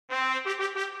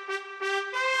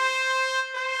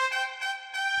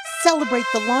celebrate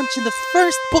the launch of the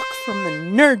first book from the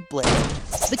Nerd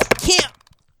Blitz. The camp...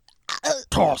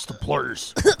 Toss the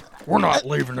place. We're not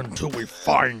leaving until we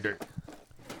find it.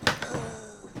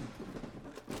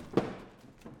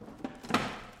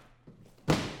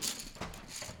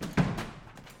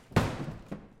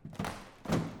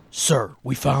 Sir,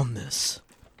 we found this.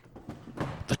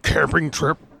 The camping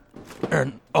trip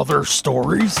and other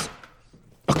stories?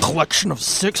 A collection of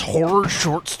 6 horror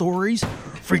short stories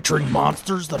featuring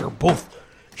monsters that are both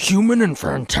human and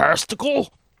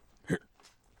fantastical?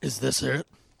 Is this it?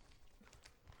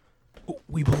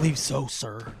 We believe so,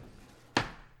 sir.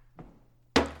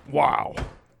 Wow.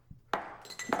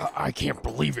 I can't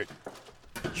believe it.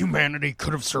 Humanity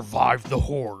could have survived the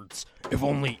hordes if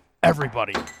only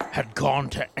everybody had gone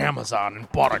to Amazon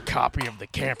and bought a copy of The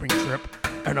Camping Trip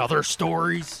and Other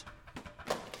Stories.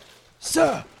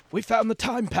 Sir, we found the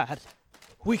time pad.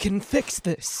 We can fix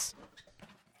this.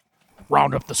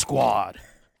 Round up the squad.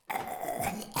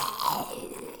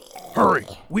 Hurry,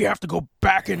 we have to go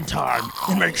back in time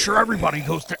and make sure everybody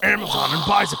goes to Amazon and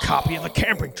buys a copy of The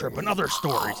Camping Trip and Other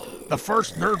Stories, the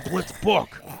first Nerd Blitz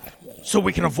book, so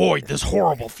we can avoid this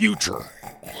horrible future.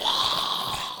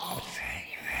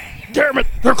 Damn it,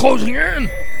 they're closing in!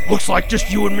 Looks like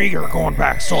just you and me are going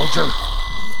back, soldier.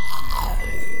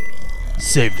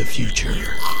 Save the future.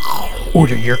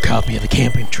 Order your copy of The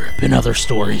Camping Trip and Other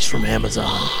Stories from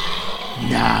Amazon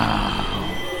now.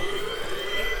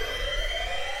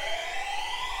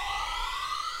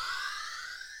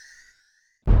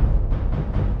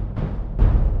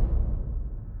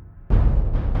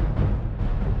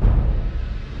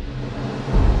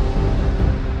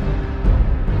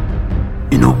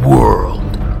 In a world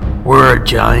where a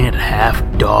giant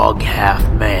half-dog,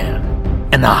 half-man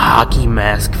and a hockey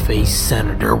mask-faced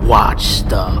senator watch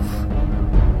stuff,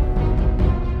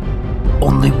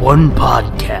 only one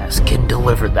podcast can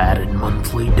deliver that in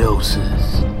monthly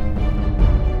doses.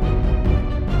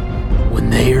 When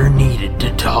they are needed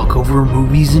to talk over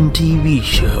movies and TV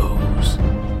shows,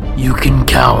 you can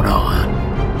count on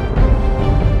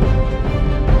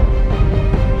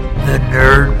the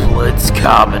Nerd Blitz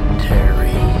Commentaries.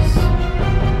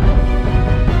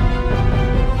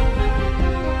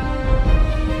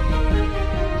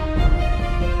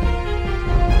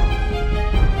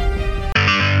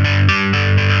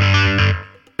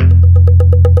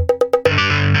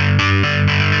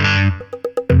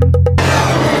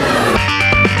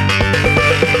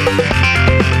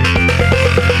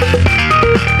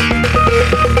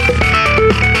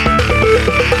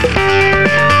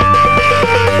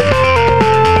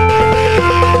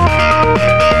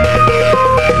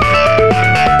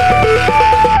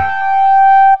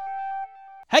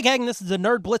 Hey gang, this is the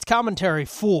Nerd Blitz commentary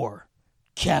for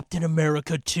Captain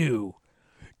America 2.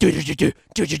 Death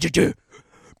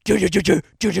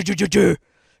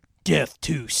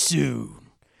Too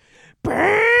Soon.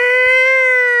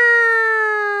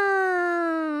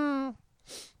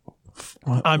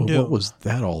 I'm doomed. What was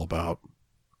that all about?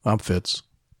 I'm Fitz.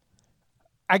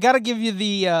 I gotta give you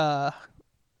the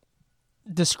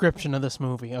description of this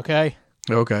movie, okay?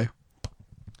 Okay.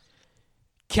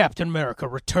 Captain America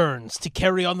returns to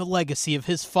carry on the legacy of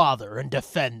his father and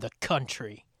defend the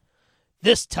country.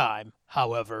 This time,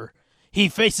 however, he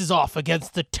faces off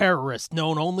against the terrorist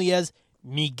known only as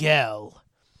Miguel,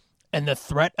 and the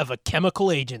threat of a chemical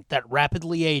agent that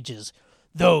rapidly ages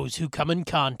those who come in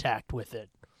contact with it.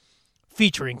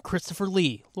 Featuring Christopher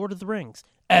Lee, Lord of the Rings,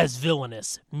 as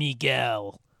villainous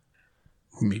Miguel.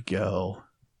 Miguel.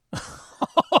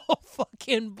 Oh,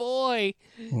 fucking boy.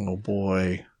 Oh,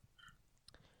 boy.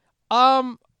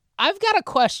 I've got a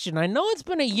question. I know it's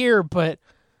been a year, but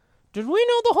did we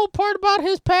know the whole part about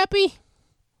his pappy?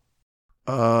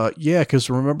 Yeah, because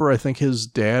remember, I think his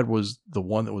dad was the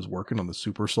one that was working on the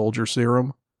super soldier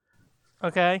serum.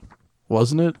 Okay.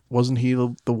 Wasn't it? Wasn't he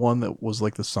the one that was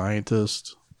like the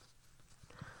scientist?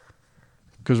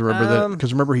 Because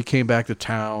remember he came back to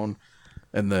town,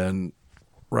 and then,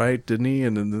 right, didn't he?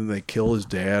 And then they kill his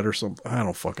dad or something. I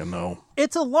don't fucking know.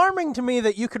 It's alarming to me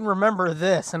that you can remember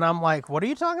this, and I'm like, what are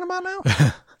you talking about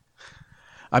now?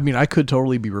 I mean, I could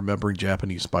totally be remembering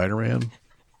Japanese Spider-Man.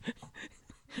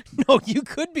 No, you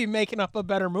could be making up a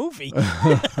better movie. Hey, we're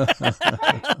not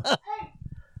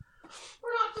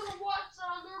gonna watch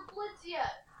Nerd Blitz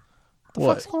yet. What?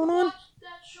 What's going on? Watch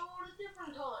that show at a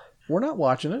different time. We're not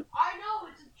watching it. I know,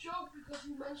 it's a joke because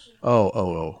you mentioned it.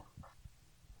 Oh.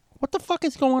 What the fuck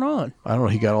is going on? I don't know.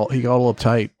 He got all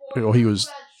uptight. Well, he was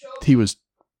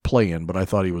playing, but I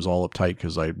thought he was all uptight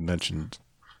because I mentioned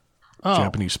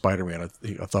Japanese Spider-Man. I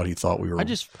thought he thought we were. I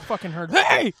just fucking heard,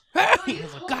 hey! I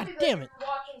was like, God damn it.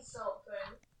 Watching something,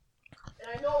 and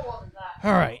I know it wasn't that.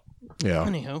 All right. Yeah.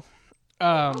 Anywho.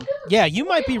 Yeah, you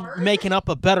might be making up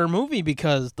a better movie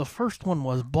because the first one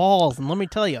was balls, and let me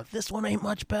tell you, this one ain't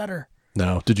much better.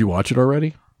 No. Did you watch it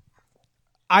already?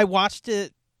 I watched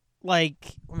it, let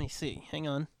me see, hang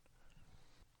on.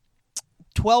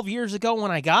 12 years ago when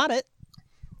I got it.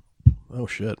 Oh,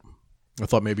 shit. I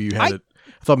thought maybe you had it.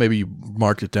 I thought maybe you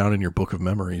marked it down in your book of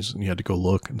memories and you had to go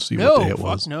look and see what day it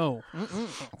was. No.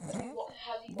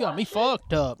 You got me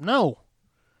fucked up. No.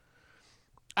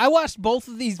 I watched both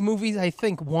of these movies, I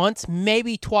think, once,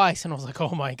 maybe twice, and I was like,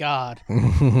 oh, my God.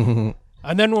 And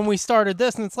then when we started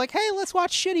this, and it's like, hey, let's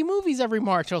watch shitty movies every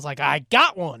March. I was like, I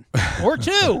got one. Or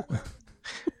two.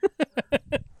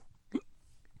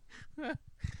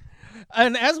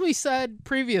 And as we said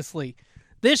previously,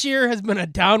 this year has been a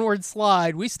downward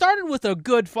slide. We started with a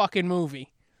good fucking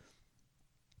movie.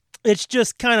 It's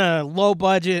just kind of low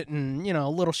budget and, a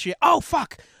little shit. Oh,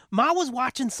 fuck. Ma was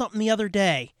watching something the other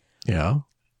day. Yeah.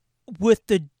 With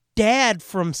the dad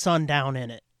from Sundown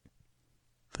in it.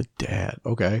 The dad.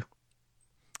 Okay.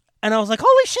 And I was like,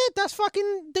 holy shit, that's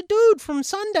fucking the dude from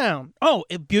Sundown. Oh,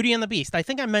 Beauty and the Beast. I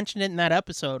think I mentioned it in that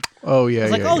episode. Oh, yeah, I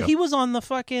was like, he was on the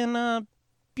fucking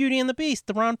Beauty and the Beast,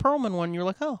 the Ron Perlman one. You're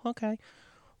like, oh, okay.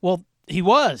 Well, he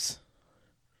was.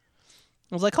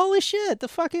 I was like, holy shit, the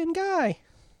fucking guy.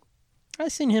 I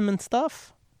seen him and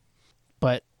stuff.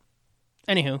 But,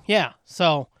 anywho, yeah.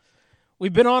 So,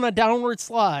 we've been on a downward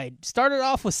slide. Started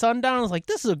off with Sundown. I was like,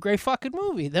 this is a great fucking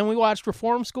movie. Then we watched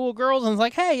Reform School Girls, and I was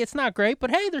like, hey, it's not great, but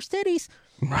hey, there's titties.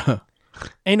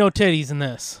 Ain't no titties in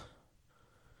this.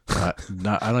 I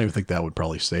don't even think that would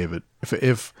probably save it.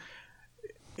 If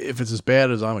it's as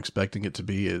bad as I'm expecting it to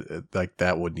be,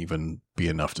 that wouldn't even be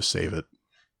enough to save it.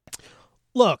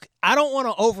 Look, I don't want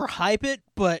to overhype it,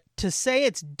 but to say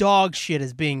it's dog shit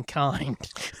is being kind.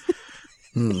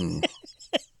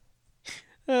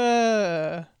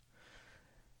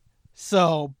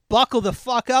 So, buckle the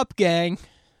fuck up, gang.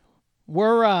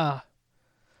 We're,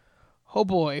 oh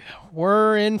boy,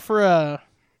 we're in for I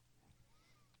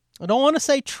don't want to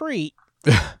say treat.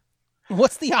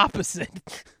 What's the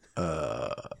opposite?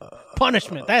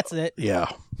 Punishment, that's it.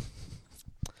 Yeah.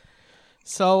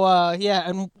 So, yeah,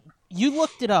 and you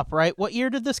looked it up, right? What year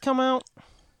did this come out?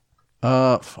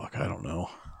 Fuck, I don't know.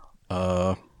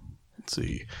 Let's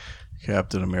see.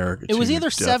 Captain America. It was either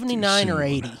 79 or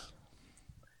 80.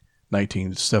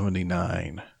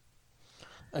 1979.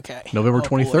 Okay. November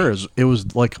 23rd. It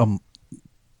was like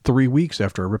 3 weeks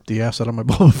after I ripped the ass out of my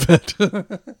Boba Fett.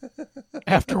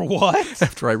 After what?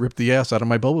 After I ripped the ass out of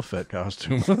my Boba Fett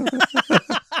costume.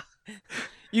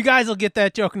 You guys will get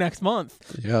that joke next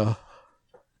month. Yeah.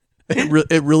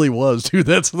 It really was, dude.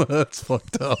 That's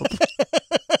fucked up.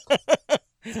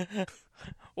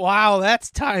 Wow,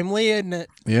 that's timely, isn't it?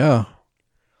 Yeah.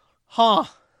 Huh.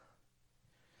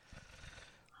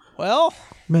 Well.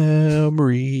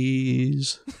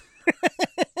 Memories.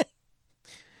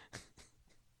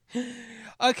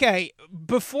 Okay,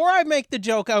 before I make the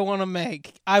joke I want to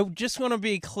make, I just want to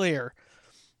be clear.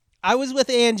 I was with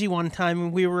Angie one time,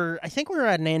 and I think we were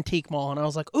at an antique mall, and I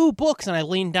was like, ooh, books, and I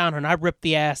leaned down, and I ripped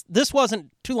the ass. This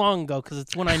wasn't too long ago, because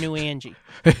it's when I knew Angie.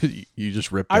 You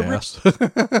just ripped the ass?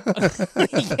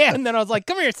 Yeah, and then I was like,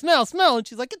 come here, smell, and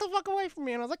she's like, get the fuck away from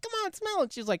me, and I was like, come on, smell,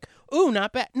 and she's like, ooh,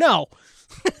 not bad. No.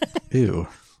 Ew.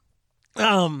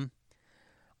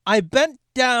 I bent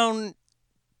down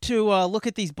to look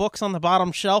at these books on the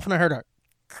bottom shelf, and I heard a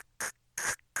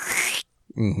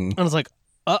and I was like,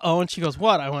 uh-oh, and she goes,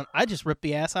 what? I went, I just ripped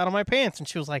the ass out of my pants. And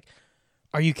she was like,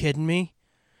 are you kidding me?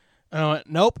 And I went,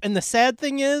 nope. And the sad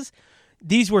thing is,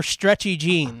 these were stretchy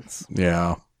jeans.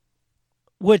 Yeah.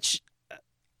 Which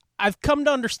I've come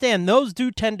to understand, those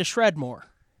do tend to shred more.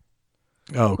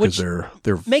 Oh, because they're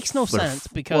makes no sense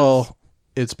because... Well,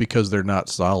 it's because they're not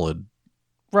solid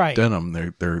right denim.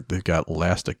 They've got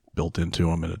elastic built into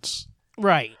them, and it's...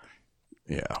 Right.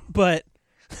 Yeah. But...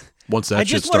 Once that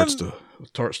shit starts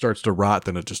to rot,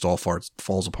 then it just all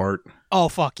falls apart. Oh,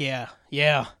 fuck yeah.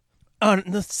 Yeah.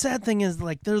 The sad thing is,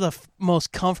 like, they're the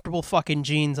most comfortable fucking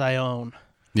jeans I own.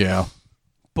 Yeah.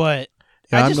 But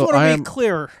I just want to be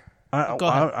clear. Go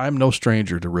ahead. I'm no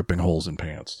stranger to ripping holes in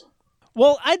pants.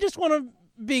 Well, I just want to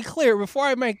be clear before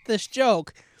I make this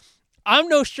joke. I'm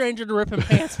no stranger to ripping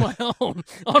pants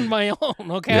on my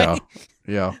own, okay?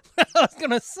 Yeah. I was going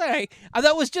to say,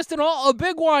 that was just a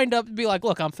big wind-up to be like,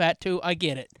 look, I'm fat too, I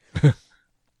get it.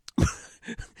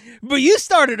 But you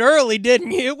started early, didn't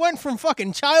you? It went from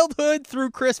fucking childhood through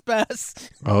Chris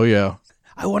Best. Oh, yeah.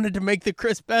 I wanted to make the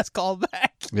Chris Best call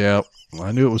back. Yeah,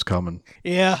 I knew it was coming.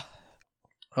 Yeah.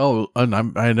 Oh, and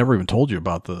I never even told you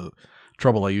about the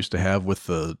trouble I used to have with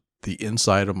the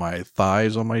inside of my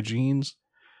thighs on my jeans.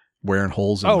 wearing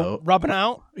holes in rubbing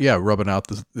out? Yeah, rubbing out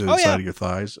the side of your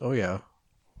thighs. Oh, yeah.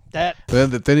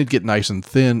 Then it'd get nice and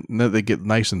thin, and then they get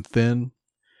nice and thin,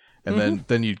 and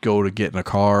then you'd go to get in a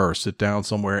car or sit down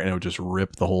somewhere, and it would just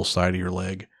rip the whole side of your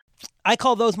leg. I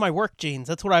call those my work jeans.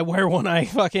 That's what I wear when I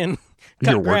fucking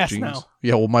cut grass jeans? now.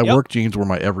 Yeah, well, my work jeans were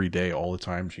my everyday, all the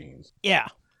time jeans. Yeah.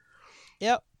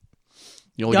 Yep.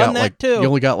 You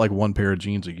only got like one pair of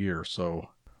jeans a year, so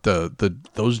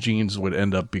those jeans would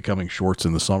end up becoming shorts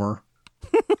in the summer.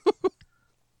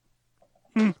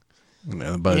 And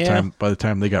by the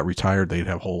time they got retired, they'd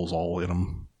have holes all in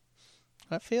them.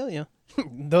 I feel you.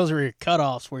 Those were your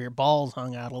cutoffs where your balls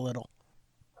hung out a little.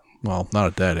 Well, not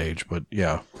at that age, but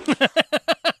yeah.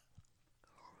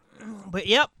 But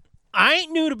yep, I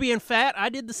ain't new to being fat. I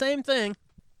did the same thing.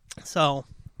 So,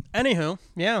 anywho,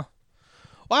 yeah.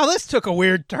 Wow, this took a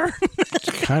weird turn.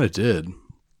 It kind of did.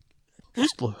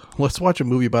 Let's watch a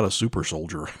movie about a super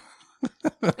soldier.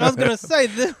 I was going to say,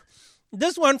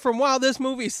 this one from wow, this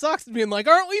movie sucks, being like,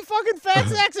 aren't we fucking fat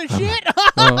sacks of shit?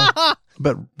 I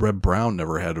bet Reb Brown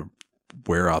never had to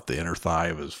wear out the inner thigh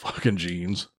of his fucking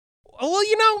jeans. Well,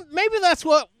 maybe that's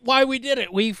why we did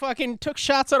it. We fucking took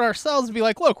shots at ourselves and be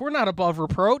like, look, we're not above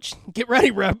reproach. Get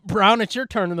ready, Reb Brown. It's your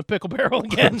turn in the pickle barrel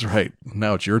again. That's right.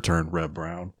 Now it's your turn, Reb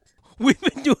Brown. We've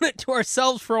been doing it to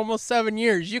ourselves for almost 7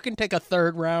 years. You can take a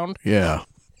third round. Yeah.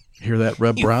 Hear that,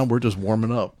 Reb Brown? We're just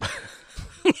warming up.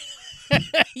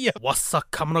 Yeah. What's up,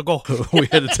 coming to go? We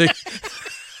had to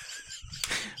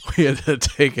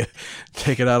take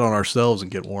it out on ourselves and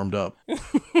get warmed up.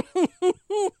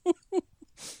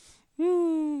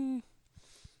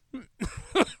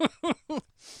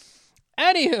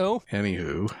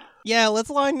 Anywho. Yeah, let's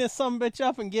line this sumbitch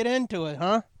up and get into it,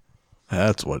 huh?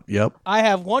 That's what, yep. I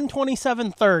have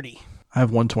 127.30. I have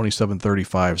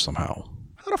 127.35 somehow.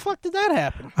 How the fuck did that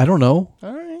happen? I don't know.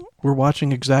 All right. We're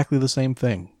watching exactly the same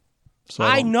thing. So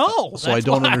I know. So I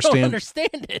don't understand. I don't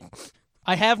understand it.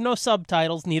 I have no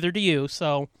subtitles, neither do you,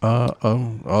 so...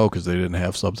 because they didn't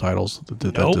have subtitles?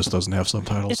 That just doesn't have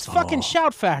subtitles? It's fucking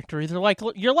Shout Factory. They're like,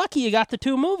 you're lucky you got the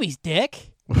 2 movies,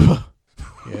 dick.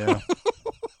 Yeah.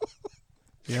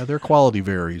 Yeah, their quality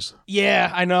varies. Yeah,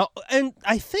 I know. And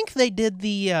I think they did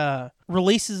the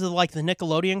releases of, like, the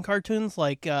Nickelodeon cartoons,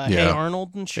 like Hey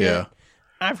Arnold and shit. Yeah.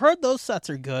 I've heard those sets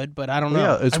are good, but I don't know.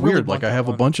 Yeah, it's weird. Like, I have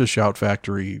a bunch of Shout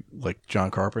Factory, like, John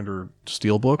Carpenter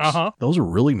steel books. Uh-huh. Those are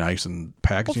really nice and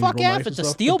packaging. Well, fuck yeah, nice if it's and a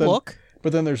stuff. steel book.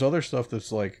 But then there's other stuff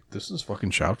that's like, this is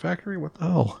fucking Shout Factory? What the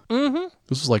hell? Mm-hmm.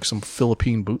 This is like some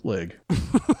Philippine bootleg.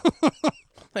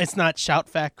 It's not Shout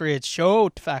Factory, it's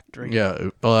Shout Factory. Yeah,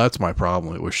 well, that's my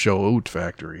problem. It was Shout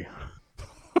Factory.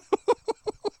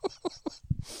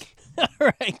 All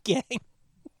right, gang.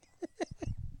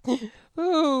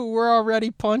 Ooh, we're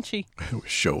already punchy. It was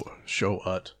Shout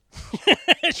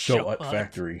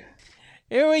Factory.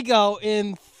 Here we go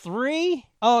in 3.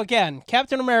 Oh, again,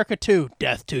 Captain America 2,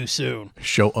 Death Too Soon.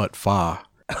 Shout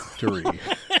Factory.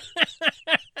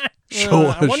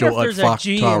 I wonder if there's a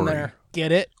G in there.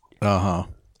 Get it? Uh-huh.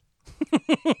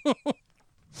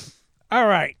 All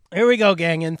right, here we go,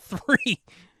 gang. In 3,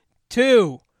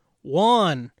 2,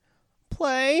 1,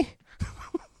 play.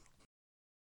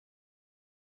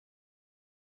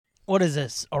 What is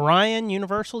this? Orion?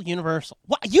 Universal?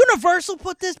 What? Universal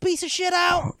put this piece of shit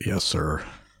out? Yes, sir.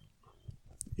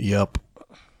 Yep.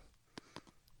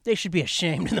 They should be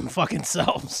ashamed of them fucking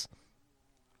selves.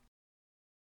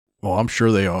 Well, I'm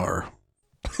sure they are.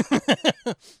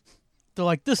 They're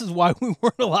like, this is why we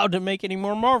weren't allowed to make any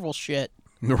more Marvel shit.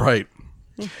 Right.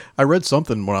 I read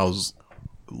something when I was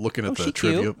looking at the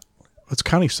trivia. Cute. It's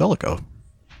Connie Sellecca.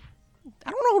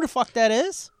 I don't know who the fuck that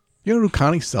is. You know who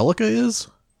Connie Sellecca is?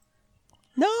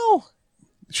 No.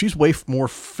 She's way more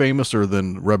famouser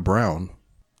than Reb Brown.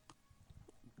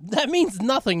 That means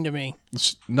nothing to me.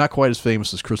 It's not quite as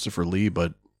famous as Christopher Lee,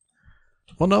 but...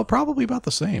 Well, no, probably about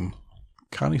the same.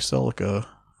 Connie Sellecca.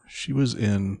 She was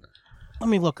in... Let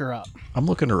me look her up. I'm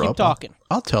looking her up. Keep talking.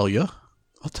 I'll tell you.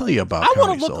 I'll tell you about I Connie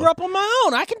want to look Sellecca. her up on my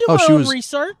own. I can do my own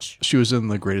research. She was in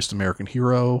The Greatest American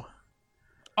Hero.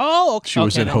 Oh, okay. She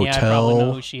was in Hotel. Yeah, I probably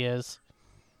know who she is.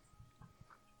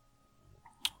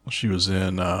 She was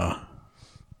in...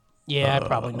 yeah, I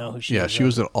probably know who she is. Yeah, she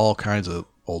was in all kinds of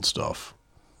old stuff.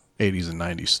 80s and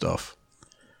 90s stuff.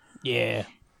 Yeah.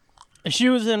 If she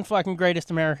was in fucking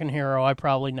Greatest American Hero, I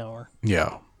probably know her.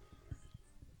 Yeah.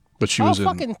 But she was in...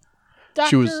 fucking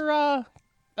Dr.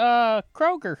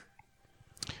 Kroger.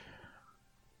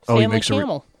 Stanley he makes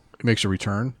Kamel. He makes a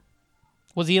return?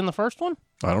 Was he in the first one?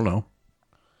 I don't know.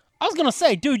 I was going to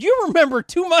say, dude, you remember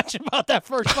too much about that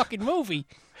first fucking movie.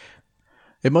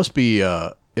 It must be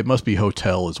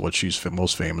Hotel is what she's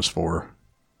most famous for.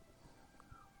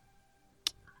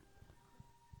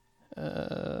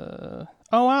 Oh,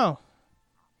 wow.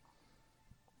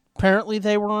 Apparently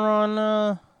they were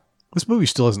on... This movie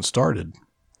still hasn't started.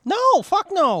 No, fuck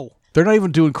no. They're not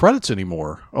even doing credits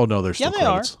anymore. Oh, no, there's still Yeah, they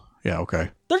credits. Yeah, okay.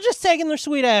 They're just taking their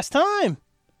sweet-ass time.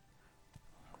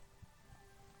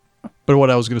 But what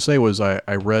I was going to say was I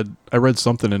read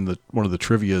something in one of the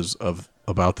trivias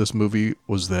about this movie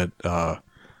was that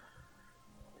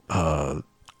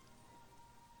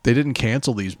they didn't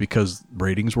cancel these because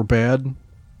ratings were bad.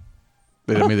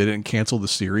 They didn't cancel the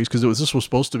series because this was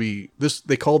supposed to be this.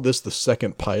 They called this the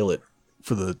second pilot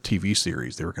for the TV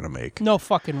series they were going to make. No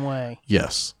fucking way.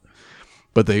 Yes,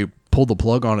 but they pulled the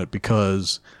plug on it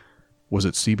because was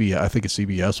it CBS? I think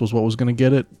CBS was what was going to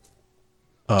get it.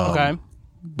 Okay.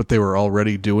 But they were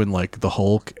already doing like the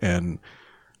Hulk and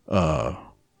all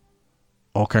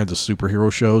kinds of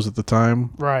superhero shows at the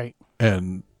time. Right.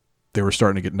 And they were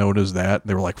starting to get known as that.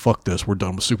 They were like, fuck this, we're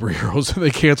done with superheroes. And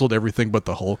they canceled everything but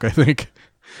the Hulk, I think.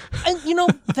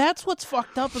 And, that's what's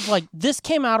fucked up is, like, this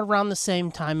came out around the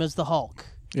same time as the Hulk.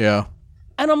 Yeah.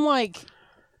 And I'm like,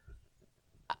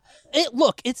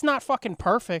 look, it's not fucking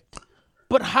perfect,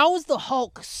 but how is the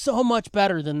Hulk so much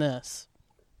better than this?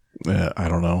 Yeah, I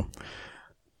don't know.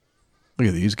 Look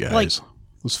at these guys. Like,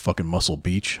 this fucking Muscle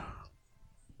Beach.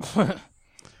 Hey,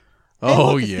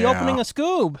 oh, look, it's yeah. the opening of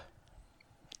Scoob.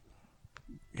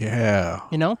 Yeah.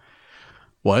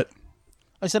 What?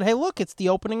 I said, hey, look, it's the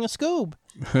opening of Scoob.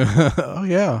 Oh,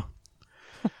 yeah.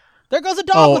 There goes a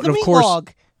dog with a meat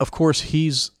log. Of course,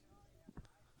 he's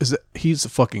a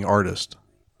fucking artist.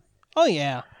 Oh,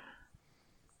 yeah.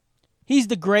 He's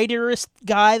the greatest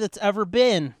guy that's ever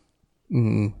been.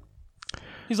 Mm.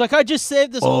 He's like, I just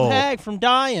saved this old hag from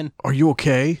dying. Are you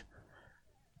okay?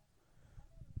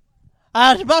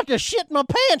 I was about to shit my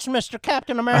pants, Mr.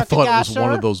 Captain America. I thought guy, it was sir.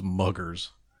 one of those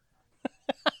muggers.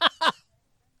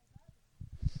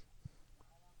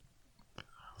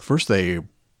 First they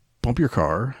bump your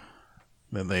car,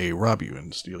 then they rob you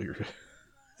and steal your...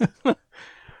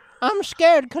 I'm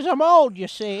scared because I'm old, you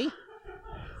see.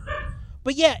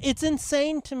 But yeah, it's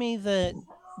insane to me that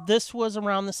this was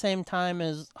around the same time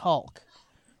as Hulk.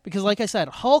 Because like I said,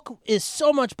 Hulk is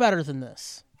so much better than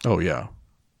this. Oh, yeah.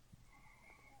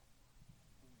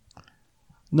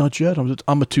 Not yet.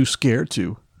 I'm too scared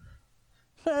to.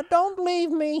 Don't leave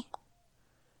me,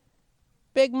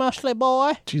 big muscly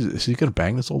boy. Jesus, is he gonna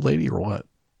bang this old lady or what?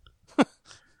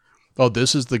 Oh,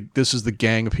 this is the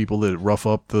gang of people that rough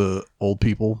up the old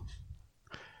people.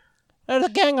 There's a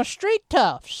gang of street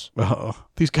toughs.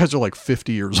 These guys are like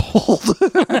 50 years old.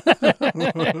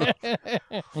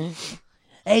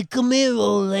 Hey, come here,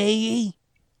 old lady.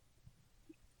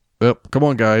 Yep, come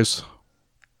on, guys.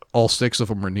 All 6 of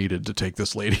them are needed to take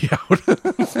this lady out.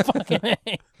 Fucking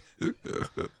A.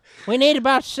 We need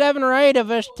about 7 or 8 of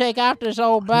us to take out this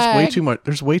old bag.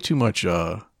 There's way too much.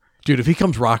 Dude, if he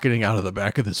comes rocketing out of the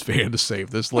back of this van to save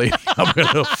this lady, I'm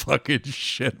gonna fucking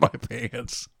shit my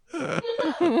pants.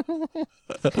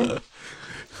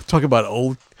 Talk about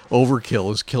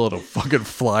overkill is killing a fucking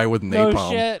fly with napalm. No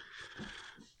shit.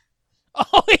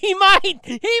 Oh, he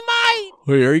might.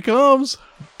 Well, here he comes.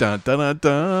 Dun dun dun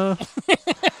dun.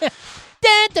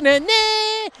 Dun, dun, dun,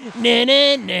 dun,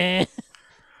 dun, dun.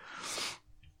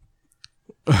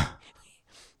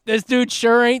 This dude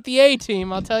sure ain't the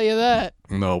A-team, I'll tell you that.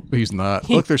 No, he's not.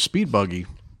 Look, there's speed buggy.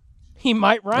 He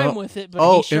might rhyme with it,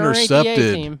 but he sure ain't the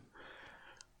A-team.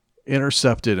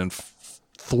 Intercepted and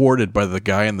thwarted by the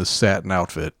guy in the satin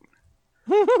outfit.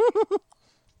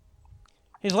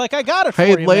 He's like, I got it for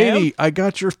you, you, lady, man. I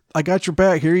got your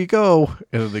back. Here you go.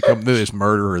 And then they just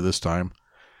murder her this time.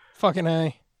 Fucking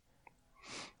A.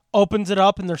 Opens it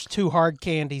up and there's 2 hard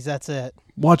candies. That's it.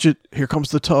 Watch it. Here comes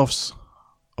the toughs.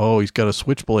 Oh, he's got a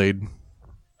switchblade.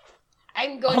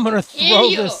 I'm gonna throw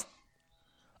this.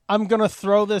 I'm gonna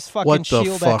throw this fucking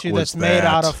shield at you that's made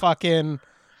out of fucking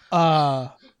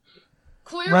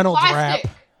clear Reynolds plastic.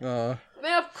 wrap.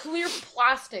 Made of clear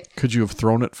plastic. Could you have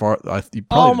thrown it far?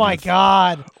 Oh my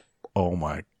god! Oh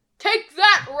my! Take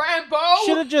that, Rambo!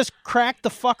 Should have just cracked the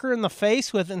fucker in the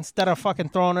face with instead of fucking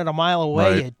throwing it a mile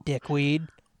away, you dickweed.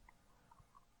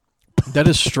 That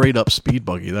is straight up speed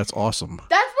buggy. That's awesome.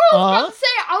 That's what I was about to say.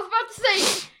 I was about to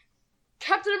say,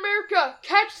 Captain America,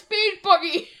 catch speed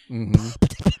buggy. Mm-hmm.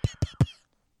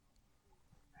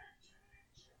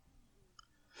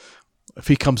 If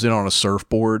he comes in on a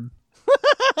surfboard.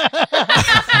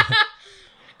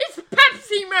 It's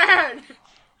Pepsi Man.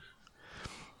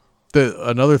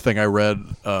 Another thing I read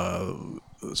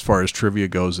as far as trivia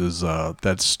goes is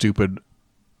that stupid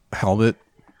helmet.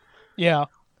 Yeah.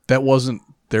 That wasn't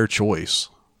their choice.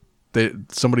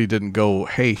 Somebody didn't go,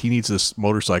 hey, he needs this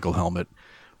motorcycle helmet.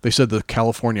 They said the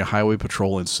California Highway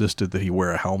Patrol insisted that he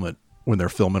wear a helmet when they're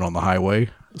filming on the highway,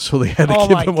 so they had to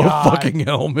give him a fucking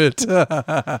helmet.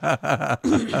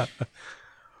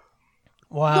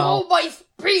 Wow. Oh, my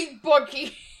speed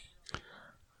buggy.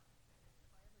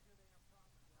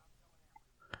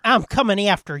 I'm coming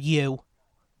after you.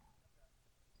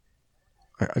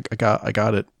 I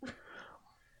got it.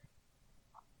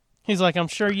 He's like, I'm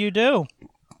sure you do.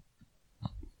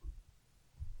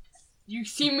 You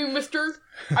see me, mister?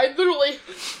 I literally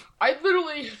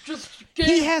just gave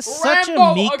He has such a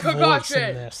Rambo meek a voice concussion.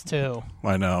 in this, too.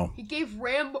 I know. I gave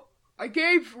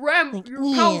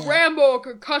your pal Rambo a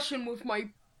concussion with my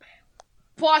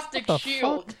plastic What the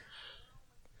shield. fuck?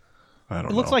 I don't know.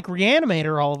 It looks like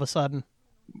Reanimator all of a sudden.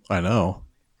 I know.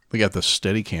 They got the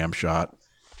steady cam shot.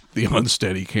 The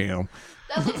unsteady cam.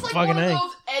 That looks like Fucking one of A.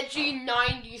 those edgy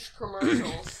 90s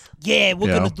commercials. Yeah, we're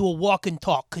Yeah. gonna do a walk and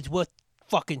talk because we're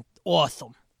fucking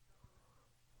awesome.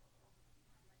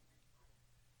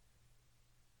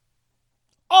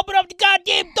 Open up the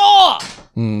goddamn door!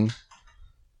 Hmm.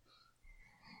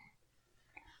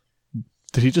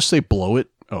 Did he just say blow it?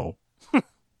 Oh,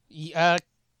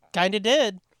 Kinda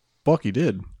did. fuck, he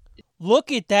did.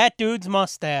 Look at that dude's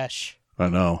mustache. I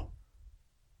know.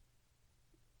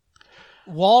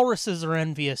 Walruses are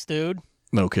envious, dude.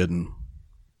 No kidding.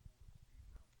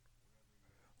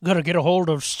 Gotta get a hold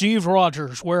of Steve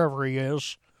Rogers, wherever he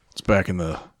is. It's back in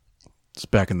the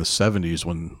 70s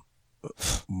when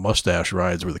mustache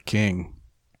rides were the king.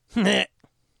 Was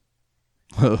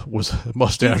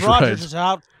mustache Steve Rogers rides? is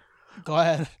out. Go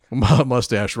ahead.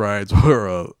 Mustache rides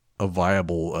were a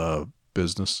viable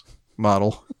business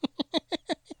model.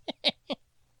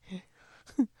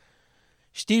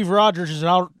 Steve Rogers is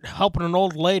out helping an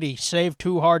old lady save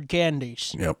 2 hard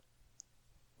candies. Yep.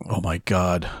 Oh my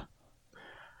God.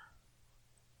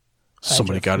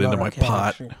 Somebody got into my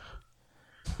pot.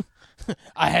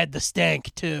 I had the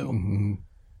stank too. Mm-hmm.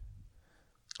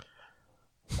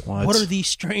 What are these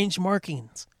strange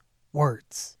markings?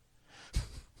 Words.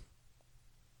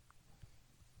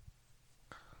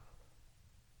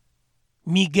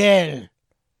 Miguel.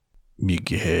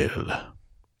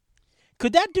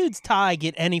 Could that dude's tie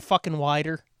get any fucking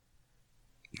wider?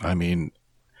 I mean,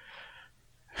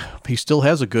 he still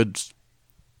has a good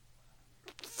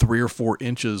 3 or 4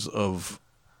 inches of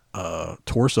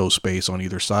torso space on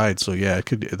either side. So yeah, they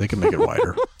could make it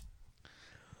wider.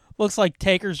 Looks like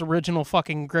Taker's original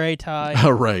fucking gray tie.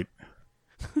 All right.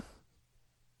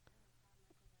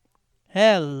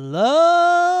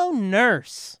 Hello,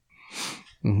 nurse.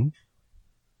 Mm-hmm.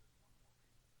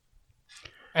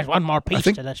 There's one more piece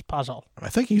think- to this puzzle. I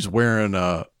think he's wearing.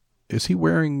 Is he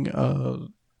wearing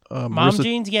Mom Marissa,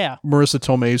 jeans, yeah. Marissa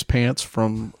Tomei's pants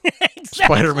from Exactly.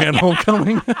 Spider-Man: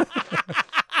 Homecoming?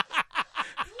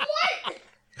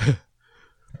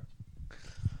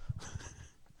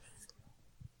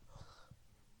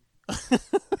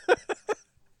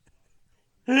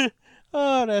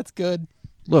 Oh, that's good.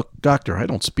 Look, doctor, I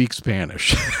don't speak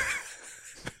Spanish.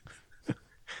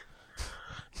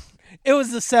 It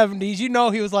was the 70s. You know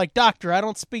he was like, Doctor, I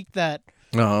don't speak that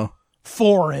No.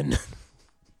 foreign.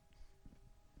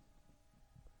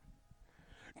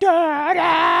 Da,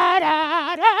 da,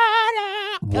 da, da, da.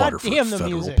 God Waterford damn the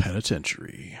Federal music.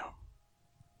 Penitentiary.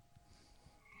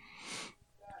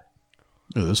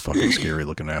 Look at this fucking scary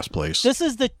looking ass place. This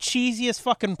is the cheesiest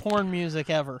fucking porn music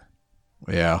ever.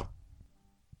 Yeah.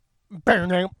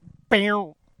 Bow,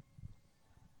 bow.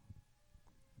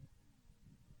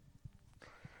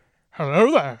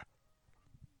 Hello there.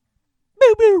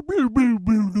 Boo, boo, boo, boo,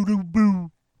 boo, boo, boo,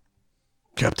 boo.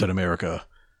 Captain America,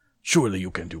 surely you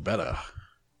can do better.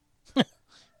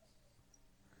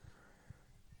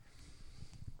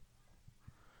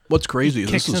 What's crazy is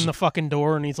Kicks this is in the fucking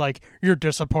door and he's like, "You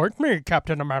disappoint me,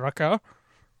 Captain America."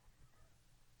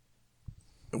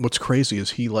 what's crazy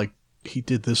is he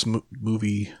did this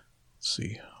movie. Let's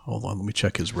see. Hold on, let me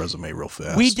check his resume real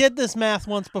fast. We did this math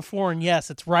once before, and yes,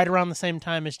 it's right around the same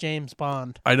time as James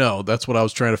Bond. I know. That's what I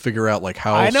was trying to figure out. Like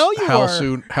how I know you how were.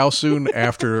 soon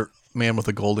after Man with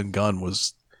a Golden Gun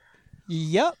was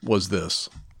Yep. this?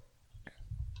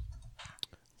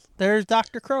 There's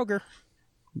Dr. Kroger,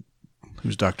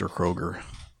 Who's Dr. Kroger?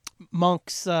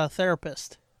 Monk's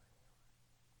therapist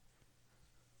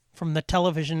from the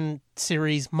television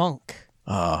series Monk.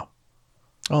 Oh,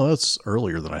 that's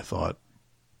earlier than I thought.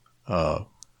 No,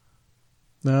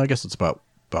 I guess it's about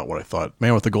what I thought.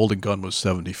 Man with the Golden Gun was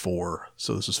 74,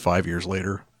 so this is 5 years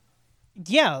later.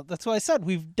 Yeah, that's what I said.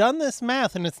 We've done this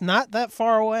math, and it's not that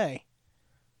far away.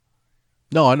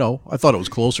 No, I know. I thought it was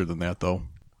closer than that, though.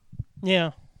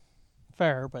 Yeah,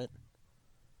 fair, but...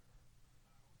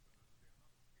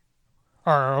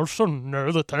 I also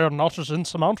know that they are not as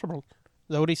insurmountable.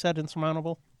 Is that what he said,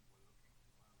 insurmountable?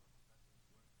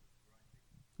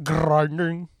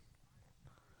 Grinding.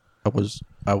 I was.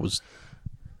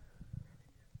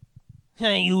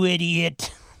 Hey, you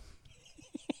idiot.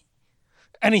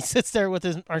 And he sits there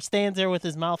stands there with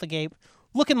his mouth agape,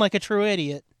 looking like a true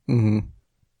idiot. Mm-hmm.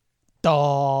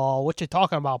 Duh, what you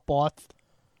talking about, boss?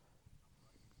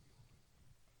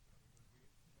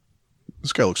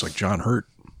 This guy looks like John Hurt.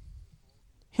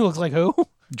 He looks like who?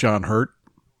 John Hurt.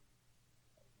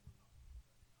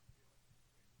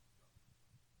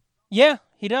 Yeah,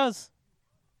 he does.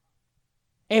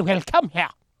 Hey, well, come here.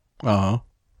 Uh-huh.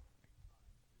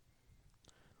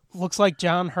 Looks like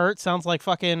John Hurt. Sounds like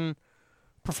fucking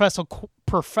Professor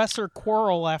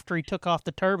Quirrell after he took off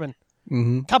the turban.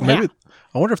 Mm-hmm. Come here.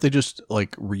 I wonder if they just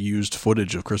like reused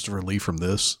footage of Christopher Lee from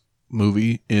this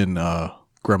movie in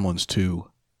Gremlins 2.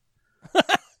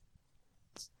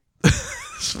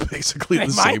 It's basically the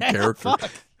same character.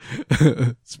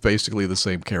 It's basically the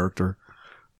same character.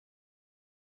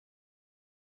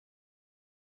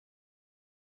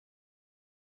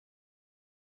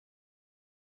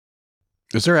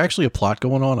 Is there actually a plot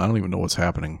going on? I don't even know what's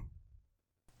happening.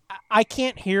 I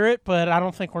can't hear it, but I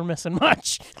don't think we're missing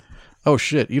much. Oh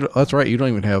shit! That's right. You don't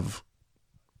even have.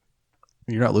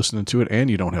 You're not listening to it, and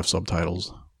you don't have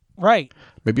subtitles. Right.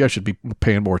 Maybe I should be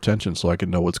paying more attention so I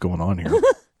can know what's going on here.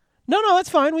 No, that's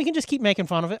fine. We can just keep making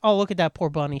fun of it. Oh, look at that poor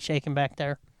bunny shaking back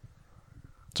there.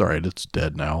 It's all right. It's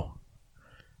dead now.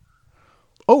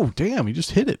 Oh, damn. He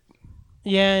just hit it.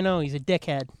 Yeah, I know. He's a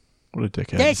dickhead. What a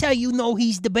dickhead. That's how you know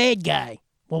he's the bad guy.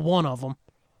 Well, one of them.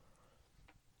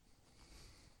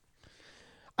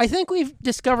 I think we've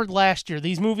discovered last year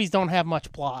these movies don't have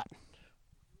much plot.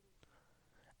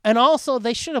 And also,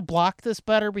 they should have blocked this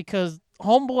better because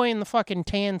homeboy in the fucking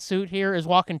tan suit here is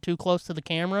walking too close to the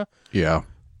camera. Yeah.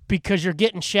 Because you're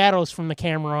getting shadows from the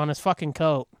camera on his fucking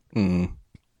coat. Mm.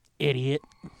 Idiot.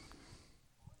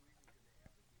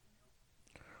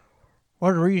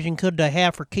 What reason could they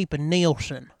have for keeping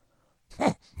Nielsen?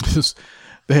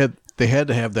 They had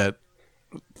to have that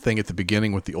thing at the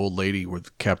beginning with the old lady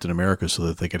with Captain America so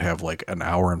that they could have like an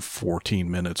hour and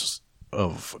 14 minutes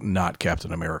of not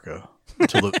Captain America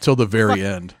till the very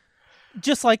end.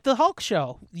 Just like the Hulk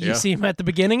show. You see him at the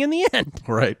beginning and the end.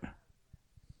 Right.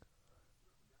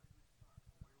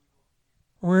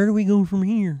 Where do we go from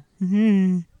here?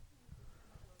 I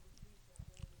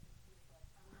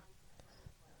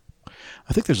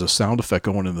think there's a sound effect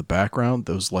going in the background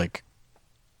that was like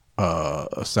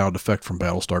a sound effect from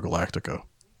Battlestar Galactica.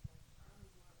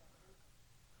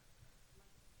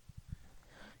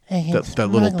 Hey,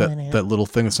 that little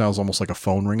thing that sounds almost like a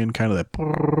phone ringing, kind of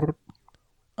that.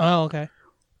 Oh, okay.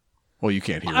 Well, you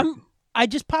can't hear it. I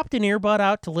just popped an earbud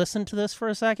out to listen to this for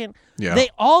a second. Yeah. They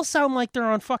all sound like they're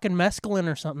on fucking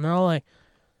mescaline or something. They're all like,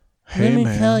 hey, let me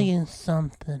man, tell you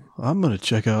something. I'm going to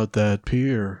check out that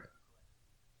pier.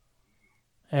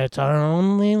 It's our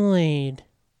only lead.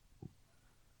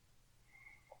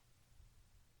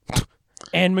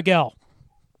 And Miguel.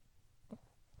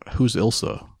 Who's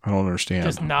Ilsa? I don't understand.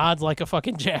 Just nods like a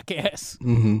fucking jackass.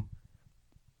 Mm-hmm.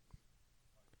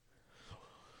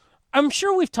 I'm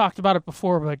sure we've talked about it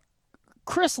before, but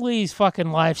Chris Lee's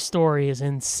fucking life story is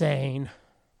insane.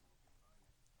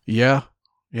 Yeah.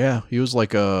 Yeah. He was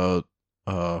like didn't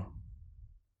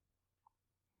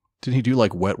he do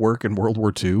like wet work in World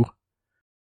War II?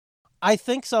 I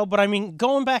think so, but I mean,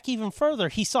 going back even further,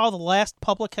 he saw the last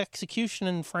public execution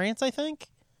in France, I think.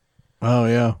 Oh,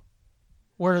 yeah.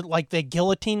 Where, like, they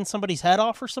guillotined somebody's head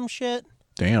off or some shit.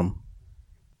 Damn.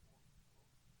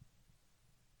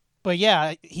 But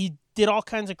yeah, he did all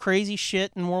kinds of crazy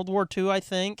shit in World War II, I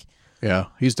think. Yeah,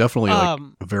 he's definitely like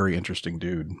a very interesting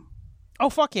dude. Oh,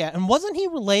 fuck yeah. And wasn't he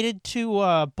related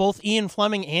to both Ian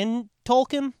Fleming and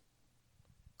Tolkien?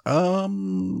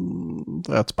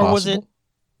 That's possible. Or was it...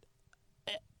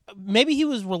 Maybe he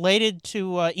was related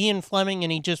to Ian Fleming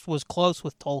and he just was close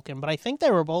with Tolkien, but I think they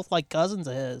were both like cousins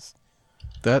of his.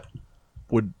 That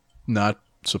would not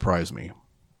surprise me.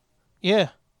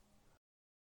 Yeah.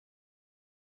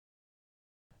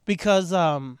 Because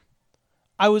I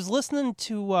was listening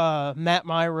to Matt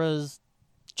Myra's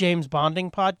James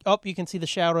Bonding pod. Oh, you can see the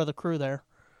shadow of the crew there.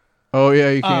 Oh,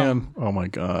 yeah, you can. Oh, my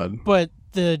God. But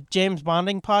the James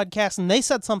Bonding podcast, and they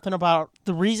said something about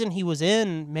the reason he was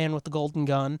in Man with the Golden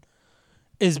Gun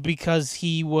is because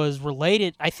he was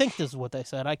related. I think this is what they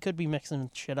said. I could be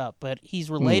mixing shit up, but he's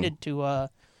related to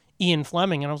Ian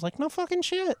Fleming. And I was like, no fucking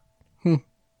shit. And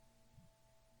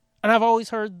I've always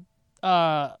heard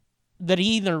that he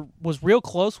either was real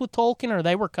close with Tolkien or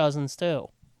they were cousins too.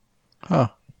 Huh.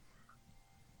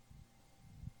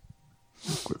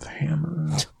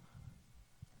 Hammer.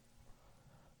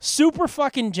 Super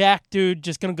fucking jack dude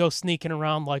just gonna go sneaking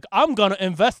around like, I'm gonna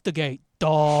investigate.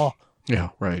 Duh. Yeah,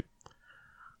 right.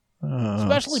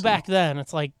 Especially back then.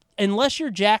 It's like, unless you're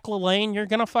Jack LaLanne, you're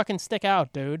gonna fucking stick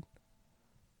out, dude.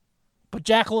 But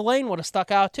Jack LaLanne would have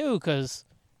stuck out too, because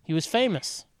he was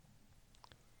famous.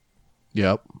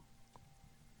 Yep.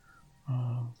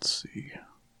 Let's see.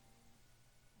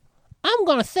 I'm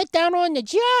gonna sit down on the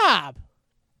job.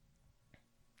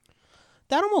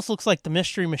 That almost looks like the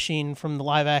Mystery Machine from the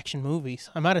live-action movies.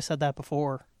 I might have said that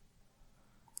before.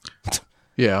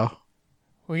 Yeah.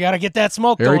 We gotta get that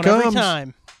smoke Here he going every comes.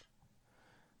 time.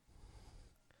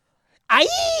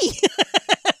 Aye!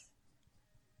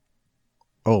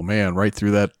 Oh, man, right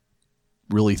through that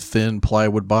really thin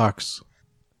plywood box.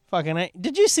 Fucking A.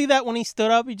 Did you see that when he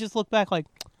stood up? He just looked back like,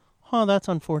 huh, that's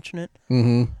unfortunate.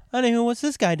 Mm-hmm. Anywho, what's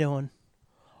this guy doing?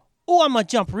 Oh, I'm gonna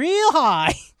jump real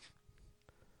high.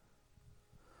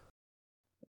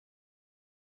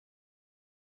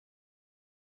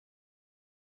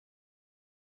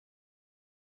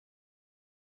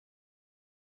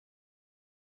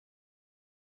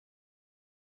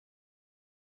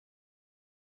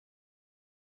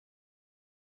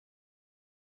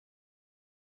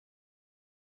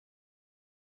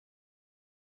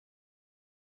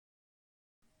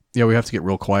 Yeah, we have to get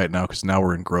real quiet now because now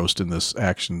we're engrossed in this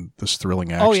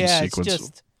thrilling action sequence. It's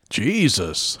just...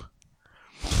 Jesus.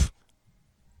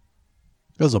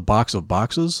 That was a box of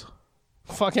boxes?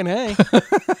 Fucking A.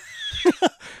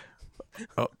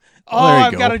 Oh,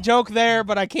 I've got a joke there,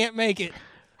 but I can't make it.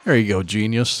 There you go,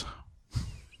 genius.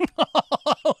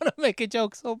 I want to make a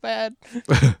joke so bad.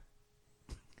 I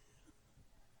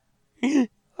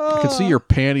can see your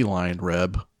panty line,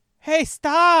 Reb. Hey,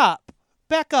 stop.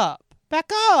 Back up. Back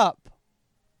up.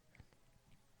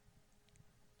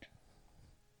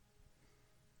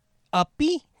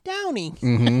 Uppy, downy.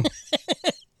 Mm-hmm.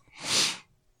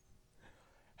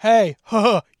 Hey,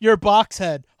 you're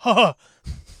boxhead.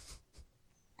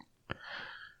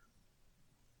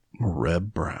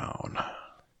 Reb Brown.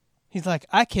 He's like,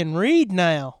 I can read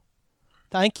now.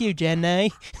 Thank you,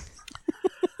 Jenny.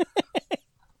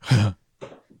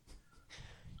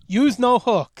 Use no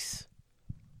hooks.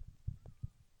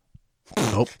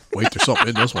 Nope. Wait, there's something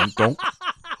in this one. Don't.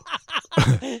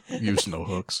 Use no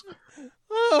hooks.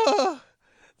 The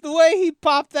way he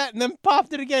popped that and then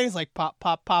popped it again, he's like, pop,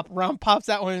 pop, pop. Around pops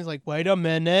that one. He's like, wait a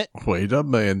minute. Wait a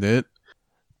minute.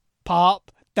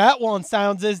 Pop. That one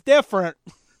sounds as different.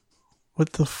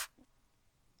 What the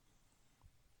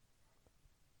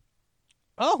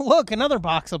Oh, look, another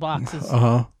box of boxes.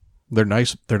 Uh-huh. They're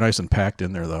nice and packed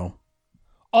in there, though.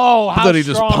 Oh, how then he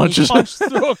just strong punches he punched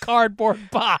through a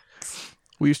cardboard box.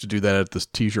 We used to do that at this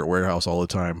t-shirt warehouse all the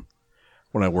time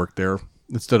when I worked there.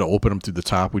 Instead of opening them through the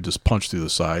top, we just punched through the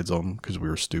sides on them because we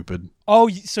were stupid. Oh,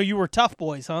 so you were tough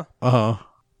boys, huh? Uh-huh.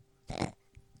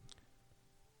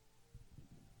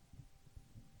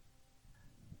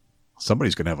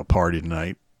 Somebody's going to have a party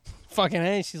tonight. Fucking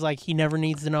A. She's like, he never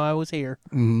needs to know I was here.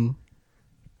 Mm-hmm.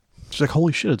 She's like,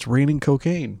 holy shit, it's raining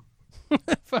cocaine.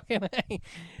 Fucking A.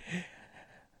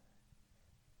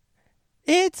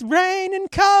 It's raining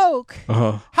coke.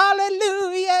 Uh-huh.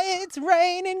 Hallelujah, it's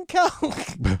raining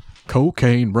coke.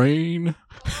 Cocaine rain.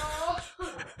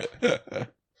 Hey,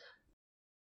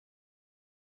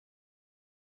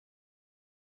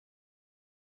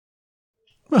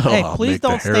 I'll please make the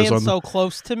don't hairs stand on so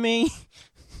close to me.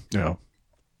 Yeah.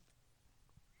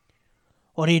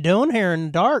 What are you doing here in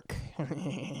the dark?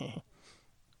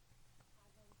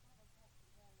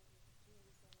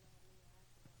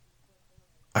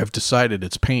 I've decided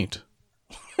it's paint.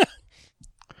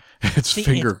 It's See,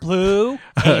 finger. it's blue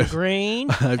and green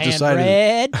I've and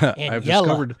decided, red and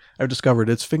yellow. I've discovered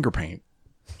it's finger paint.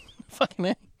 Fucking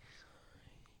A.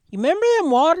 You remember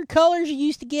them watercolors you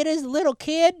used to get as a little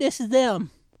kid? This is them.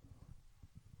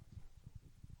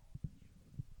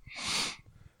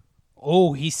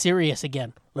 Oh, he's serious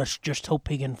again. Let's just hope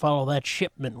he can follow that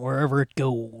shipment wherever it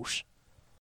goes.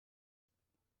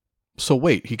 So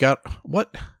wait, he got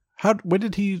what? When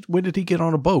did he get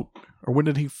on a boat, or when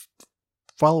did he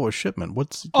follow a shipment?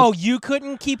 Oh, you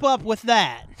couldn't keep up with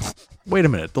that. Wait a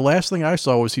minute. The last thing I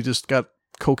saw was he just got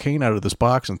cocaine out of this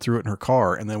box and threw it in her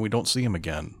car, and then we don't see him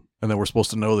again. And then we're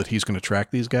supposed to know that he's going to track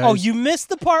these guys. Oh, you missed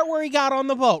the part where he got on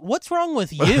the boat. What's wrong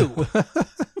with you?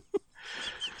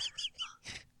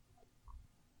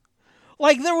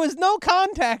 Like, there was no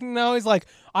contact, and now he's like,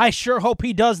 I sure hope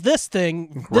he does this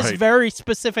thing, this Right. very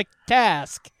specific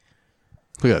task.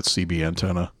 Look at that CB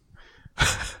antenna.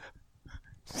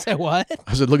 Say what?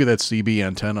 I said, look at that CB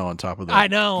antenna on top of that I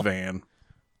know. van.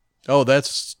 Oh,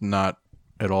 that's not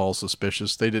at all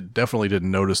suspicious. They definitely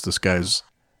didn't notice this guy's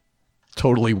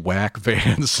totally whack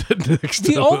van sitting next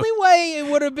to The him. only way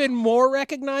it would have been more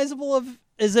recognizable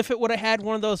is if it would have had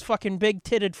one of those fucking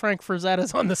big-titted Frank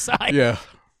Frazettas on the side. Yeah.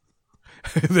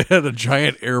 They had a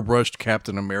giant airbrushed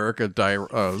Captain America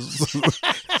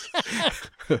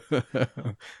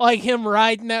Like him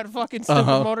riding that fucking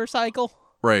stupid motorcycle.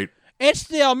 Right. It's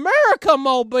the America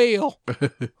Mobile.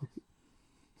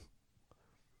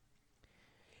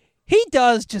 He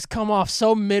does just come off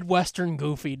so Midwestern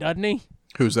goofy, doesn't he?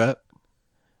 Who's that?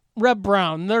 Reb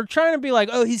Brown. They're trying to be like,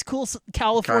 oh, he's cool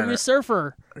California Kinda.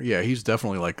 surfer. Yeah, he's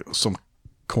definitely like some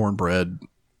cornbread.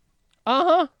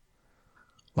 Uh-huh.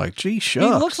 Like, gee, shucks.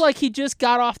 He looks like he just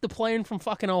got off the plane from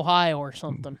fucking Ohio or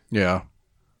something. Yeah.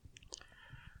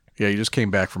 Yeah, he just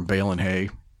came back from baling hay.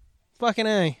 Fucking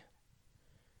A.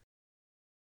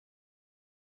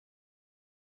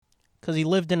 Because he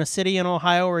lived in a city in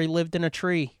Ohio or he lived in a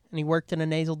tree. And he worked in a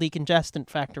nasal decongestant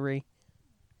factory.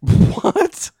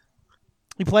 What?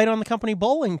 He played on the company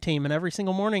bowling team, and every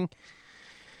single morning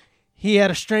he had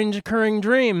a strange occurring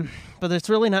dream. But it's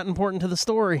really not important to the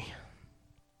story.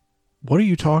 What are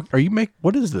you talking?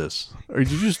 What is this? Are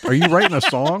you writing a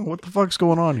song? What the fuck's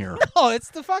going on here? Oh, it's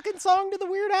the fucking song to the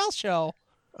Weird Al show.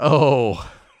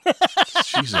 Oh.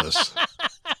 Jesus.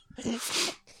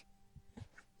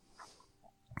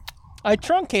 I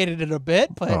truncated it a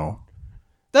bit, but Oh.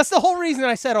 that's the whole reason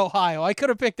I said Ohio. I could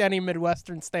have picked any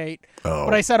Midwestern state, Oh.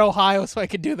 but I said Ohio so I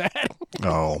could do that.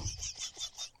 Oh.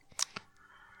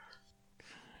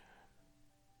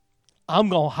 I'm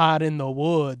going to hide in the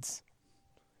woods.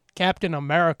 Captain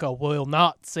America will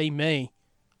not see me.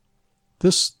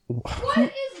 This. What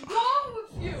is wrong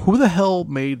with you? Who the hell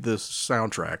made this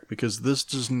soundtrack? Because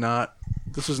this is not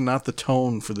the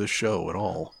tone for this show at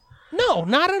all. No,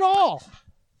 not at all.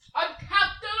 I'm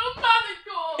Captain America!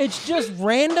 It's just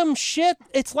random shit.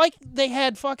 It's like they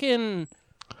had fucking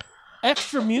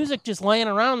extra music just laying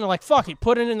around. They're like, fuck it,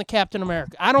 put it in the Captain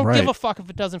America. I don't give a fuck if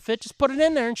it doesn't fit. Just put it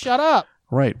in there and shut up.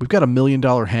 Right. We've got $1 million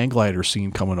hang glider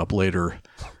scene coming up later.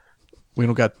 We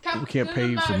can't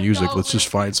pay for music. Let's just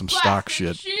find some stock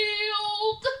shit.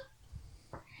 Shield.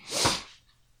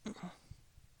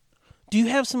 Do you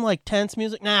have some like tense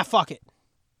music? Nah, fuck it.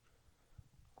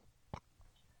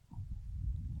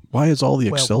 Why is all the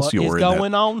Well, Excelsior what is in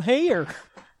going that? on here?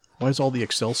 Why is all the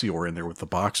Excelsior in there with the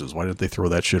boxes? Why didn't they throw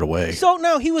that shit away? So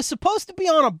no, he was supposed to be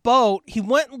on a boat. He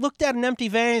went and looked at an empty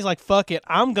van. He's like, fuck it,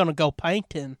 I'm gonna go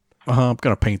painting. I'm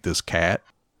gonna paint this cat.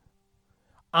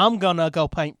 I'm gonna go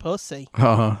paint pussy.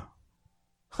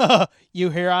 You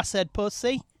hear I said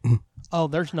pussy? Oh,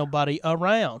 there's nobody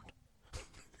around.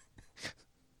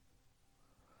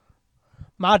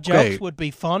 My jokes would be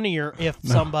funnier if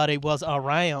somebody was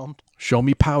around. Show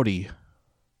me pouty.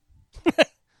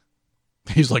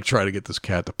 He's like trying to get this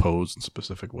cat to pose in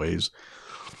specific ways.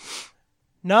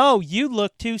 No, you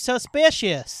look too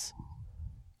suspicious.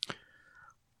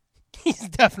 He's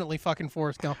definitely fucking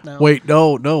Forrest Gump now. Wait,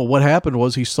 no. What happened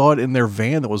was he saw it in their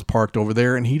van that was parked over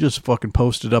there, and he just fucking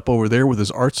posted up over there with his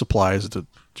art supplies to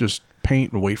just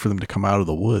paint and wait for them to come out of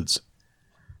the woods.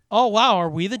 Oh, wow.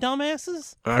 Are we the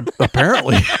dumbasses?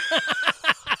 Apparently.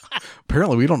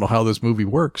 Apparently, we don't know how this movie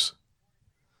works.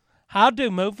 How do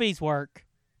movies work?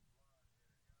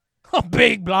 A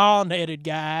big blonde-headed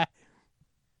guy.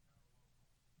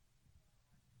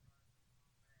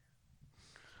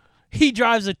 He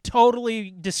drives a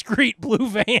totally discreet blue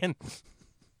van.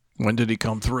 When did he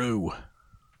come through?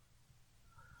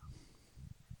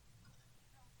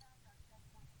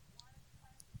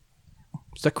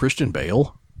 Is that Christian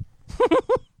Bale?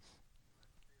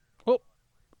 Oh.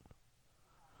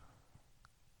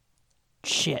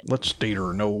 Shit. Let's date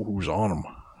her know who's on him.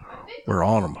 We're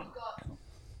on him.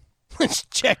 Let's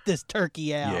check this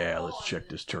turkey out. Yeah, let's check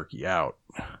this turkey out.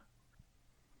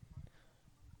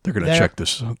 They're going to check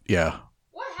this. Yeah.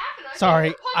 What happened?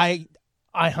 Sorry, I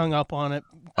hung up on it,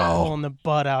 pulling the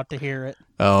butt out to hear it.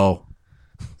 Oh.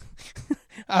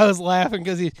 I was laughing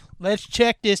because let's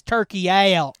check this turkey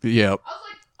out. Yep. I was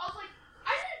like,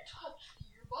 I didn't touch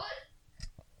your butt.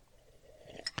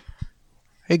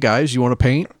 Hey, guys, you want to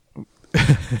paint?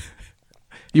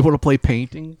 You want to play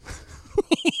painting?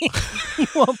 You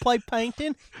want to play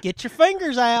painting? Get your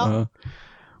fingers out.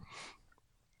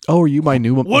 Oh, are you my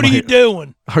new... What are you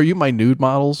doing? Are you my nude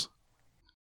models?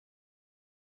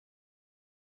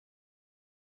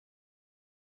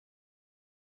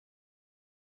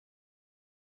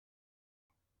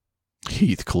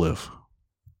 Heathcliff.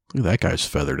 Look at that guy's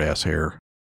feathered ass hair.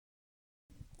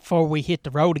 Before we hit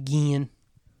the road again.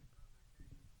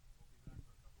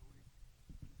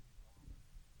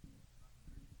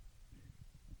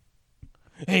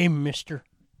 Hey, mister.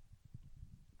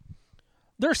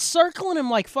 They're circling him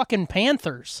like fucking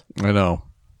panthers. I know.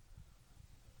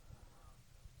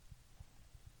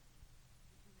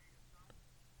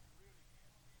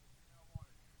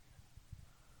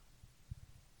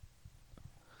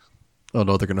 Oh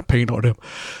no, they're gonna paint on him.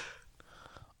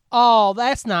 Oh,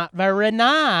 that's not very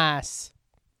nice.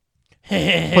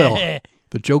 Well,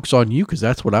 the joke's on you because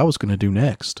that's what I was gonna do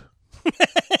next.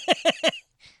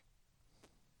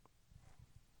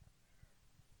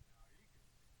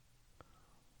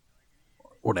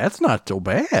 Well, that's not so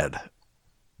bad.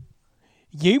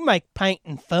 You make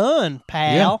painting fun,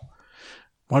 pal.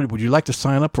 Yeah. Would you like to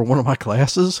sign up for one of my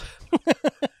classes?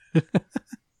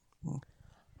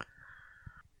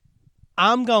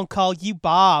 I'm going to call you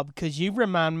Bob because you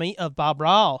remind me of Bob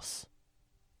Ross.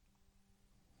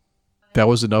 That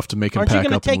was enough to make him Aren't you pack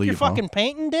gonna up and take leave. your fucking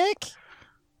painting, Dick?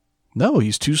 No,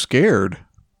 he's too scared.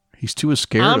 He's too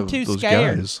scared I'm of too those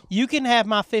scared. guys. You can have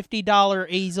my $50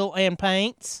 easel and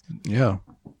paints. Yeah.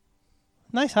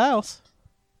 Nice house.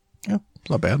 Yeah,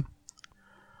 not bad.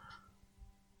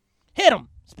 Hit him.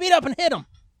 Speed up and hit him.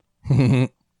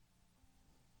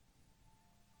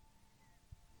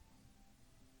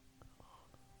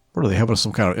 What are they having,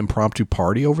 some kind of impromptu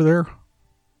party over there?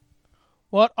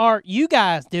 What are you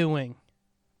guys doing?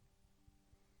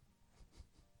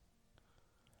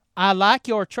 I like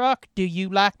your truck. Do you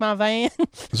like my van?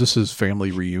 Is this his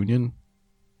family reunion?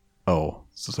 Oh,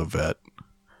 this is a vet.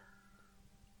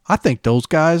 I think those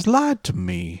guys lied to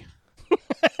me.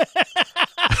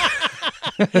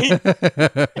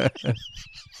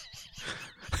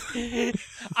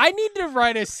 I need to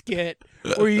write a skit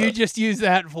where you just use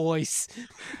that voice.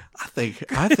 I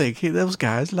think those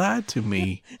guys lied to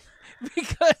me.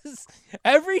 Because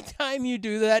every time you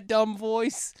do that dumb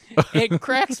voice, it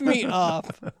cracks me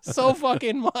up so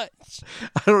fucking much.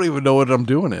 I don't even know what I'm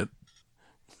doing it.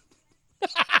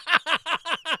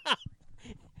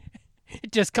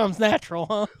 It just comes natural,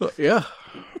 huh? Yeah.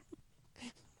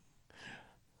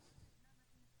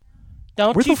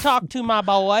 Don't Where you the talk to my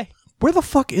boy. Where the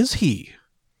fuck is he?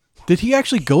 Did he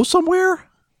actually go somewhere?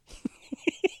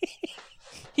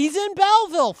 He's in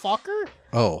Belleville, fucker.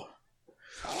 Oh.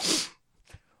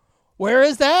 Where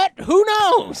is that? Who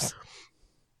knows?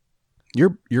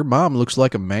 Your mom looks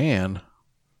like a man.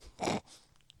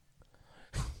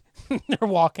 They're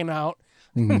walking out.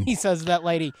 Mm-hmm. He says to that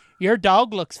lady, your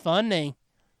dog looks funny.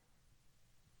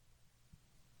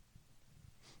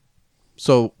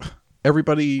 So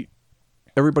everybody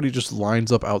just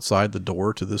lines up outside the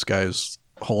door to this guy's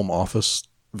home office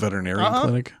veterinarian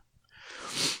clinic.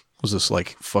 Was this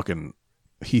like fucking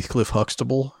Heathcliff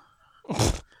Huxtable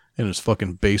in his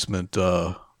fucking basement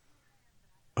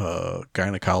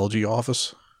gynecology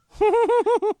office?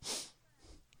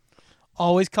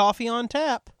 Always coffee on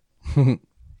tap.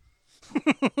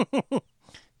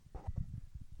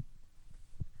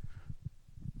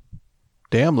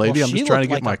 Damn, lady, Well, I'm she just trying to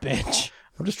looked get like my a bitch.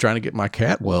 I'm just trying to get my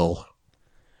cat well.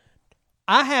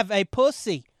 I have a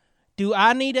pussy. Do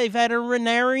I need a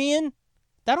veterinarian?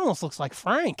 That almost looks like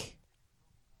Frank.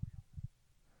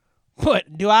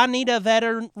 But do I need a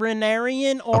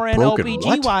veterinarian or an broken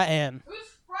OBGYN? Who's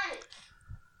Frank?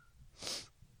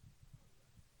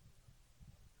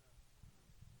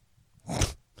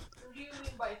 What do you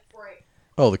mean by Frank?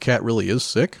 Oh, the cat really is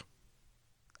sick?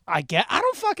 I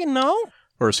don't fucking know.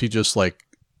 Or is he just like,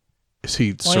 is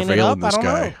he Playing it surveilling up? I this don't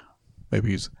guy? know.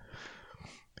 Maybe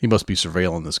he must be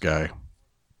surveilling this guy.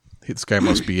 This guy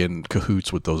must be in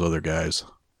cahoots with those other guys.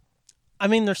 I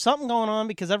mean, there's something going on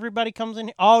because everybody comes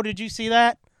in. Oh, did you see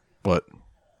that? What?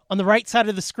 On the right side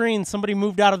of the screen, somebody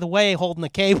moved out of the way holding the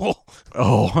cable.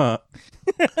 Oh, huh.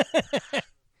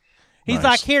 He's Nice.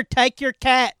 like, here, take your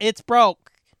cat. It's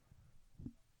broke.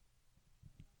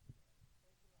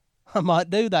 I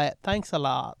might do that. Thanks a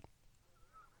lot.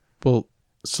 Well,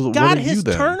 so what God, are you his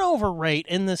then? turnover rate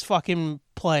in this fucking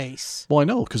place. Well, I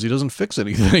know, because he doesn't fix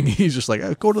anything. He's just like,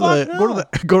 go to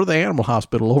Fuck go to the animal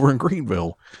hospital over in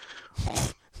Greenville.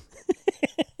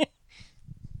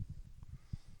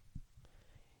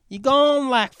 You go on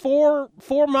like four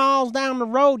miles down the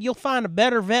road, you'll find a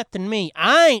better vet than me.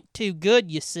 I ain't too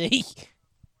good, you see.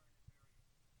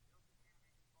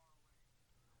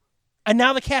 And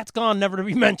now the cat's gone, never to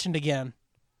be mentioned again.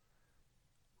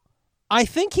 I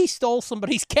think he stole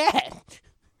somebody's cat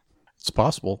It's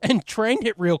possible. and trained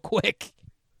it real quick.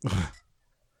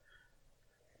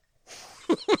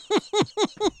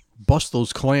 Bust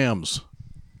those clams,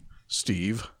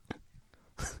 Steve.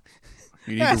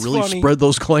 You need That's to really funny. spread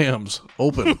those clams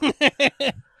open.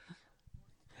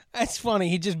 That's funny.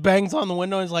 He just bangs on the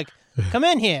window and is like, come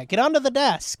in here. Get under the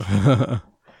desk.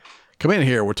 Come in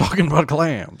here. We're talking about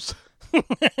clams.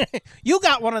 You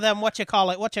got one of them, what you call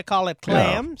it,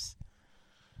 clams? Yeah.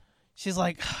 She's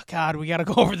like, oh, God, we got to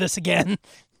go over this again.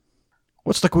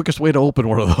 What's the quickest way to open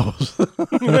one of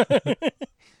those?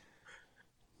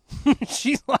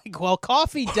 She's like, well,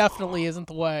 coffee definitely isn't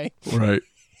the way. Right.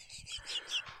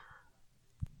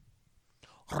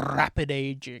 Rapid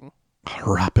aging.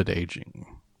 Rapid aging.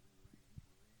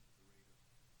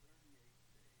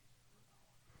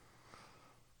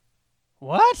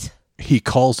 What? He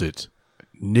calls it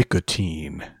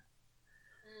nicotine.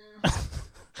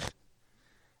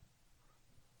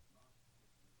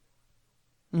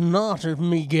 Not of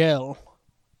Miguel.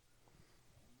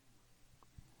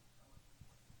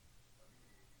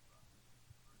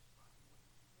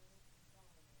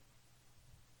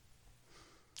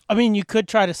 I mean, you could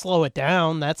try to slow it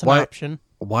down. That's an option.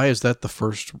 Why is that the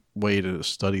first way to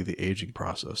study the aging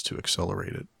process, to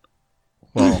accelerate it?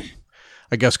 Well,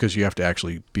 I guess because you have to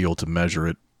actually be able to measure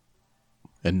it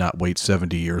and not wait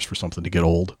 70 years for something to get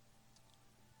old.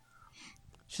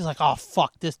 She's like, oh,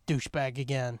 fuck this douchebag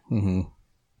again. Mm-hmm.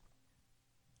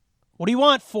 What do you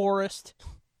want, Forrest?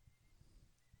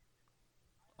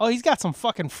 Oh, he's got some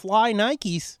fucking fly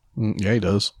Nikes. Yeah, he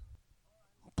does.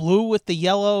 Blue with the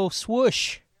yellow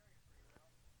swoosh.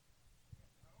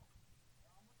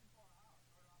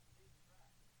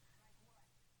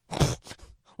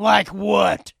 Like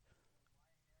what?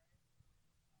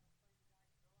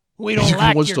 We don't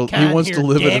like your kind He wants here, to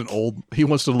live dick. in an old. He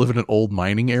wants to live in an old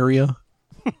mining area.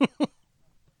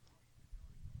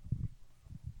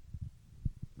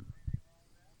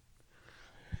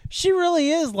 She really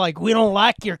is like, we don't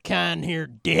like your kind here,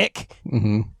 dick.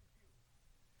 Mm-hmm.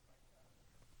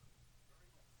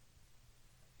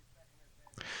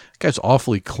 Guy's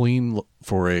awfully clean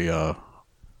for a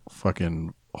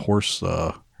fucking horse.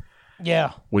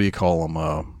 Yeah. What do you call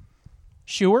him?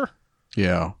 Sure.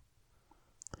 Yeah.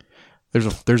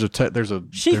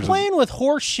 She's playing with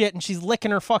horse shit and she's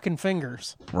licking her fucking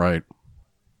fingers. Right.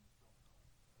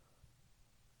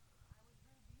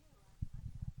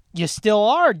 You still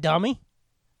are, dummy.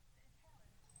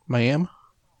 Ma'am?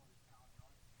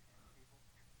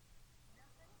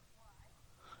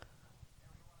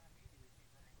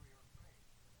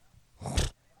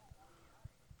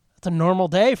 It's a normal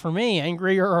day for me,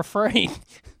 angry or afraid.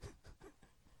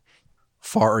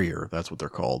 Farrier, that's what they're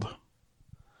called.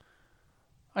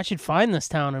 I should find this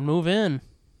town and move in.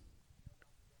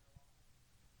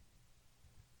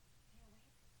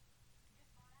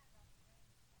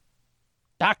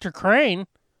 Dr. Crane?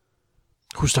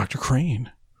 Who's Dr.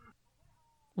 Crane?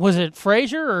 Was it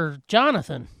Fraser or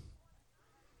Jonathan?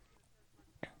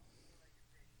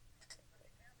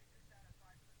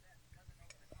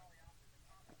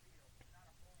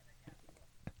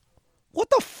 What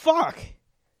the fuck?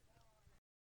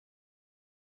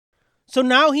 So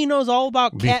now he knows all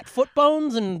about cat foot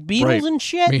bones and beetles and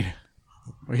shit?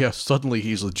 Yeah, suddenly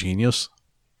he's a genius.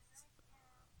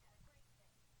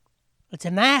 It's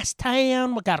a nice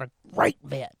town. We got a great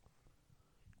vet.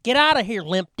 Get out of here,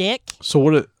 limp dick. So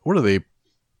what do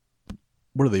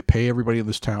they pay everybody in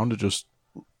this town to just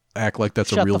act like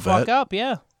that's a real vet? Shut the fuck up,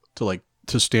 yeah.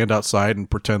 To stand outside and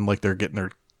pretend like they're getting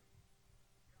their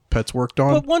pets worked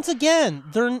on? But once again,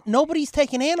 nobody's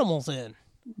taking animals in.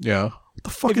 Yeah. What the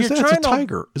fuck is that? It's a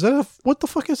tiger. What the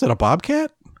fuck is that? A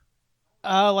bobcat?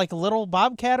 Like a little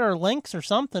bobcat or lynx or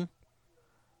something.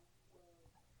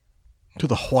 To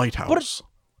the White House.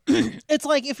 But it's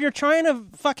like, if you're trying to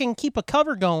fucking keep a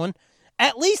cover going,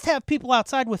 at least have people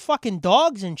outside with fucking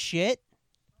dogs and shit.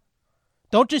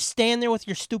 Don't just stand there with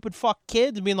your stupid fuck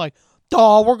kids and being like,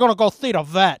 "Duh, we're gonna go see the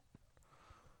vet."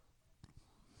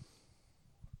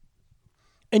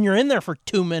 And you're in there for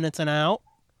 2 minutes and out.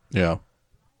 Yeah.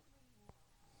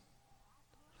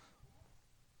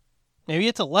 Maybe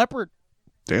it's a leopard.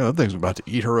 Damn, that thing's about to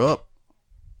eat her up.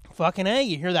 Fucking A,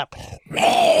 you hear that?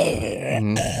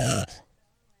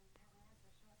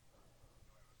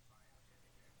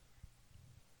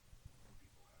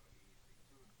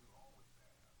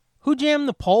 Who jammed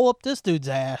the pole up this dude's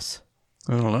ass?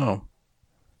 I don't know.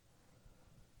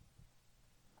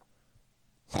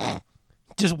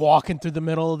 Just walking through the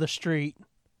middle of the street.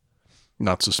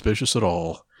 Not suspicious at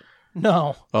all.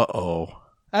 No. Uh-oh.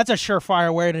 That's a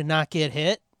surefire way to not get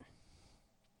hit.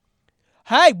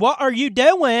 Hey, what are you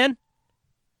doing?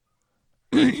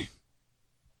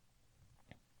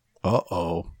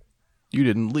 Uh-oh. You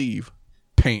didn't leave.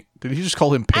 Paint. Did he just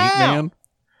call him Paint Man?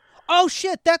 Oh,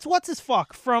 shit. That's what's his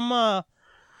fuck from,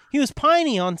 he was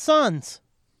Piney on Sons.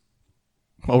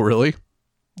 Oh, really?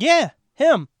 Yeah,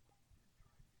 him.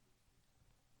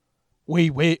 We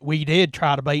did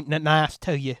try to be nice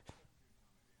to you.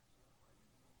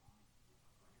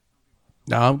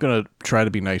 Now I'm going to try to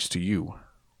be nice to you.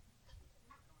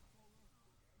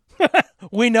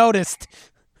 We noticed.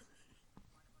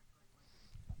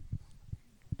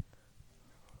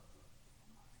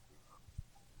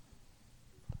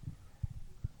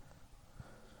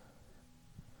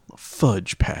 A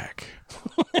fudge pack.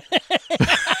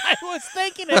 I was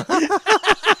thinking it.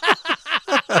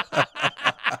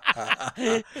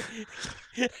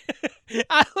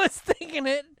 I was thinking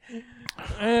it.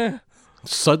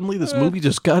 Suddenly, this movie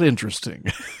just got interesting.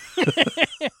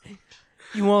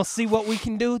 You want to see what we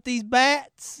can do with these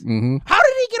bats? Mm-hmm. How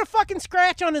did he get a fucking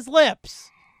scratch on his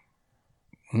lips?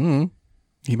 Mm-hmm.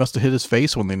 He must have hit his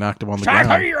face when they knocked him on the Try to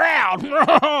ground. hear you out.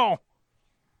 No.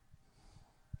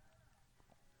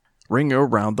 Ring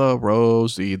around the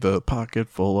rosy, the pocket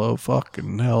full of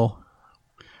fucking hell.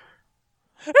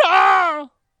 Ah!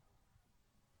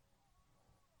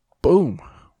 Boom.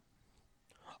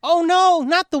 Oh no,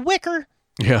 not the wicker.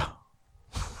 Yeah.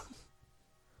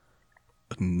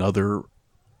 Another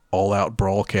all-out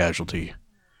brawl casualty.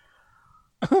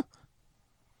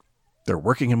 They're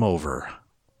working him over.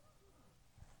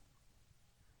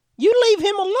 You leave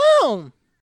him alone.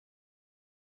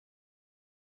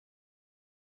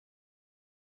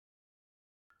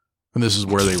 And this is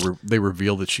where they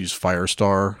reveal that she's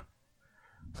Firestar.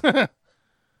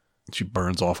 She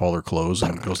burns off all her clothes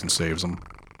and goes and saves them.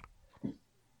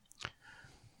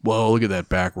 Whoa, look at that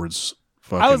backwards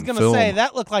fucking I was going to film. say,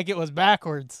 that looked like it was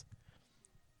backwards.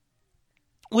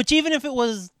 Which even if it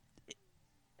was,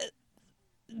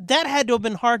 that had to have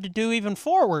been hard to do even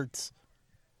forwards.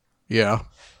 Yeah.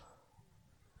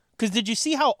 Because did you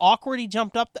see how awkward he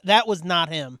jumped up? That was not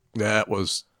him. That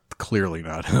was clearly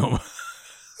not him.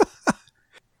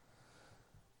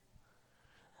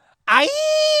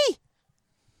 Aye!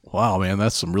 Wow, man,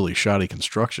 that's some really shoddy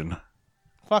construction.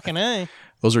 Fucking A.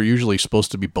 Those are usually supposed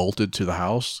to be bolted to the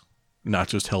house, not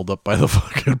just held up by the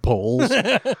fucking poles.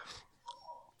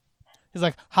 He's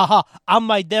like, haha, I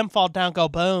made them fall down, go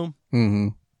boom. Mm-hmm.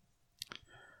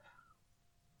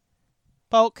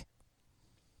 Poke.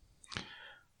 I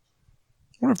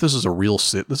wonder if this is a real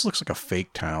sit. This looks like a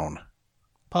fake town.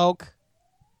 Poke.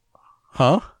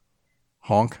 Huh?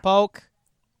 Honk. Poke.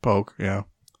 Poke, yeah.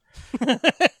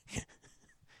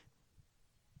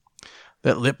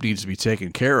 That lip needs to be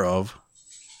taken care of.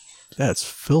 That's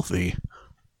filthy.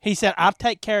 He said, I'll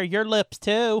take care of your lips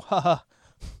too.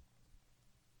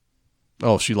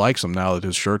 Oh, she likes him now that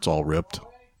his shirt's all ripped.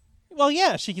 Well,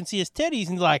 yeah, she can see his titties.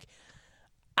 And he's like,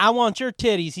 I want your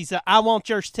titties. He said, I want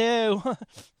yours too.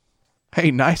 Hey,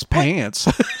 nice pants.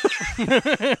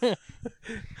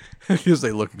 Because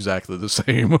they look exactly the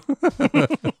same.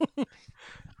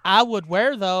 I would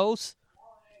wear those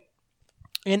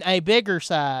in a bigger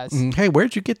size. Hey,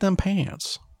 where'd you get them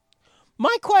pants?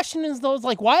 My question is, though,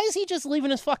 like, why is he just leaving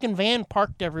his fucking van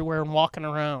parked everywhere and walking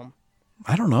around?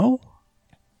 I don't know.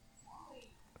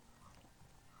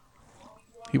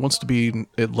 He wants to be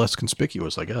less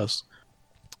conspicuous, I guess.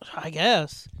 I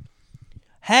guess.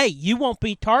 Hey, you won't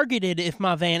be targeted if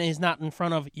my van is not in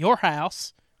front of your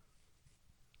house.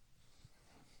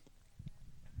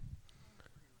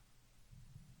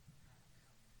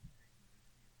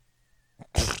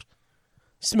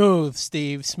 Smooth,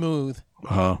 Steve, smooth.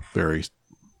 Very.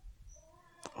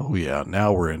 Oh, yeah.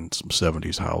 Now we're in some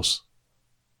 70s house.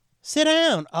 Sit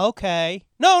down. Okay.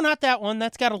 No, not that one.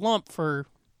 That's got a lump for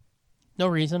no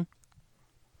reason.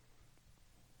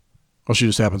 Well, she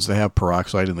just happens to have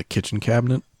peroxide in the kitchen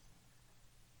cabinet.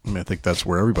 I mean, I think that's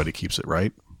where everybody keeps it,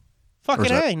 right?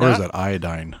 Fucking A. Or is that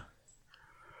iodine?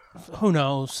 Who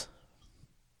knows?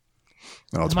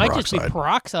 No, it's It might peroxide. just be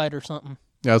peroxide or something.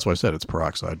 Yeah, that's what I said. It's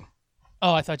peroxide.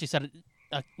 Oh, I thought you said it.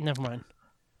 Never mind.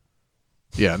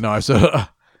 Yeah, no, I said,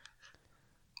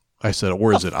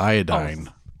 or is it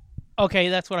iodine? Okay,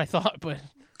 that's what I thought, but...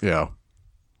 Yeah.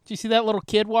 Do you see that little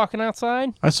kid walking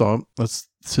outside? I saw him. That's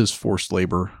his forced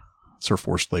labor. It's her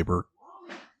forced labor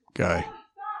guy.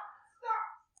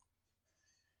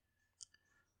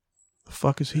 The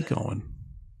fuck is he going?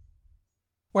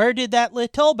 Where did that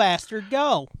little bastard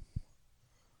go?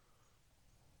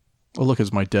 Oh, look,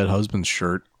 it's my dead husband's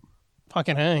shirt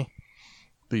Fucking hey.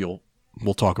 that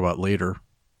we'll talk about later.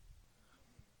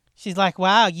 She's like,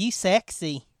 wow, you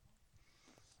sexy.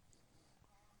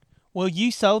 Will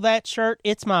you sew that shirt?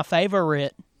 It's my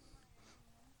favorite.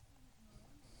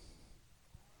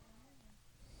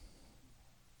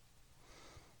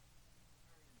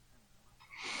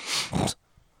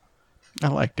 I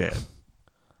like that.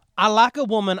 I like a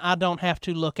woman I don't have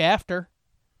to look after.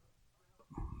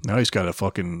 Now he's got a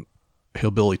fucking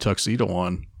hillbilly tuxedo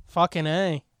on. Fucking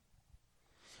A.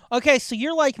 Okay, so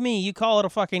you're like me. You call it a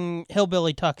fucking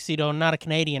hillbilly tuxedo, not a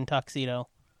Canadian tuxedo.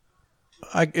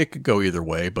 It could go either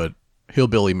way, but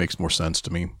hillbilly makes more sense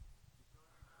to me.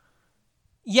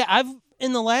 Yeah,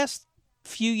 in the last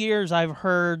few years, I've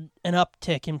heard an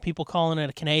uptick in people calling it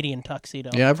a Canadian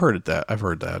tuxedo. Yeah, I've heard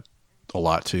that a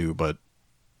lot too, but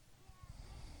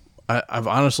I've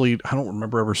honestly, I don't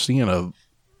remember ever seeing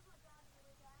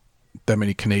that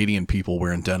many Canadian people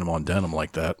wearing denim on denim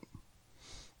like that.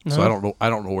 No. So I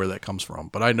don't know where that comes from,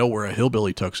 but I know where a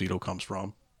hillbilly tuxedo comes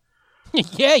from.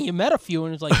 Yeah, you met a few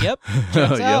and it's like, yep,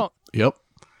 checks out. Yep.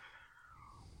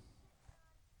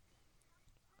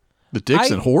 The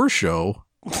Dixon Horror Show.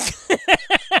 Is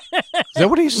that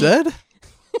what he said?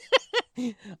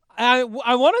 I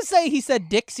want to say he said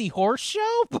Dixie Horse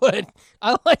Show, but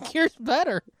I like yours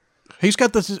better. He's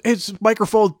got his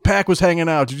microphone pack was hanging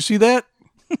out. Did you see that?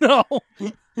 No.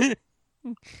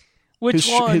 Which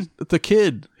one? The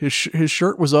kid. His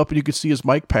shirt was up and you could see his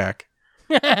mic pack.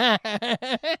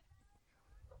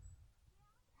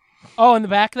 Oh, in the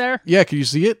back there? Yeah, can you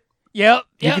see it? Yep.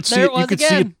 You could see it.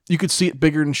 You could see it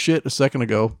bigger than shit a second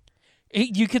ago.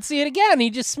 You could see it again. He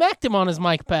just smacked him on his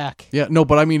mic pack. Yeah, no,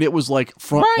 but I mean, it was like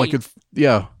front, right.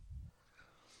 Yeah.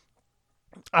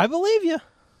 I believe you.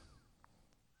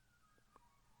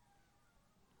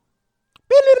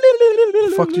 What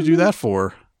the fuck did you do that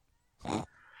for?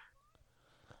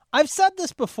 I've said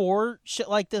this before, shit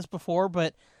like this before,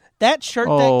 but that shirt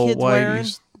that kid's wearing.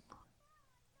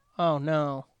 Oh,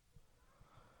 no.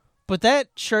 But that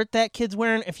shirt that kid's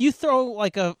wearing, if you throw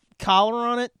like a collar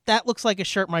on it, that looks like a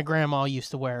shirt my grandma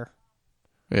used to wear.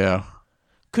 Yeah.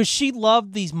 Because she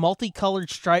loved these multicolored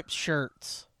striped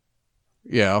shirts.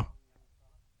 Yeah.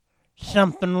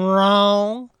 Something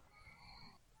wrong?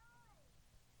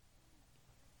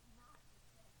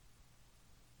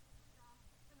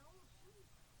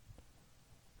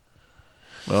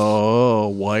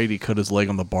 Oh, Whitey cut his leg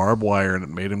on the barbed wire and it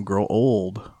made him grow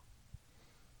old.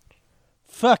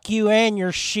 Fuck you and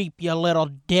your sheep, you little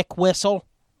dick whistle.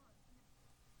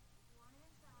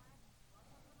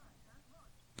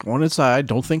 Go on inside.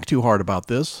 Don't think too hard about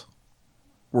this.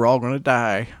 We're all going to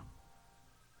die.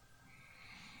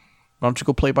 Why don't you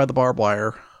go play by the barbed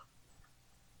wire?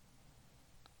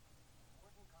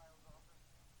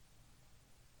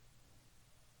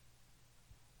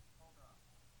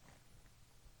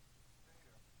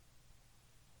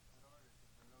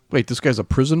 Wait, this guy's a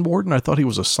prison warden? I thought he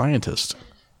was a scientist.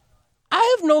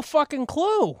 I have no fucking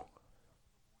clue.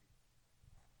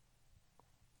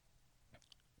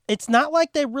 It's not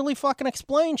like they really fucking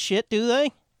explain shit, do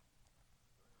they?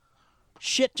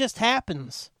 Shit just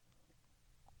happens.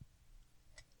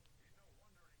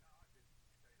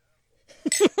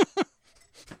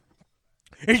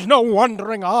 He's no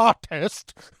wandering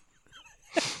artist.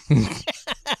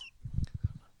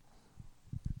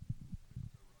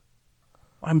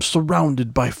 I'm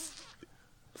surrounded by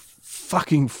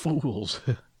fucking fools.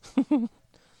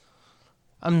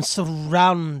 I'm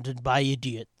surrounded by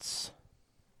idiots.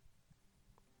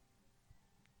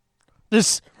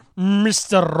 This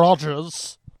Mr.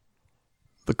 Rogers.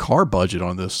 The car budget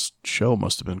on this show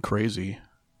must have been crazy.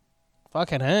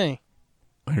 Fucking hey.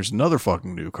 Here's another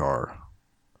fucking new car.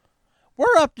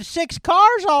 We're up to 6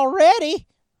 cars already.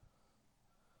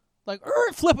 Like,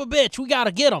 flip a bitch. We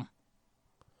gotta get them.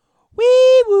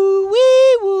 Wee woo,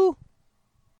 wee woo.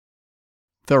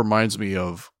 That reminds me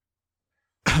of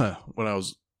when I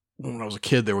was a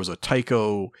kid. There was a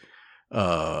Tyco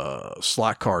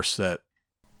slot car set,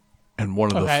 and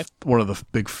one of the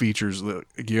big features that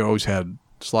you always had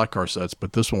slot car sets,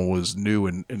 but this one was new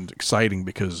and exciting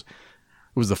because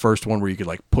it was the first one where you could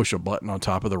like push a button on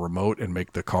top of the remote and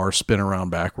make the car spin around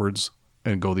backwards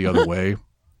and go the other way.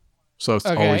 So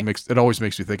it always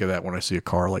makes me think of that when I see a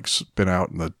car like spin out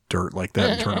in the dirt like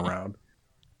that and turn around.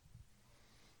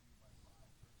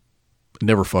 It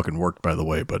never fucking worked, by the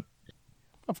way, but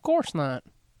of course not.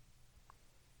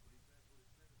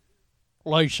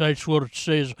 At least that's what it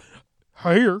says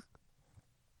here.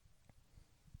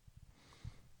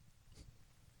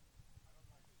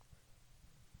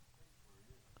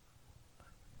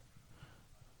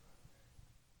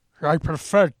 I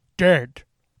prefer dead.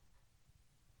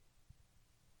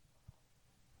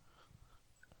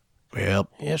 Well,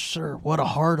 yes, sir. What a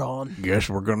hard-on. Guess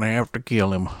we're gonna have to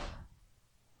kill him.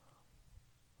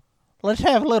 Let's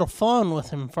have a little fun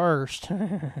with him first.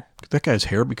 Could that guy's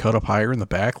hair be cut up higher in the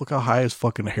back? Look how high his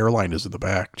fucking hairline is in the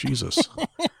back. Jesus.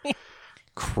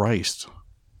 Christ.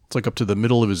 It's like up to the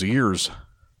middle of his ears.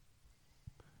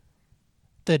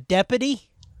 The deputy?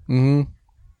 Mm-hmm.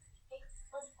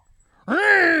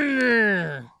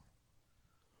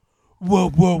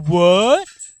 What?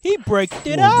 He braked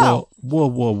it out.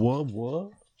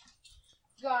 Whoa.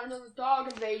 Got another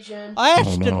dog invasion.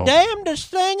 That's the damnedest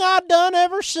thing I done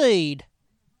ever seed.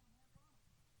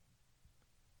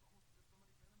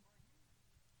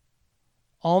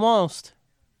 Almost.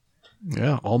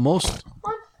 Yeah, almost.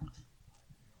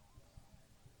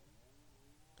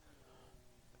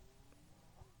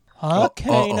 I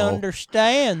can't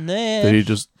understand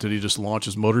this. Did he just launch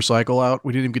his motorcycle out?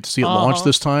 We didn't even get to see it launch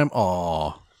this time.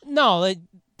 Aw. No, they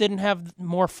didn't have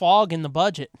more fog in the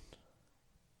budget.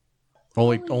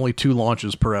 Only 2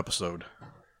 launches per episode.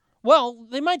 Well,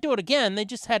 they might do it again. They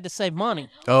just had to save money.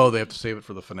 Oh, they have to save it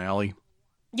for the finale.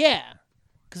 Yeah,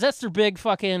 because that's their big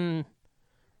fucking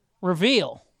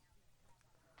reveal.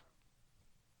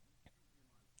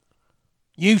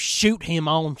 You shoot him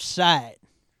on sight.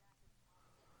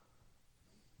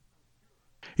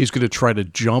 He's going to try to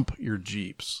jump your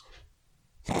Jeeps.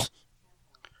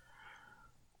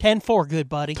 10-4, good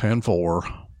buddy.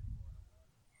 10-4.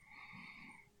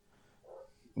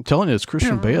 I'm telling you, it's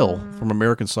Christian Bale from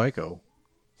American Psycho.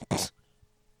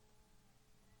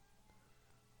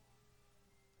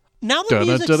 Now the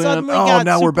music suddenly got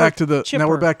now super we're back to the chipper. now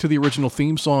we're back to the original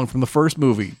theme song from the first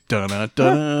movie.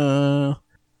 Da-da-da.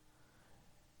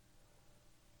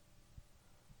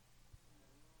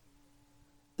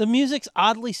 The music's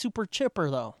oddly super chipper,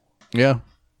 though. Yeah.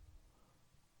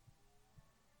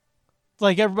 It's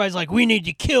like everybody's like, we need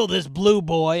to kill this blue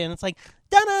boy. And it's like,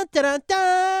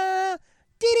 da-da-da-da-da,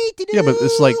 dee-dee-dee-doo. Yeah, but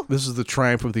it's like, this is the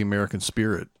triumph of the American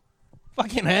spirit.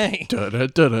 Fucking hey.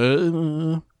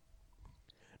 Da-da-da-da.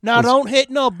 Now don't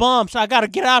hit no bumps. I got to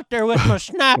get out there with my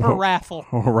sniper rifle.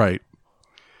 All right.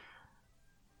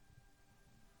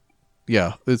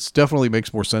 Yeah, it definitely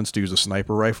makes more sense to use a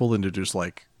sniper rifle than to just,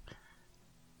 like,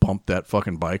 bump that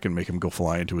fucking bike and make him go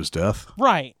flying to his death.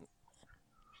 Right.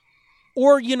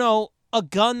 Or, you know, a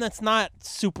gun that's not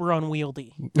super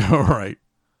unwieldy. All right.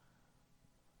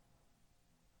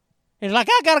 It's like,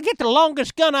 I got to get the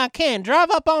longest gun I can. Drive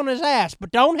up on his ass,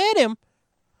 but don't hit him.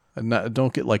 And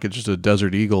don't get like just a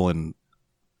Desert Eagle and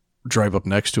drive up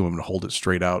next to him and hold it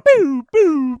straight out. Boo,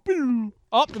 boo, boo.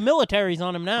 Oh, the military's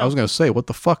on him now. I was going to say, what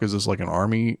the fuck? Is this like an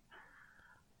army?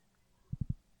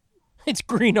 It's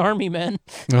Green Army, man.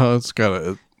 No, it's got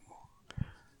a...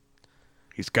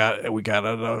 We got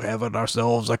to have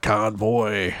ourselves a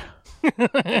convoy.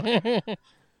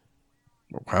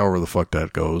 However the fuck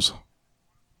that goes.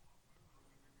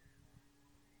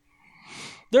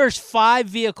 There's 5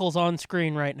 vehicles on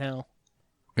screen right now.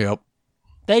 Yep.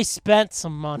 They spent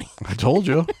some money. I told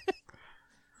you.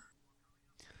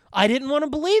 I didn't want to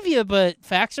believe you, but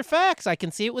facts are facts. I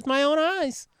can see it with my own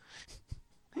eyes.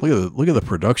 Look at the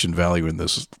production value in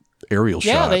this aerial shot.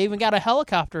 Yeah, they even got a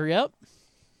helicopter, yep.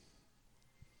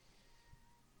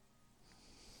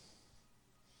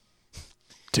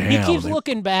 Damn. He keeps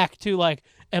looking back to like,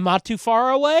 am I too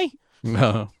far away?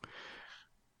 No.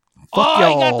 Fuck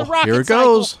y'all. He got the rocket Here it cycle.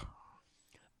 goes.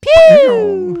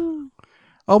 Pew!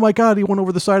 Oh my god, he went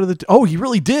over the side of the... Oh, he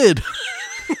really did.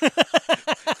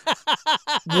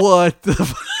 What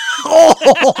the...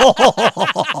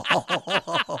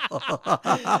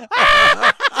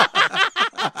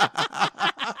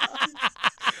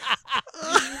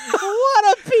 What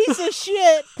a piece of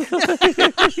shit.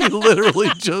 He literally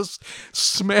just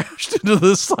smashed into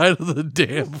the side of the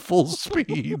dam full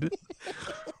speed.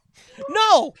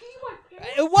 No,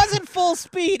 it wasn't full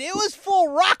speed. It was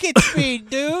full rocket speed,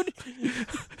 dude.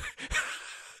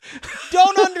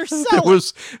 Don't undersell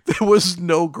it. There was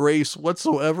no grace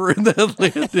whatsoever in that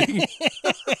landing.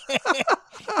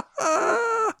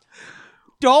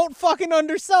 Don't fucking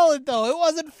undersell it, though. It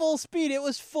wasn't full speed. It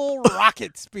was full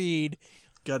rocket speed.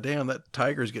 God damn, that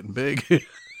tiger's getting big.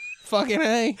 Fucking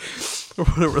A. Or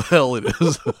whatever the hell it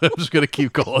is. I'm just going to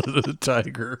keep calling it a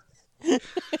tiger.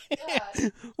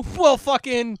 Well,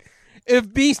 fucking, if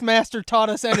Beastmaster taught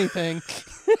us anything.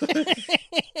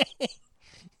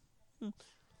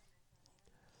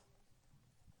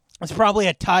 It's probably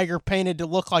a tiger painted to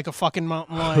look like a fucking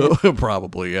mountain lion.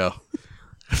 Probably, yeah.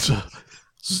 It's a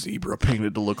zebra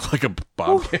painted to look like a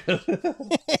bobcat.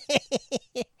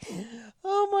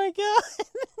 Oh my god.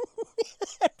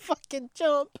 That fucking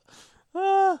jump.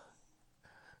 I'm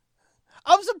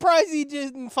surprised he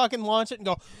didn't fucking launch it and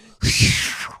go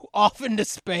off into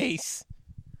space.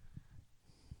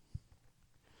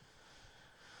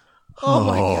 Oh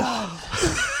my god.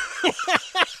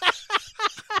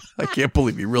 I can't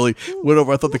believe he really went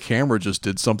over. I thought the camera just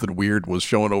did something weird, was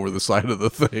showing over the side of the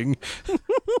thing.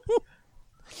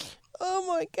 Oh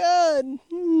my god.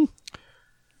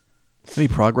 Any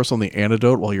progress on the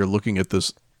antidote while you're looking at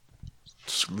these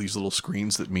little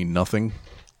screens that mean nothing?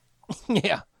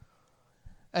 Yeah.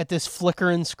 at this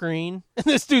flickering screen. And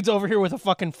this dude's over here with a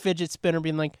fucking fidget spinner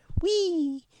being like,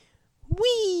 wee,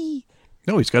 wee.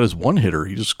 No, he's got his one hitter.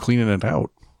 He's just cleaning it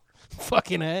out.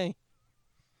 Fucking A.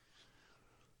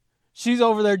 She's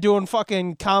over there doing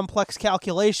fucking complex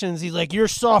calculations. He's like, your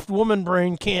soft woman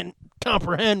brain can't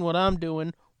comprehend what I'm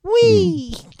doing.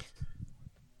 Wee.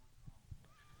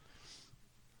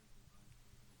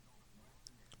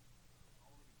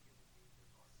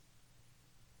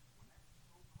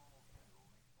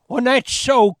 When that's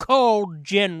so cold,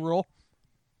 General.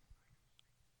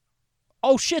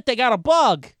 Oh shit, they got a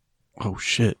bug. Oh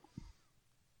shit.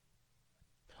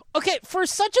 Okay, for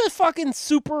such a fucking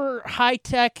super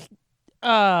high-tech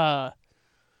government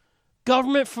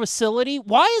facility,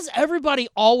 why is everybody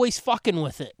always fucking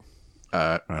with it?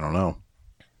 I don't know.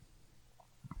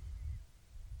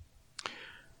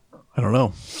 I don't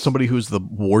know. Somebody who's the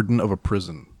warden of a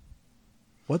prison.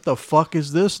 What the fuck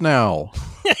is this now?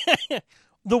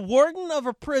 The warden of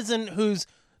a prison who's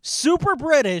super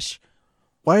British.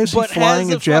 Why is he but flying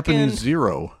has a Japanese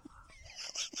Zero?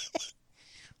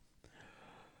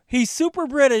 He's super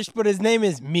British, but his name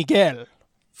is Miguel.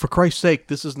 For Christ's sake,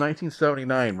 this is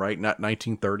 1979, right? Not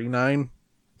 1939?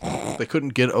 They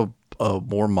couldn't get a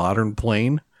more modern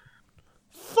plane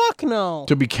Fuck no.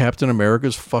 to be Captain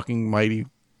America's fucking mighty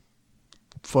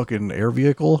fucking air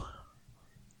vehicle?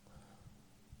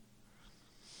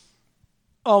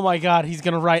 Oh my god, he's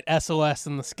gonna write SOS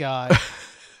in the sky.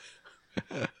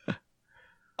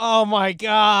 Oh my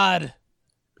god.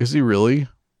 Is he really?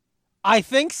 I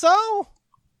think so.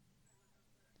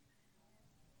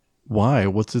 Why?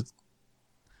 What's it?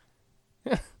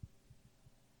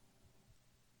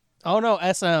 Oh no,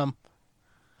 SM.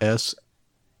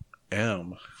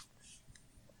 SM.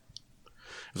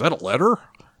 Is that a letter?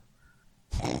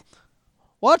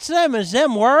 What's them? Is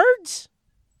them words?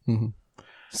 Mm-hmm.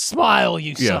 Smile,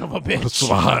 you son of a bitch.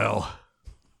 Smile.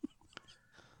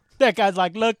 That guy's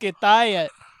like, look at that.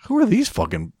 Who are these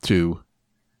fucking two?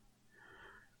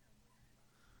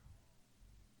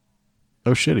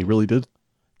 Oh shit, he really did.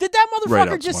 Did that Right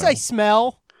motherfucker out, just smile. say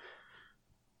smell?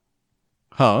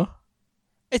 Huh?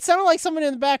 It sounded like somebody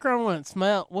in the background went,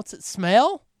 smell. What's it?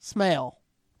 Smell? Smell.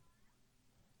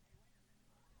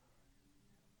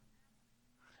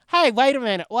 Hey, wait a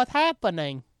minute. What's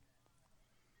happening?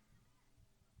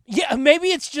 Yeah, maybe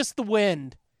it's just the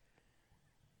wind.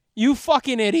 You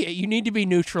fucking idiot. You need to be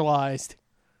neutralized.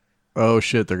 Oh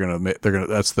shit, they're gonna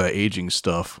that's the aging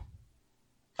stuff.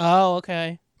 Oh,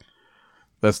 okay.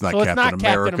 That's not So Captain it's not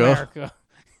America. Captain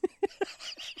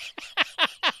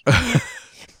America.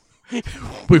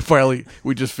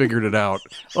 we just figured it out.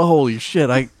 Oh, holy shit,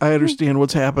 I understand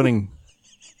what's happening.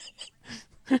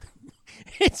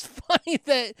 It's funny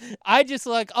that I just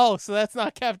like, oh, so that's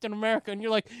not Captain America. And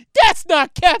you're like, that's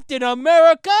not Captain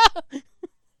America.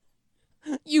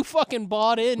 You fucking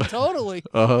bought in totally.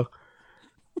 Uh-huh.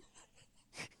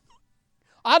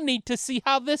 I need to see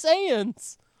how this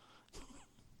ends.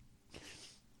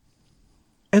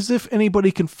 As if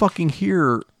anybody can fucking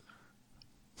hear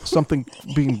something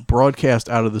being broadcast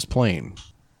out of this plane.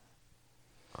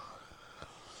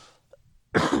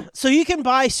 So you can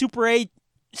buy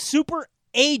super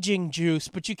aging juice,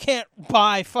 but you can't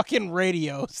buy fucking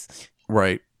radios.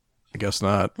 Right. I guess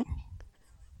not.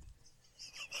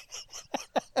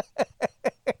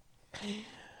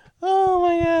 Oh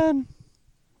my god.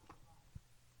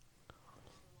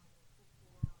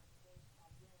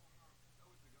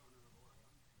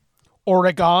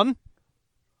 Oregon.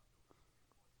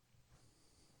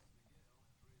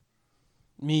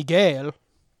 Miguel.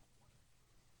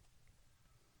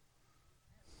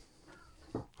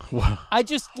 Wow. I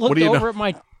just looked do you over know? at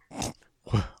my...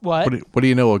 What do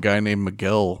you know? A guy named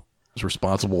Miguel is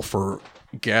responsible for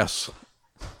gas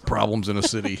problems in a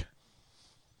city.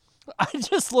 I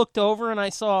just looked over and I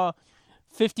saw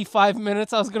 55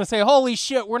 minutes. I was going to say, holy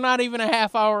shit, we're not even a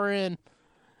half hour in.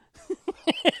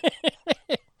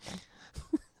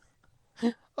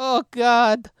 Oh,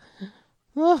 God.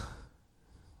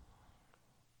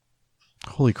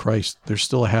 Holy Christ, there's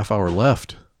still a half hour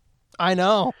left. I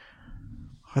know.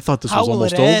 I thought this How was will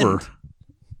almost it end? over.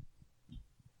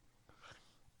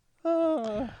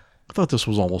 I thought this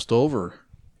was almost over.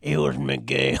 It was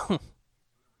Miguel.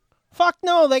 Fuck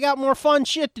no, they got more fun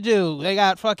shit to do. They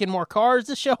got fucking more cars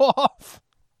to show off.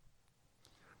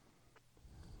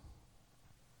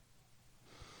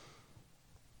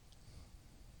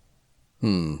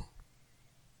 They're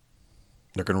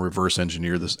going to reverse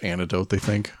engineer this antidote, they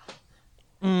think.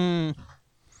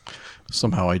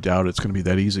 Somehow I doubt it's going to be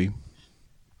that easy.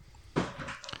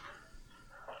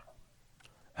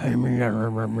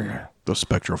 The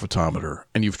spectrophotometer.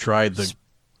 And you've tried the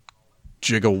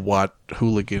gigawatt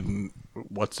hooligan.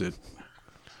 What's it?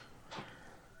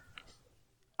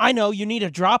 I know, you need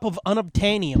a drop of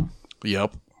unobtainium.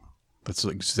 Yep. That's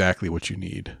exactly what you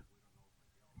need.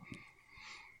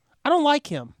 I don't like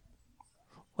him.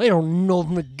 We don't know if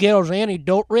Miguel's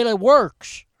antidote really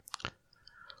works.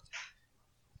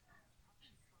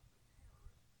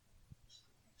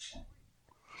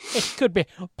 It could be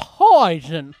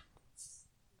poison.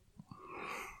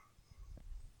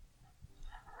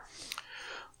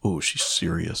 Oh, she's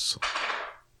serious.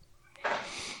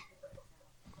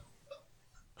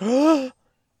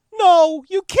 No,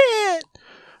 you can't.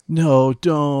 No,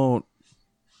 don't.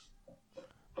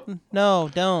 No,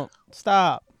 don't.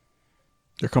 Stop.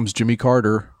 There comes Jimmy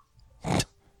Carter.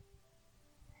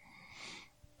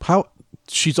 How?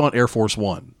 She's on Air Force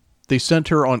One. They sent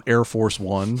her on Air Force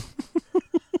One.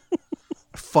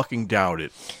 I fucking doubt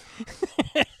it.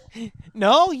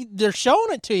 No, they're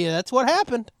showing it to you. That's what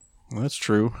happened. That's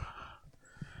true.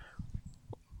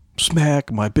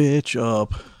 Smack my bitch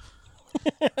up.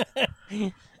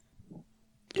 She's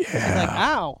Yeah. like,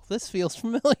 ow, this feels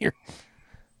familiar.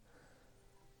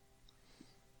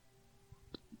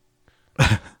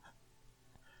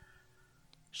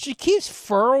 She keeps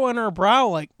furrowing her brow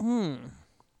like, ooh,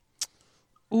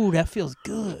 that feels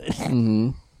good.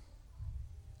 Mm-hmm.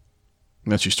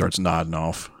 And then she starts nodding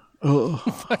off. Ugh.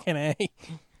 Fucking A.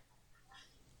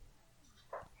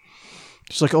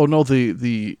 She's like, oh no,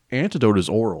 the antidote is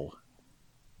oral.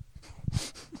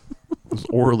 It's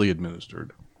orally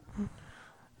administered.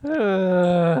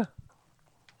 I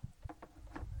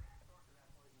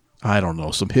don't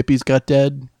know. Some hippies got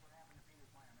dead.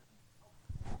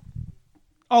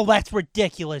 Oh, that's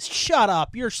ridiculous. Shut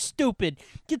up. You're stupid.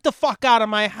 Get the fuck out of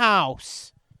my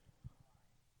house.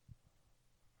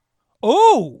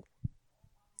 Ooh.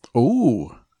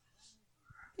 Ooh.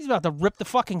 He's about to rip the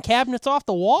fucking cabinets off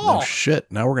the wall. Oh, shit.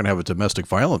 Now we're going to have a domestic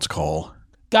violence call.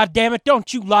 God damn it,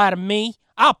 don't you lie to me.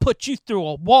 I'll put you through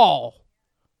a wall.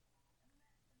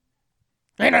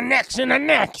 And the next, and the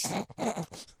next.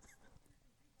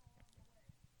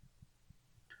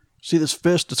 See this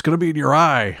fist? It's going to be in your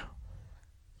eye.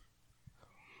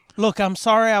 Look, I'm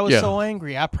sorry I was Yeah. so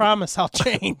angry. I promise I'll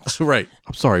change. Right.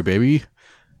 I'm sorry, baby.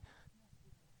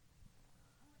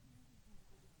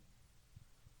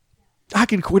 I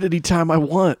can quit anytime I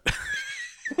want.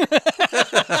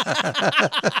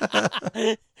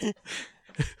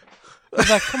 I was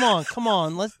like, come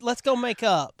on, let's go make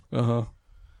up. Uh-huh.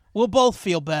 We'll both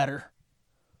feel better.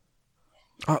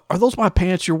 Are those my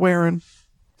pants you're wearing?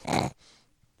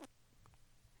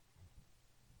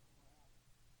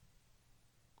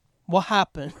 What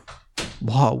happened?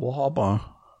 Wah.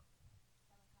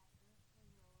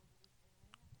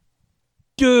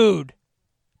 Dude.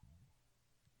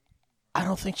 I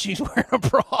don't think she's wearing a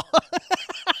bra.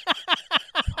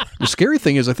 The scary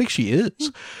thing is, I think she is.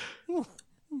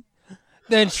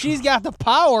 Then she's got the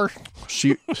power.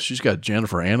 She's got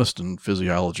Jennifer Aniston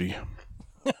physiology.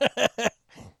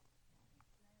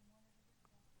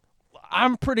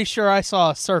 I'm pretty sure I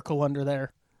saw a circle under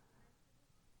there.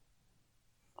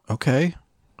 Okay.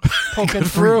 Poking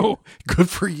through. Good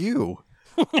for you.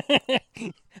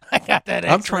 I got that.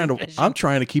 I'm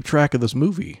trying to keep track of this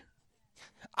movie.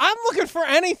 I'm looking for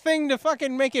anything to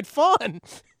fucking make it fun.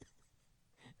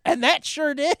 And that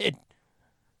sure did.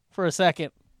 For a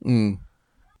second.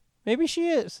 Maybe she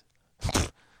is.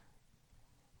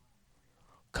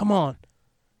 Come on.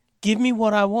 Give me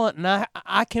what I want and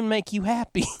I can make you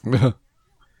happy.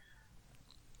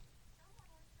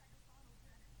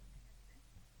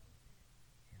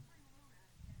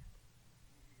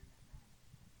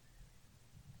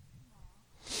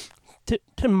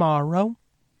 Tomorrow.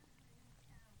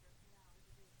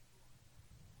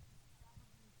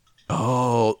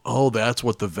 Oh, that's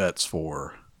what the vet's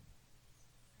for.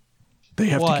 They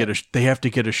have What? to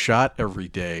get a shot every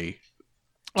day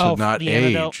to Oh, not the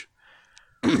age.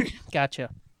 antidote. Gotcha.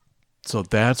 So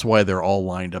that's why they're all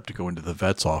lined up to go into the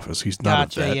vet's office. He's not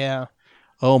Gotcha, a vet. yeah.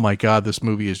 Oh my God, this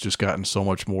movie has just gotten so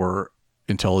much more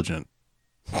intelligent.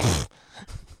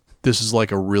 This is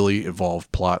like a really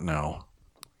evolved plot now.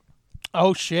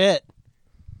 Oh, shit.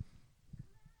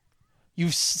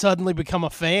 You've suddenly become a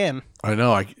fan. I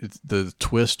know. The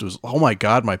twist was, oh my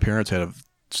God, my parents had a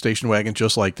station wagon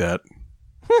just like that.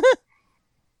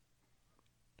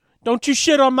 Don't you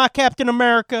shit on my Captain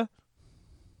America.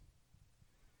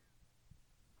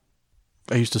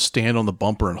 I used to stand on the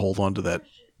bumper and hold on to that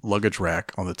luggage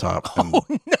rack on the top. And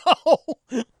Oh,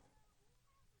 no.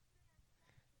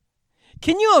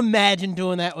 Can you imagine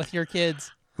doing that with your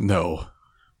kids? no,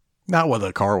 not while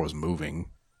the car was moving.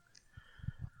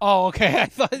 Oh, okay. I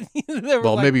thought they were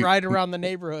Well, like maybe- right around the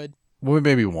neighborhood. Well,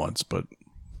 maybe once, but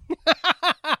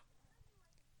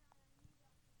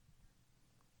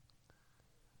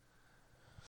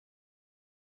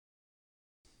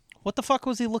What the fuck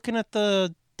was he looking at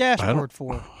the dashboard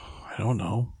for? I don't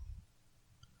know.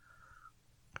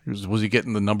 Was he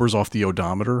getting the numbers off the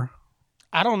odometer?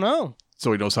 I don't know.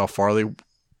 So he knows how far they...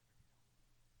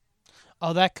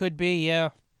 Oh, that could be, yeah.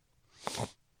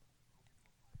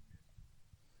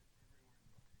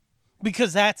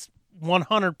 Because that's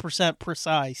 100%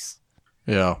 precise.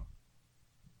 Yeah.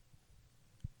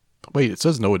 Wait, it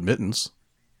says no admittance.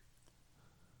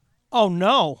 Oh,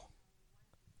 no.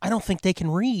 I don't think they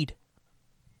can read.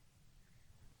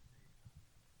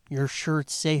 You're sure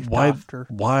it's safe, doctor.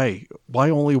 Why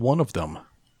only one of them?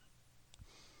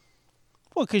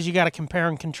 Well, because you got to compare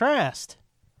and contrast.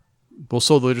 Well,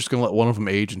 so they're just going to let one of them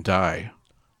age and die.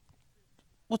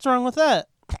 What's wrong with that?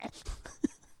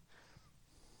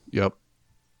 Yep.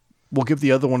 We'll give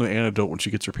the other one an antidote when she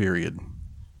gets her period.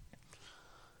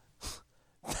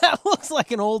 That looks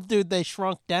like an old dude they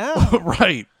shrunk down.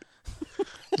 Right.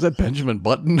 Is that Benjamin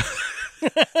Button?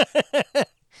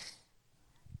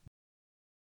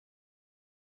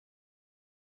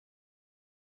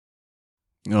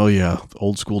 Oh, yeah. The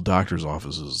old school doctor's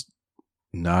office is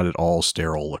not at all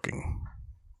sterile looking.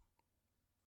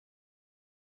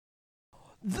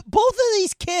 Both of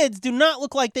these kids do not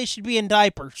look like they should be in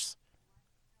diapers.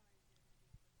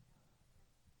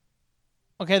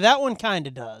 Okay, that one kind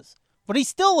of does. But he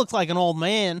still looks like an old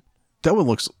man. That one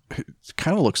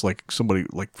kind of looks like somebody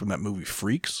like from that movie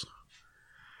Freaks.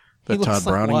 That Todd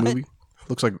Browning movie.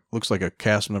 Looks like a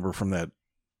cast member from that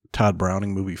Todd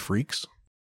Browning movie Freaks.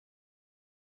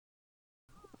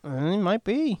 It might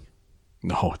be.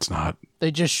 No, it's not.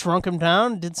 They just shrunk him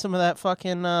down and did some of that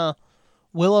fucking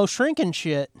Willow shrinking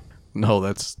shit. No,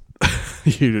 that's...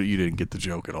 you didn't get the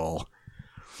joke at all.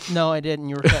 No, I didn't.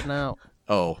 You were cutting out.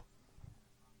 Oh.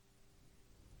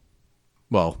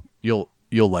 Well, you'll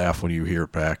laugh when you hear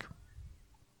it back.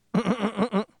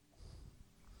 I'll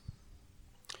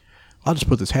just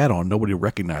put this hat on. Nobody will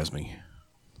recognize me.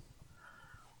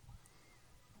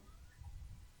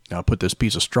 Now I'll put this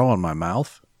piece of straw in my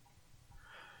mouth.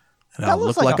 And That I'll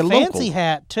looks look like a local. fancy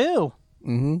hat, too.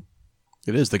 Mm-hmm.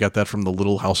 It is. They got that from the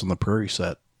Little House on the Prairie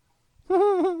set.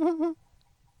 Little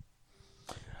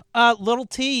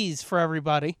tease for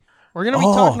everybody. We're going to be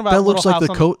talking about that looks Little like House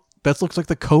the on coat. That looks like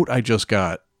the coat I just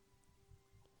got.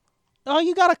 Oh,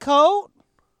 you got a coat?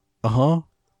 Uh-huh.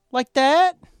 Like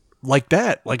that? Like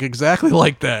that. Like exactly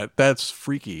like that. That's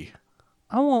freaky.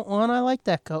 I want one. I like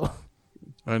that coat.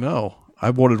 I know.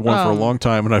 I've wanted one for a long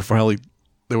time, and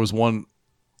there was one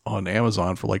on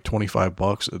Amazon for like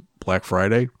 $25 at Black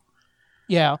Friday.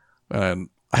 Yeah. And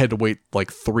I had to wait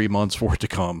like 3 months for it to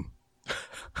come.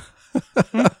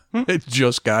 It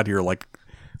just got here like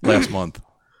last month.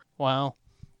 Wow.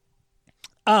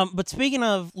 But speaking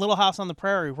of Little House on the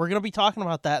Prairie, we're going to be talking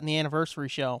about that in the anniversary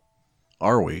show.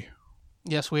 Are we?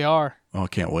 Yes, we are. Oh, I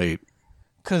can't wait.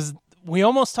 Because we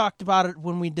almost talked about it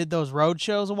when we did those road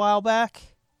shows a while back.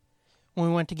 When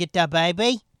we went to get that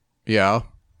baby. Yeah.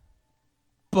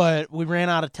 But we ran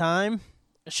out of time.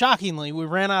 Shockingly, we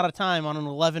ran out of time on an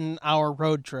 11-hour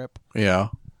road trip. Yeah.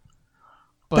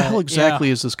 But, What the hell exactly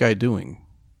is this guy doing?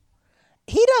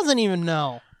 He doesn't even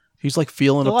know. He's like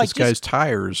feeling They're up like, this guy's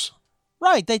tires.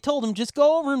 Right, they told him, just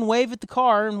go over and wave at the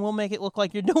car and we'll make it look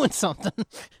like you're doing something.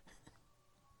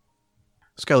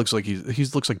 This guy looks like he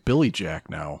looks like Billy Jack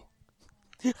now.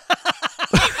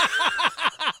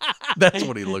 That's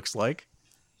what he looks like.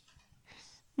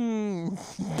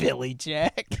 Billy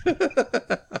Jack.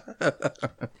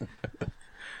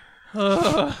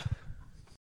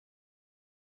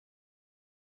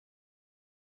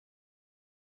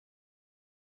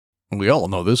 We all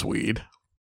know this weed.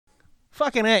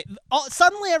 Fucking A.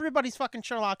 Suddenly everybody's fucking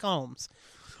Sherlock Holmes.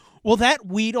 Well, that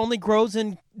weed only grows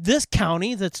in this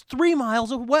county that's 3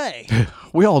 miles away.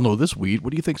 We all know this weed.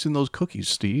 What do you think's in those cookies,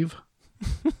 Steve?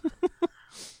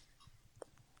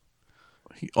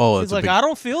 He's like, I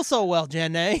don't feel so well,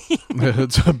 Jenny.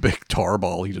 It's a big tar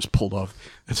ball he just pulled off.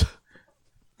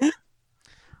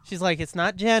 She's like, it's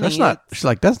not Jenny. She's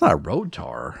like, that's not road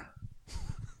tar.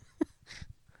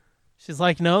 She's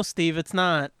like, no, Steve, it's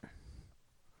not.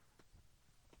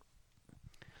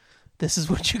 This is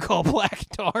what you call black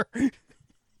tar.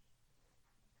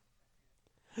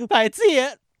 I'd see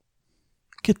it.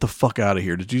 Get the fuck out of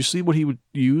here. Did you see what he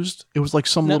used? It was like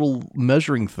some little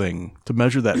measuring thing to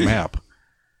measure that map.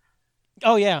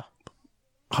 Oh, yeah.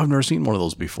 I've never seen one of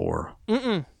those before.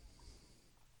 Mm-mm.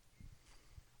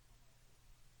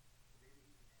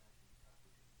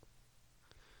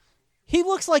 He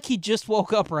looks like he just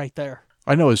woke up right there.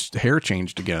 I know his hair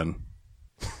changed again.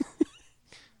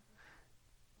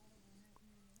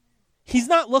 He's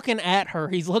not looking at her.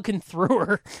 He's looking through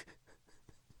her.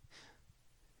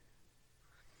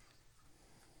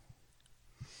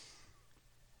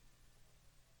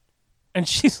 And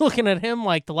she's looking at him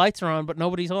like the lights are on, but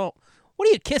nobody's home. What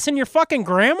are you, kissing your fucking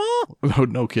grandma?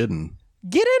 No kidding.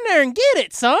 Get in there and get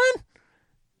it, son.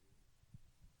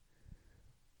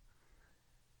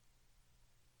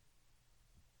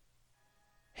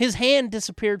 His hand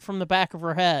disappeared from the back of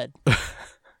her head.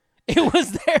 It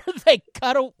was there.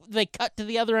 They cut to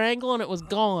the other angle, and it was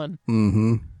gone.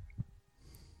 Mm-hmm.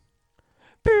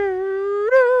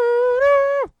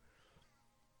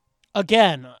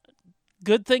 Again,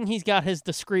 good thing he's got his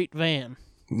discreet van.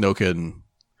 No kidding.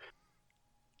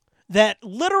 That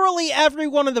literally every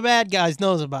one of the bad guys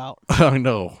knows about. I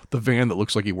know. The van that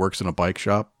looks like he works in a bike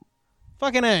shop.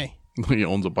 Fucking A. He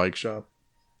owns a bike shop.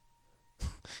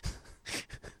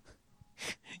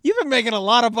 You've been making a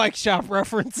lot of bike shop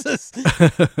references.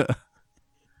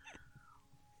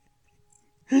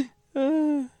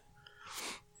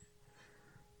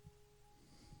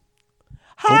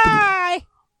 Hi!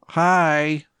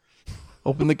 Hi.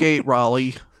 Open the gate,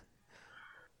 Raleigh.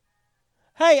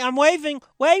 Hey, I'm waving.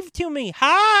 Wave to me.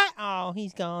 Hi! Oh,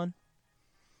 he's gone.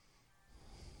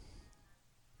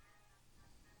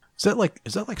 Is that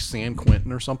like San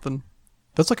Quentin or something?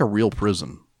 That's like a real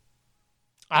prison.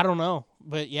 I don't know,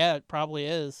 but yeah, it probably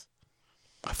is.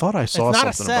 I thought I saw It's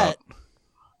not something a set. about.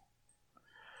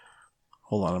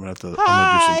 Hold on, I'm gonna do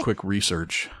Hi. some quick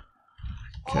research.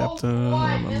 Captain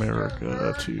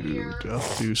America to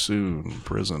Death Too Soon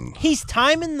prison. He's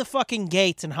timing the fucking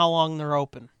gates and how long they're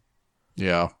open.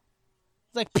 Yeah.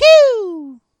 It's like,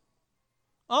 pew!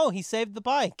 Oh, he saved the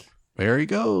bike. There he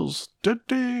goes.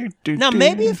 Now,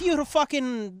 maybe if you'd have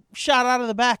fucking shot out of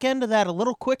the back end of that a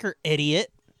little quicker,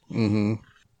 idiot. Mm-hmm.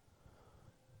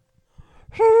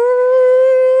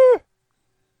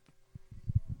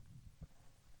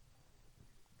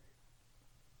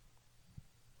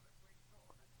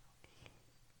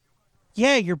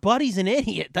 Yeah, your buddy's an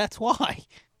idiot. That's why.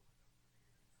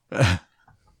 And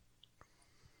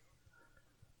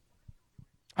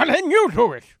then you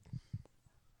do it.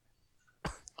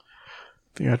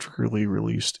 Theatrically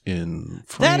released in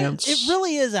France. It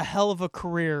really is a hell of a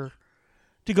career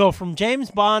to go from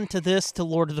James Bond to this to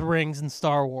Lord of the Rings and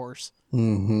Star Wars.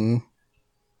 Mm-hmm.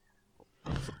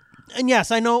 And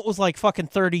yes, I know it was like fucking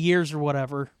 30 years or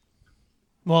whatever.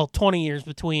 Well, 20 years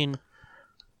between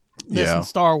this and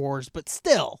Star Wars, but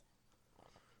still.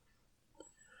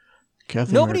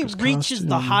 Captain Nobody America's reaches the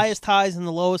costumes. highest highs and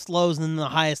the lowest lows and then the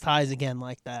highest highs again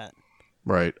like that.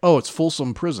 Right. Oh, it's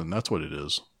Folsom Prison. That's what it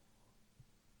is.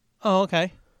 Oh,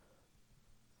 okay.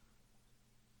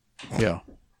 Yeah.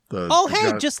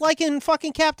 Hey, just like in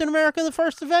fucking Captain America the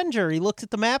First Avenger. He looks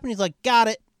at the map and he's like, got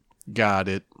it. Got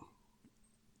it.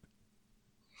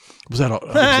 Was that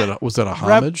a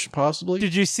homage, possibly?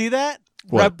 Did you see that?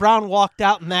 What? Reb Brown walked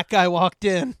out and that guy walked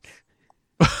in.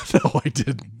 No, I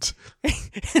didn't.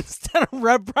 Instead of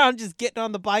Reb Brown just getting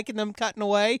on the bike and them cutting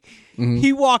away,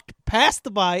 he walked past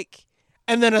the bike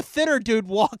and then a thinner dude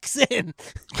walks in.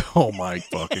 Oh, my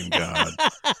fucking God.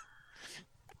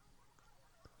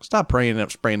 Stop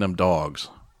spraying them dogs.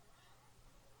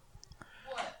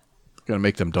 What? Gonna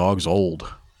make them dogs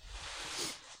old.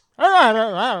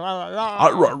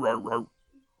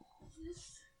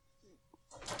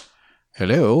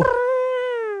 Hello?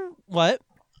 What?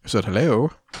 I said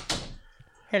hello.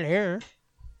 Hello.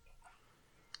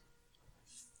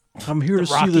 I'm here The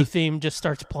to Rocky see theme just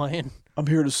starts playing. I'm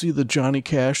here to see the Johnny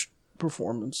Cash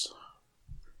performance.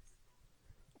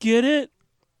 Get it?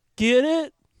 Get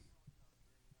it?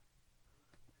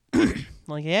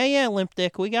 Like, yeah, limp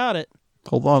dick, we got it.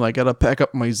 Hold on, I gotta pack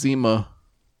up my Zima.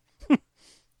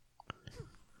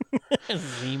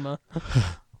 Zima.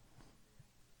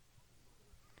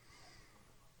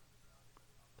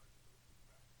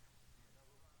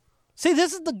 See,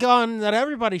 this is the gun that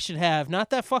everybody should have, not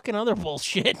that fucking other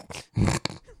bullshit.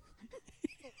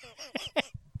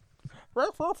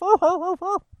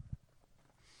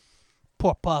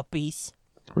 Poor puppies.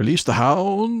 Release the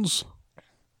hounds.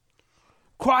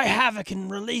 Cry havoc and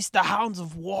release the hounds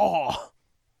of war.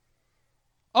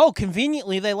 Oh,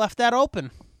 conveniently, they left that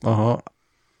open. Uh-huh.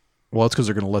 Well, that's because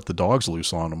they're gonna let the dogs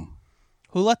loose on them.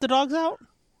 Who let the dogs out?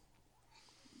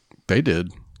 They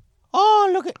did.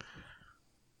 Oh, look at...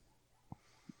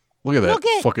 Look at that Look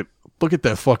at- fucking look at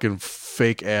that fucking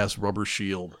fake ass rubber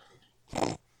shield.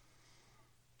 Is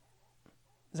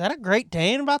that a Great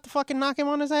Dane about to fucking knock him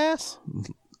on his ass?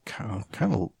 Kind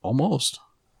of almost.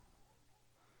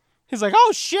 He's like,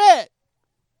 oh, shit!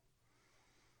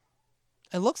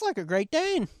 It looks like a Great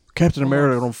Dane. Captain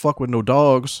America don't fuck with no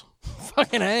dogs.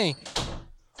 Fucking A.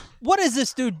 What is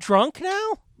this dude, drunk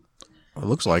now? It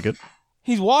looks like it.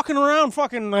 He's walking around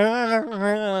fucking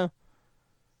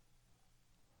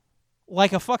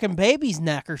like a fucking baby's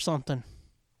neck or something.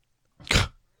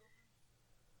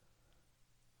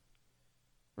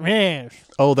 Man.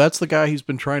 Oh, that's the guy he's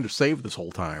been trying to save this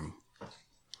whole time.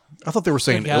 I thought they were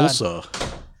saying God.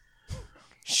 Ilsa.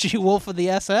 She-Wolf of the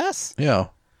SS? Yeah.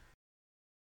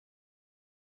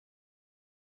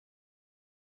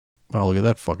 Oh, look at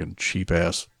that fucking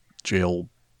cheap-ass jail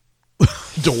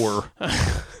door.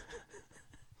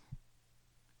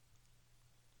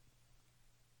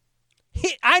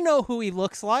 I know who he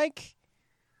looks like.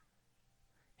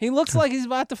 He looks like he's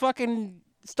about to fucking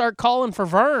start calling for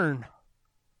Vern.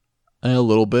 A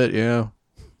little bit, yeah.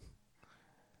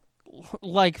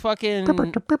 Like fucking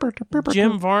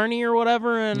Jim Varney or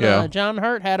whatever and John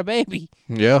Hurt had a baby.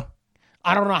 Yeah.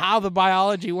 I don't know how the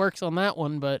biology works on that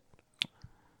one, but...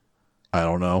 I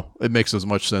don't know. It makes as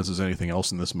much sense as anything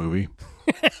else in this movie.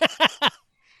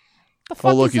 The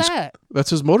fuck is that?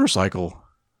 That's his motorcycle.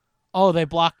 Oh, they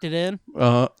blocked it in?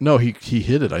 No, he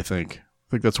hid it, I think.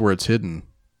 I think that's where it's hidden.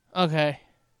 Okay.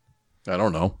 I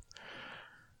don't know.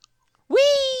 Whee!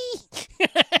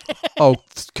 Oh,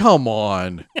 come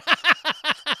on.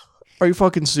 Are you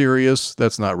fucking serious?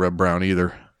 That's not Reb Brown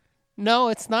either. No,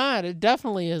 it's not. It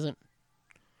definitely isn't.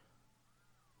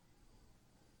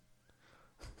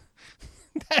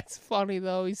 That's funny,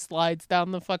 though. He slides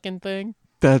down the fucking thing.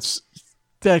 That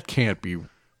can't be...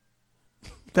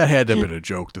 That had to have been a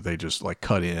joke that they just, like,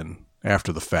 cut in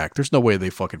after the fact. There's no way they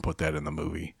fucking put that in the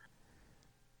movie.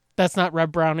 That's not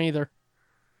Reb Brown either.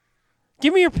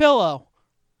 Give me your pillow.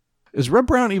 Is Reb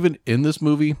Brown even in this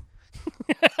movie?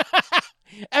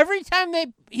 Every time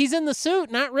he's in the suit,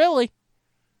 not really.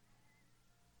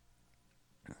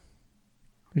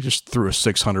 He just threw a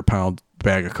 600-pound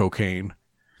bag of cocaine.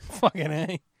 Fucking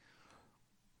A.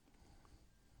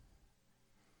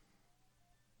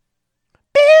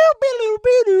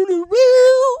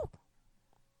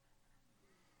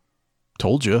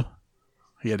 Told you.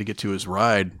 He had to get to his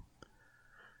ride.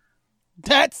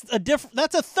 That's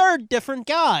a third different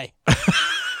guy.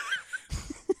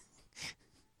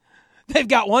 They've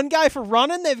got one guy for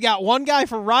running, they've got one guy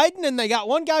for riding, and they got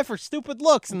one guy for stupid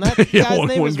looks, and that guy's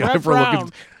name is Reb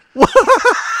Brown.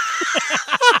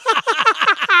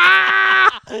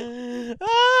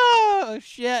 Oh,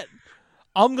 shit.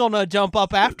 I'm going to jump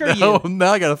up after you.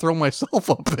 Now I got to throw myself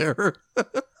up there.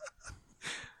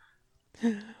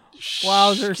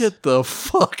 Wowzers. Get the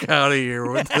fuck out of here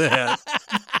with that.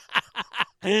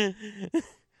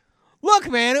 Look,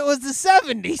 man, it was the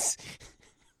 70s.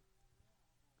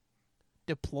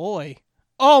 Deploy.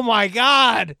 Oh, my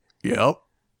God. Yep.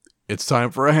 It's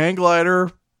time for a hang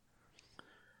glider.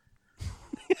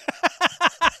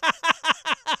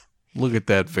 Look at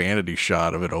that vanity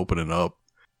shot of it opening up.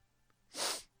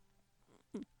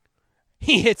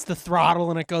 He hits the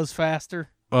throttle and it goes faster.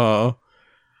 Well,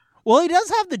 he does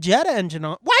have the jet engine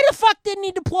on. Why the fuck didn't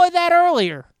he deploy that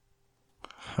earlier?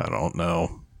 I don't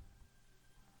know.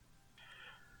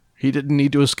 He didn't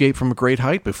need to escape from a great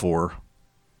height before.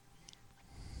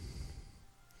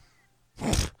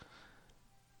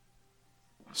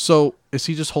 So, is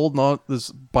he just holding on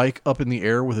this bike up in the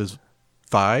air with his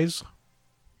thighs?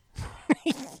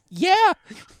 Yeah.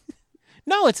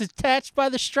 No, it's attached by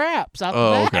the straps out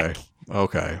the back.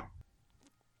 Okay.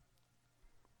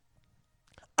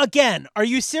 Again, are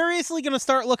you seriously going to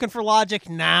start looking for logic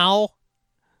now?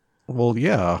 Well,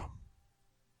 yeah.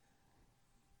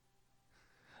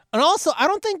 And also, I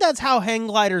don't think that's how hang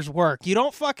gliders work. You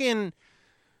don't fucking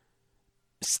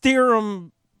steer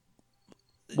them.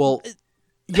 Well,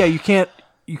 yeah, you can't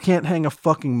hang a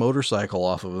fucking motorcycle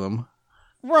off of them.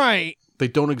 Right. They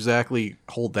don't exactly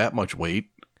hold that much weight.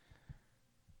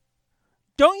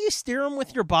 Don't you steer them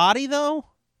with your body, though?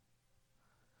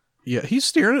 Yeah, he's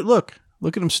steering it. Look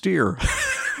at him steer.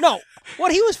 No,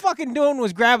 what he was fucking doing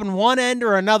was grabbing one end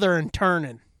or another and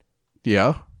turning.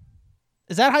 Yeah.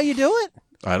 Is that how you do it?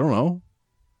 I don't know.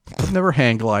 I've never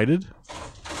hang glided.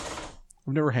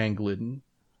 I've never hang glidden.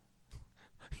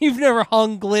 You've never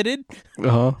hung glided?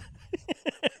 Uh-huh.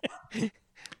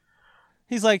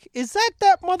 He's like, is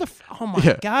that motherfucker? Oh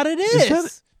my God, it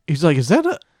is. He's like, is that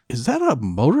a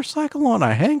motorcycle on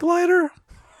a hang glider?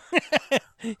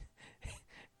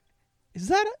 Is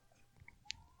that a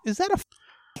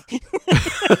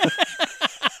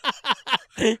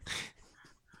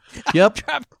Yep.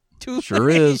 Two sure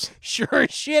is. Sure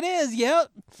as shit is, yep.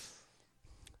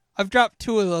 I've dropped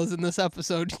 2 of those in this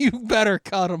episode. You better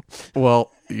cut them.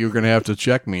 Well, you're going to have to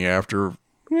check me after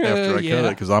I cut it,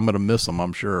 because I'm going to miss them,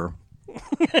 I'm sure.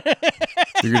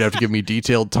 You're going to have to give me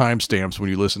detailed timestamps when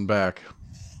you listen back.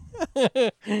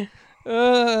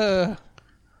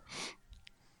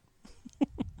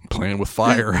 Playing with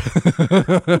fire.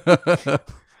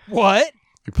 What?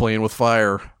 You're playing with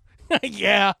fire.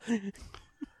 Yeah.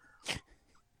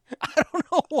 I don't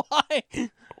know why.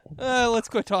 Let's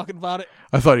quit talking about it.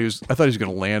 I thought he was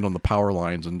going to land on the power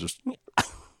lines and just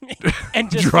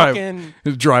And just drive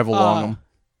along them.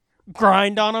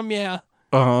 Grind on them, yeah.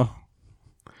 Uh huh.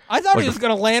 I thought he was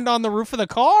going to land on the roof of the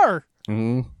car.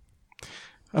 Mm-hmm.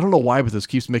 I don't know why, but this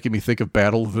keeps making me think of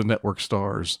Battle of the Network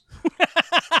Stars.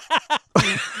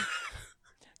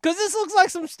 Because this looks like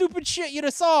some stupid shit you'd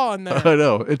have saw on there. I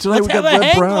know. And tonight Let's we have got a Reb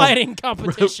hang Brown. gliding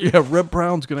competition. Reb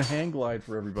Brown's going to hang glide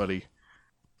for everybody.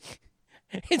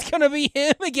 It's going to be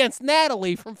him against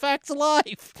Natalie from Facts of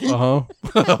Life. Uh-huh.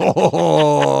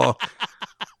 Oh.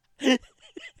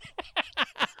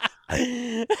 How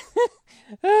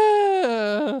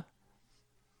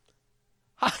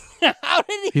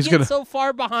did he get so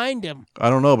far behind him? I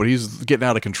don't know, but he's getting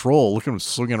out of control. Look at him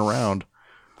swinging around.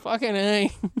 Fucking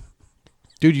A.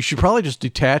 Dude, you should probably just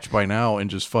detach by now and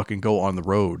just fucking go on the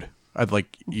road.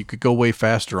 You could go way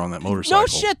faster on that motorcycle. No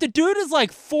shit, the dude is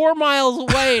like 4 miles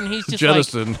away and he's just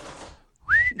jettison.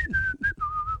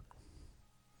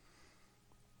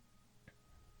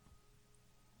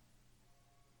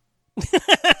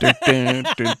 Did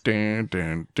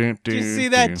you see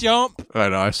that jump? I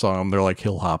know, I saw them. They're like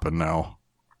hill hopping now.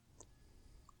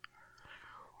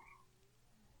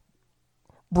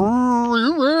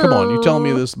 Come on, you telling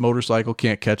me this motorcycle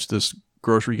can't catch this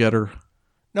grocery getter?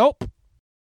 Nope.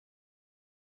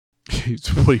 He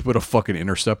put a fucking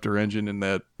interceptor engine in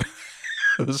that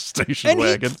station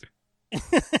wagon.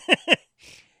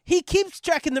 He keeps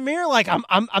checking the mirror like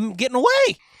I'm getting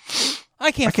away.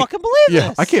 I can't fucking believe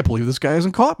this. I can't believe this guy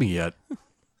hasn't caught me yet. What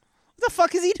the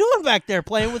fuck is he doing back there?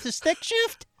 Playing with his stick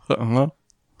shift? Uh-huh.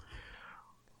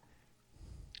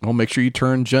 Well, make sure you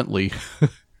turn gently.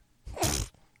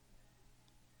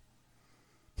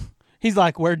 He's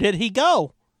like, where did he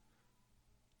go?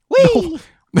 Whee!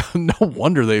 No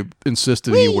wonder they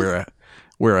insisted he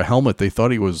wear a helmet. They thought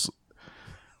he was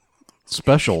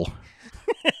special.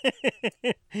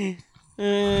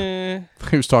 They're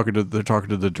talking to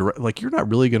the director. Like, you're not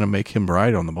really going to make him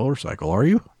ride on the motorcycle, are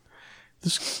you?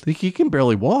 He can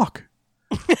barely walk.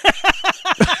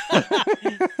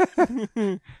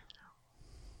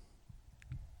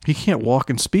 He can't walk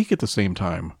and speak at the same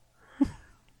time.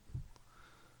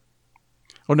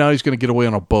 Oh, now he's going to get away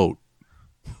on a boat.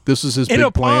 This is his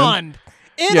big plan.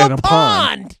 In a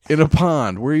pond. In a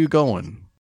pond. Where are you going?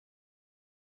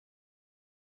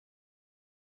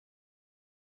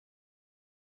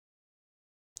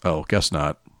 Oh, guess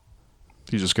not.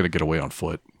 He's just going to get away on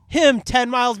foot. Him 10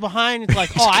 miles behind. It's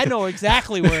like, I know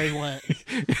exactly where he went.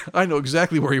 I know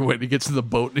exactly where he went. He gets to the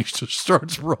boat and he just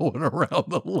starts rowing around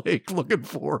the lake looking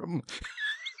for him.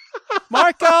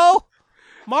 Marco!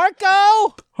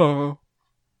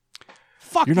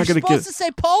 Fuck, you're supposed to say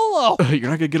Polo. You're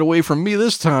not going to get away from me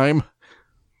this time.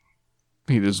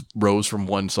 He just rows from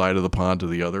one side of the pond to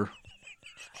the other.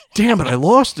 Damn it, I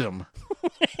lost him.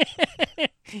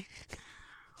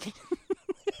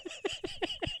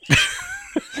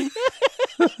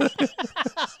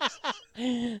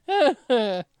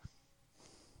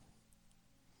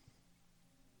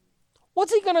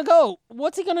 What's he gonna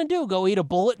do? Go eat a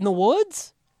bullet in the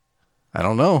woods? I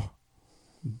don't know.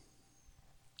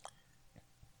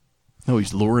 No,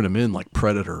 he's luring him in like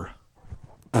Predator.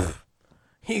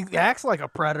 He acts like a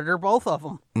predator, both of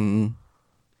them. Mm.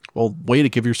 Well, way to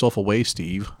give yourself away,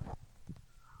 Steve.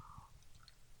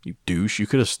 You douche. You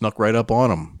could have snuck right up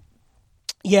on him.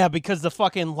 Yeah, because the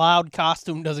fucking loud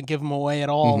costume doesn't give him away at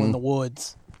all in the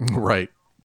woods. Right.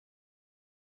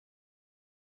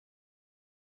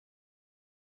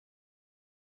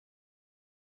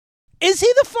 Is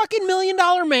he the fucking $1 million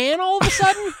man all of a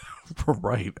sudden?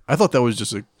 Right. I thought that was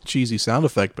just a cheesy sound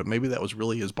effect, but maybe that was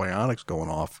really his bionics going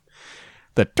off.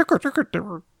 That ticker, ticker,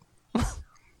 ticker.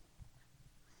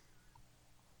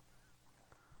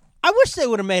 I wish they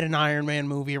would have made an Iron Man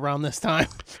movie around this time.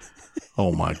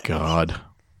 Oh my God.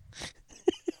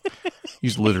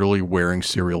 He's literally wearing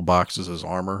cereal boxes as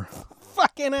armor.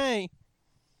 Fucking A.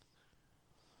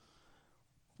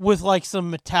 With like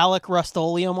some metallic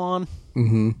Rust-Oleum on.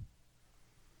 Mm-hmm.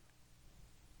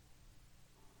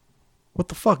 What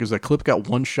the fuck? Is that clip got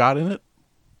one shot in it?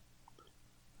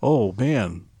 Oh,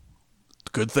 man.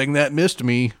 Good thing that missed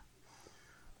me.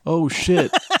 Oh,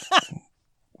 shit.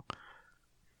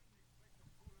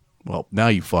 Well, now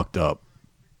you fucked up.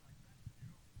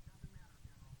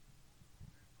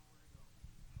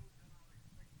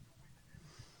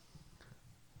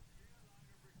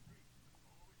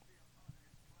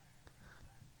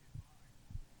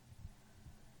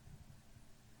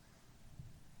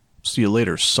 See you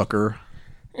later, sucker.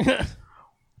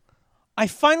 I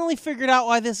finally figured out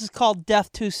why this is called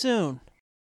Death Too Soon.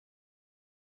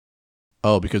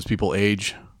 Oh, because people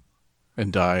age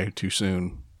and die too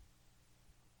soon.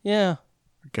 Yeah.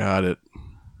 Got it.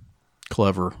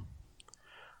 Clever.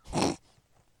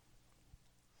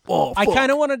 Oh, I kind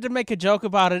of wanted to make a joke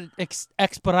about it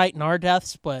expediting our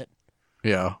deaths, but...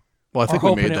 Yeah. Well, I think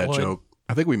Or we made hoping it that would. joke.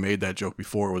 I think we made that joke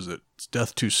before. Was it it's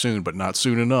death too soon, but not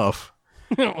soon enough?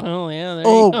 Well, yeah, there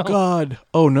Oh, you go. God.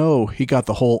 Oh, no. He got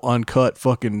the whole uncut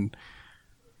fucking...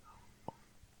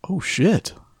 Oh,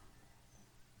 shit.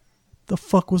 The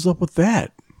fuck was up with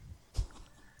that?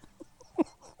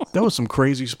 That was some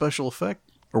crazy special effect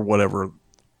or whatever.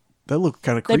 That looked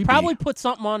kind of creepy. They probably put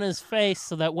something on his face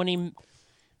so that when he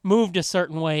moved a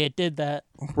certain way, it did that.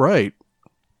 Right.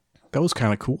 That was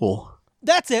kind of cool.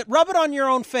 That's it. Rub it on your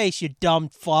own face, you dumb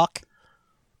fuck.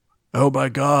 Oh, my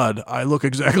God. I look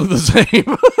exactly the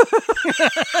same.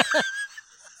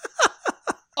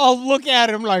 Oh, look at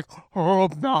him like, oh,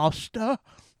 master.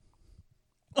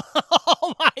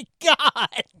 Oh, my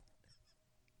God.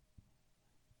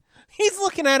 He's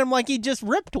looking at him like he just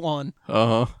ripped one.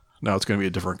 Uh-huh. Now it's going to be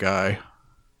a different guy.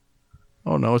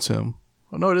 Oh, no, it's him.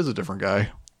 Oh, no, it is a different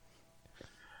guy.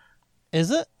 Is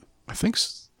it? I think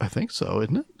so,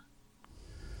 isn't it?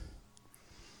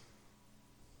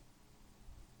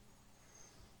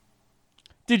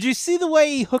 Did you see the way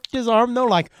he hooked his arm, though?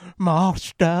 Like,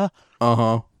 master.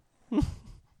 Uh-huh.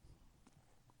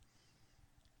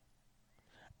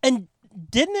 And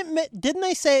didn't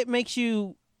they say it makes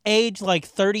you age like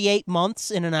 38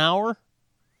 months in an hour?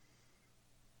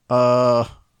 No,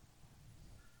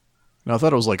 I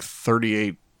thought it was like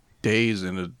 38 days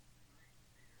in a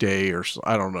day or so.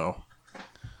 I don't know.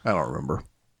 I don't remember.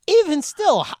 Even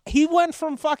still, he went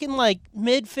from fucking like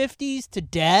mid-50s to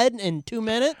dead in 2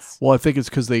 minutes? Well, I think it's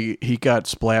because he got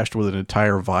splashed with an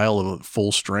entire vial of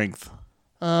full strength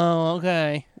Oh,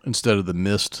 okay. instead of the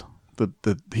mist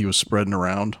that he was spreading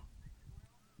around.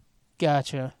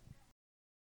 Gotcha.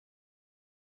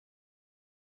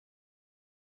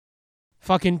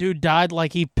 Fucking dude died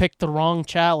like he picked the wrong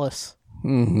chalice.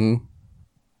 Mm-hmm.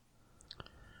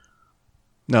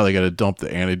 Now they got to dump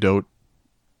the antidote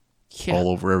Yeah. all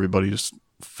over everybody's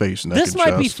face, neck, This and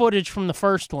might chest. be footage from the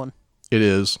first one. It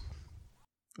is.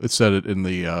 It said it in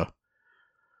the...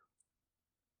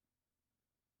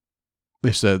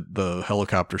 They said the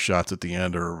helicopter shots at the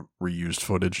end are reused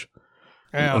footage.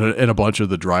 And a bunch of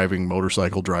the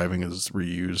motorcycle driving is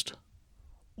reused.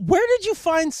 Where did you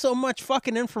find so much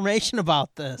fucking information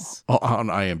about this? On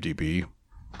IMDb.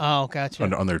 Oh, gotcha.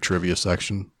 On their trivia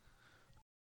section.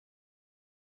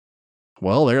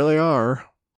 Well, there they are.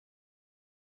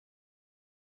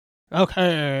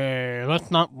 Okay,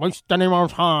 let's not waste any more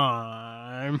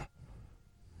time.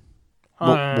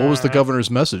 What was the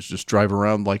governor's message? Just drive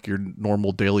around like your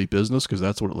normal daily business? Because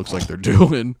that's what it looks like they're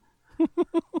doing.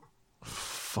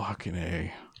 Fucking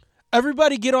A.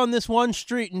 Everybody get on this one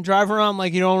street and drive around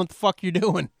like you don't know what the fuck you're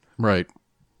doing. Right.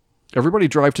 Everybody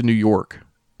drive to New York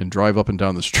and drive up and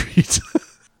down the streets.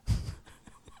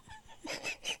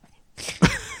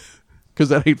 Because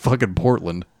that ain't fucking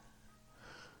Portland.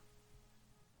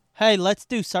 Hey, let's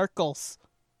do circles.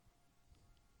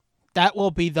 That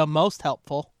will be the most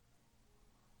helpful.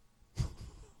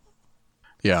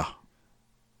 Yeah.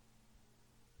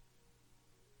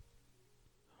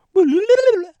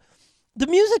 The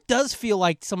music does feel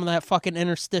like some of that fucking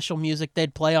interstitial music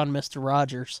they'd play on Mr.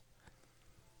 Rogers.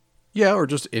 Yeah, or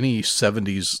just any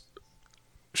 70s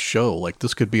show. Like,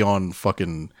 this could be on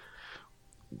fucking...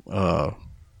 I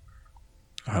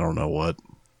don't know what.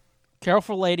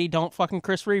 Careful, lady. Don't fucking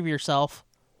Chris Reeve yourself.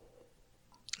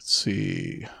 Let's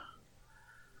see...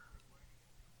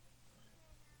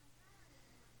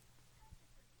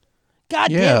 God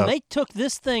Yeah. damn, they took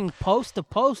this thing post to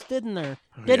post, didn't they?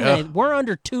 Didn't Yeah. they? We're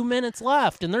under 2 minutes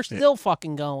left, and they're still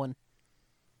fucking going.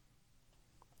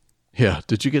 Yeah,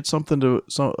 did you get something to...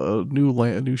 a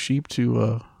new sheep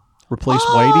to replace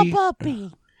Oh, Whitey?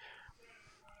 puppy.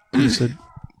 He said...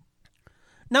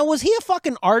 Now, was he a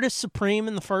fucking artist supreme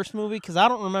in the first movie? Because I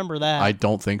don't remember that. I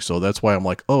don't think so. That's why I'm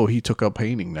like, oh, he took up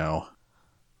painting now.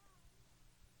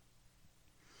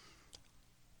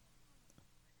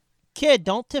 Kid,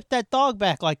 don't tip that dog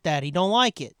back like that. He don't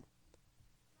like it.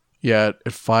 Yeah,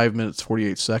 at 5 minutes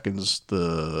 48 seconds,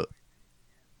 the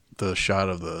shot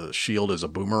of the shield as a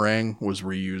boomerang was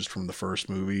reused from the first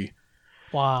movie.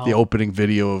 Wow. The opening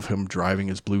video of him driving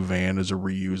his blue van is a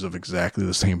reuse of exactly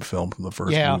the same film from the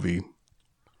first movie.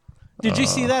 Did you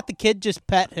see that? The kid just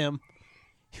pet him.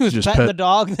 He was Just petting pet- the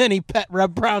dog, then he pet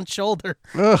Reb Brown's shoulder.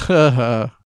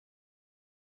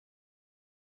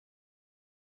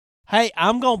 Hey,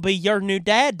 I'm going to be your new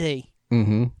daddy.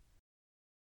 Mm-hmm.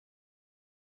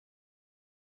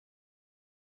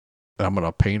 I'm going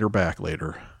to paint her back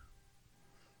later.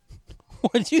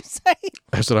 What'd you say?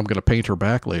 I said I'm going to paint her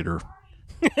back later.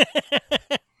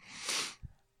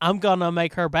 I'm going to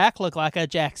make her back look like a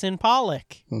Jackson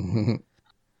Pollock. Mm-hmm.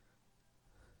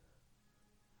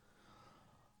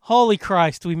 Holy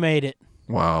Christ, we made it.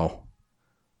 Wow.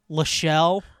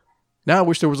 Lachelle. Now I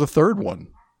wish there was a third one.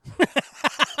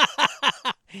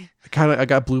 I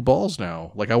got blue balls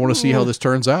now. Like I want to see how this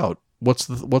turns out. What's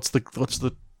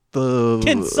the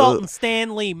Consultant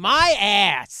Stanley, my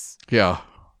ass. Yeah.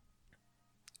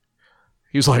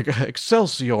 He's like,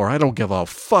 Excelsior, I don't give a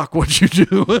fuck what you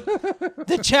do.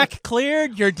 The check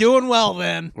cleared. You're doing well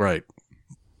then. Right.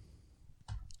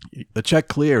 The check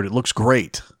cleared. It looks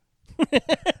great.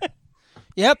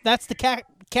 Yep, that's the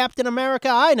Captain America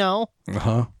I know.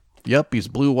 Uh-huh. Yep, he's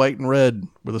blue, white, and red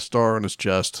with a star on his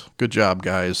chest. Good job,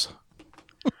 guys.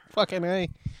 Fucking A.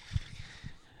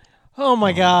 Oh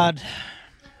my God.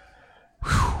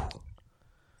 I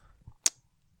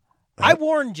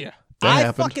warned you. I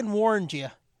fucking warned you.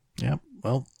 Yep.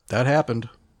 Well, that happened.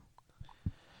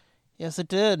 Yes, it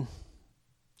did.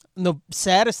 And the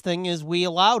saddest thing is we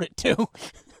allowed it to.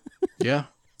 Yeah.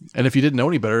 And if you didn't know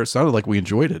any better, it sounded like we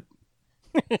enjoyed it.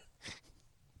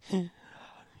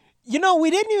 You know, we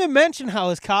didn't even mention how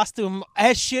his costume,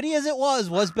 as shitty as it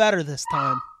was better this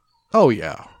time. Oh,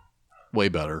 yeah. Way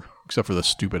better. Except for the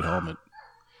stupid helmet.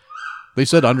 They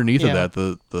said underneath of that,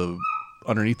 the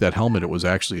underneath that helmet, it was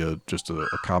actually just a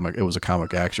comic. It was a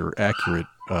comic accurate, just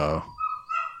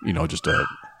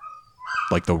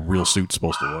like the real suit's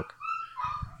supposed to look.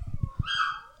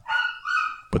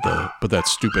 But that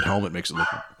stupid helmet makes it look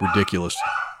ridiculous.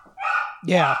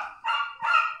 Yeah.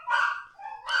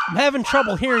 I'm having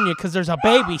trouble hearing you because there's a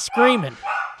baby screaming.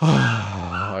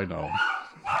 I know.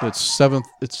 It's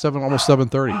almost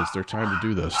 7:30. It's their time to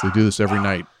do this. They do this every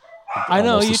night. I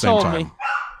know, you told time. me.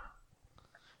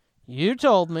 You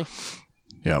told me.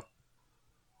 Yep.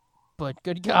 But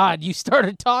good God, you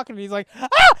started talking and he's like,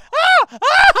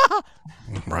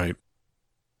 Right.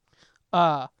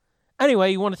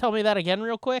 Anyway, you want to tell me that again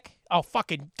real quick? Oh,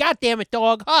 fucking goddamn it,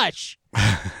 dog. Hush.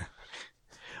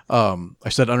 I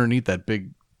said underneath that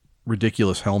big,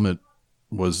 ridiculous helmet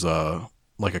was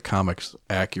like a comics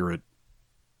accurate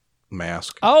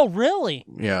mask. Oh, really?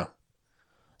 Yeah.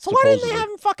 So why didn't they have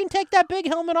him fucking take that big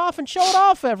helmet off and show it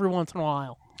off every once in a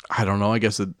while? I don't know. I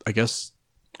guess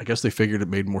they figured it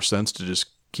made more sense to just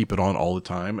keep it on all the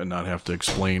time and not have to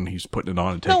explain he's putting it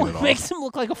on and taking it off. No, it makes him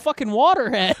look like a fucking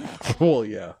waterhead. Well,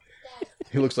 yeah.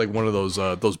 He looks like one of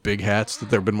those big hats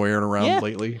that they've been wearing around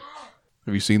lately.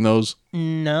 Have you seen those?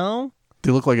 No.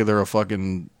 They look like they're a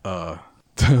fucking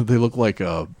they look like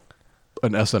an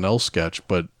SNL sketch,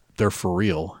 but they're for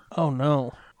real. Oh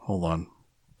no. Hold on.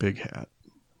 Big hat.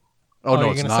 Oh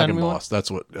no, it's Noggin Boss. That's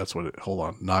what hold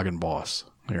on. Noggin Boss.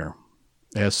 Here.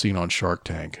 As seen on Shark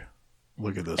Tank.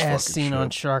 Look at this fucking As seen on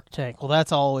Shark Tank. Well,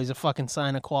 that's always a fucking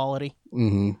sign of quality.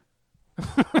 Mm-hmm.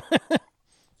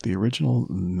 The original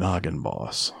Noggin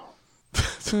Boss.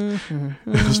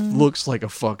 This looks like a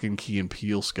fucking Key and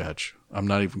Peele sketch. I'm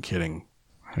not even kidding.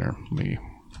 Here, let me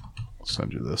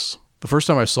send you this. The first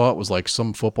time I saw it was like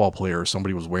some football player or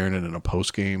somebody was wearing it in a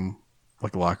post-game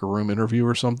like locker room interview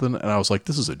or something, and I was like,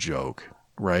 this is a joke,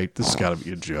 right? This has got to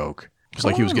be a joke. It's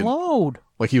like he was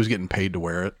getting paid to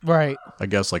wear it. Right. I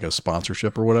guess like a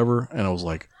sponsorship or whatever, and I was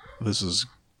like,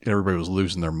 everybody was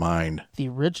losing their mind. The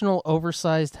original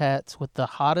oversized hats with the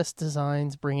hottest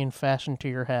designs bringing fashion to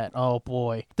your hat. Oh,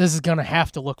 boy. This is going to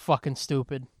have to look fucking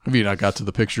stupid. Have you not got to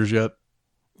the pictures yet?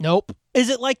 Nope. Is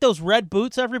it like those red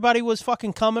boots everybody was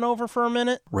fucking coming over for a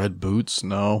minute? Red boots?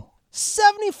 No.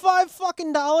 $75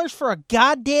 fucking dollars for a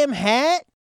goddamn hat?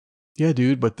 Yeah,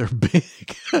 dude, but they're big.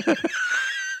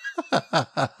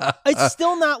 It's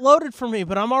still not loaded for me,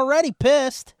 but I'm already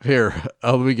pissed. Here,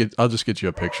 I'll just get you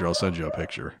a picture. I'll send you a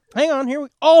picture. Hang on,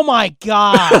 oh my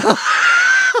God.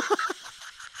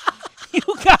 You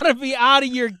gotta be out of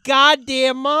your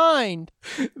goddamn mind.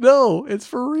 No, it's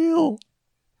for real.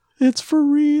 It's for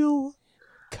real.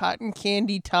 Cotton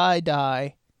candy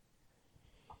tie-dye.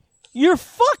 You're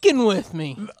fucking with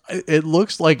me. It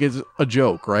looks like it's a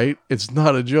joke, right? It's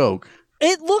not a joke.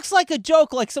 It looks like a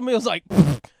joke, like somebody was like,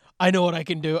 I know what I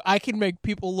can do. I can make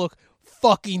people look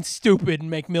fucking stupid and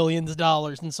make millions of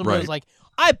dollars. And somebody was like,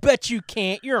 I bet you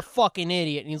can't. You're a fucking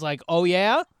idiot. And he's like, oh,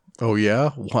 yeah? Oh,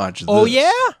 yeah? Watch this. Oh,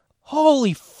 yeah?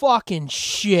 Holy fucking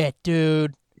shit,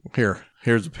 dude.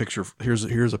 Here's a picture.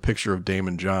 Here's a picture of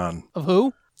Damon John. Of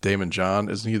who? Damon John.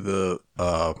 Isn't he the,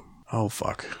 oh,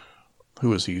 fuck.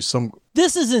 Who is he?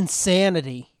 This is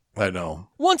insanity. I know.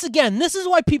 Once again, this is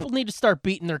why people need to start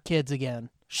beating their kids again.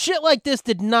 Shit like this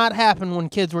did not happen when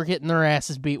kids were getting their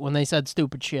asses beat when they said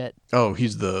stupid shit. Oh,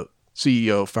 he's the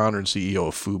founder and CEO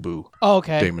of FUBU. Oh,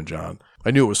 okay. Damon John.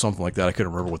 I knew it was something like that. I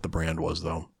couldn't remember what the brand was,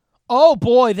 though. Oh,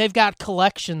 boy, they've got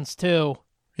collections, too.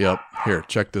 Yep. Here,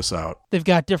 check this out. They've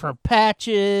got different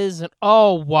patches, and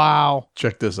oh, wow.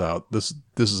 Check this out. This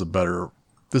is a better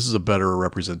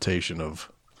representation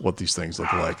of what these things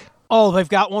look like. Oh, they've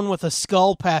got one with a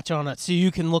skull patch on it, so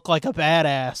you can look like a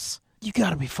badass. You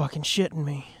gotta be fucking shitting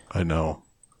me. I know.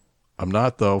 I'm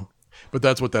not, though. But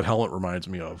that's what that helmet reminds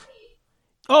me of.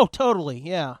 Oh, totally,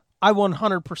 yeah. I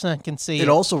 100% can see it. It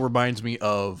also reminds me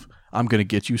of I'm Gonna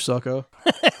Get You, Sucka.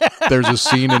 There's a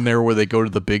scene in there where they go to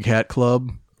the Big Hat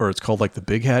Club, or it's called like the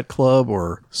Big Hat Club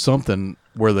or something,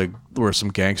 where some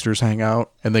gangsters hang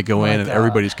out, and they go in and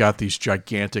everybody's got these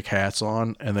gigantic hats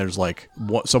on, and there's like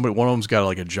one of them's got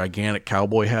like a gigantic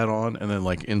cowboy hat on, and then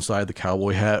like inside the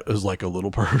cowboy hat is like a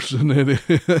little person in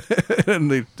it,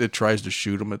 and it tries to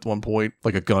shoot him at one point.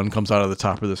 Like a gun comes out of the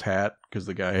top of this hat because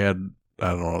the guy had,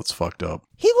 I don't know, it's fucked up.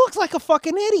 He looks like a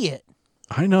fucking idiot.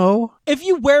 I know. If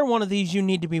you wear one of these, you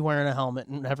need to be wearing a helmet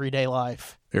in everyday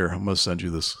life. Here, I'm gonna send you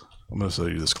this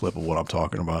clip of what I'm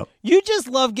talking about. You just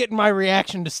love getting my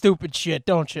reaction to stupid shit,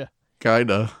 don't you?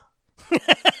 Kinda.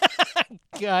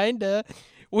 Kinda.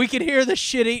 We could hear the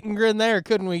shit-eating grin there,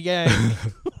 couldn't we, gang?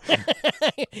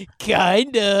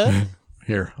 Kinda.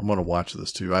 Here, I'm gonna watch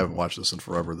this too. I haven't watched this in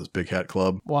forever, this Big Hat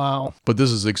Club. Wow. But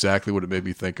this is exactly what it made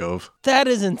me think of. That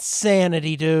is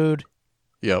insanity, dude.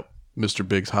 Yep. Mr.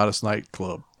 Big's Hottest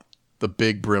Nightclub. The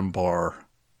Big Brim Bar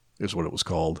is what it was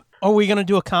called. Are we going to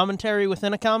do a commentary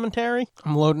within a commentary?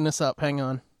 I'm loading this up. Hang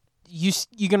on. You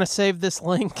going to save this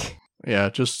link? Yeah,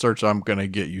 just search I'm Gonna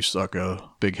Get You,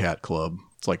 Sucka, Big Hat Club.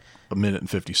 It's like 1 minute and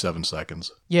 57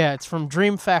 seconds. Yeah, it's from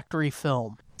Dream Factory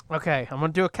Film. Okay, I'm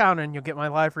going to do a count and you'll get my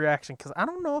live reaction because I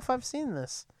don't know if I've seen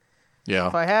this. Yeah.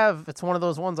 If I have, it's one of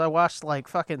those ones I watched like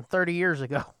fucking 30 years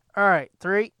ago. All right,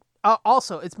 3.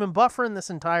 Also, it's been buffering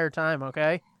this entire time,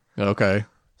 okay? Okay.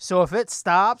 So if it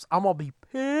stops, I'm going to be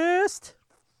pissed.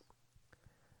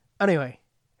 Anyway,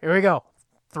 here we go.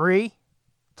 3,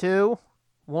 2,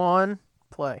 1,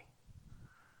 play.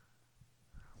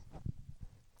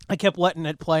 I kept letting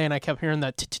it play and I kept hearing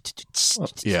that.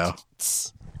 Yeah.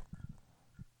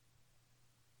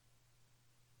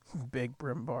 Big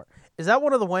Brim Bar. Is that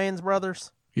one of the Wayans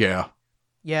brothers? Yeah.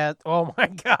 Yeah. Oh my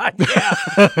God.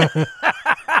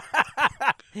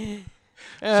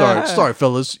 Yeah. Sorry,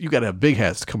 fellas. You gotta have big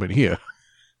hats to come in here.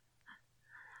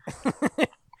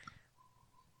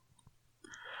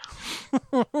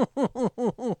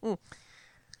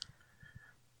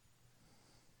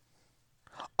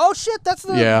 Oh shit, that's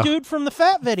the dude from the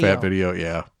Fat Video. Fat Video,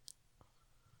 yeah.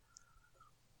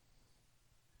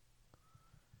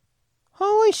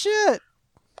 Holy shit.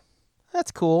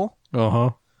 That's cool.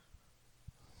 Uh-huh.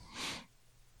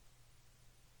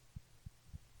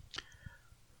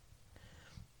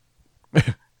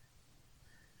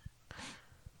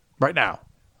 Right now.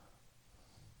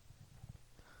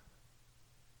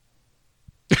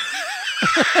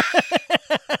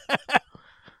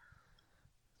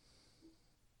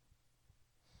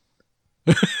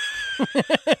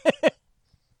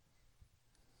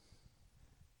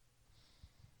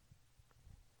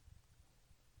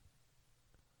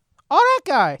 Oh, that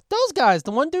guy. Those guys.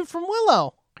 The one dude from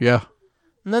Willow. Yeah.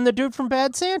 And then the dude from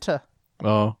Bad Santa.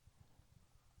 Oh.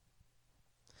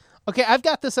 Okay, I've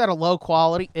got this at a low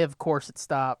quality. Of course it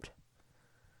stopped.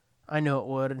 I knew it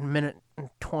would. A minute and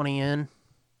 20 in.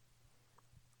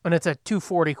 And it's at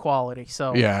 240 quality,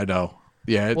 so. Yeah, I know.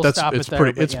 Yeah, we'll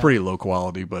it's pretty low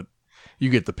quality, but you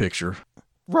get the picture.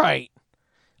 Right.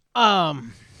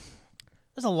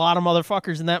 There's a lot of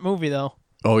motherfuckers in that movie though.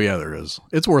 Oh yeah, there is.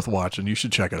 It's worth watching. You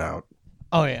should check it out.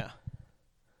 Oh yeah.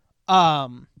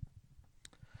 That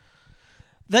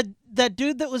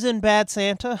dude that was in Bad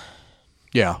Santa.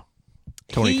 Yeah.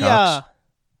 Tony Cox.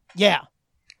 Yeah.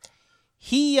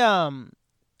 He I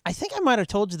think I might have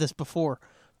told you this before,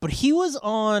 but he was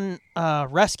on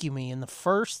Rescue Me in the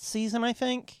first season, I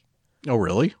think. Oh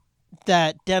really?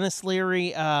 That Dennis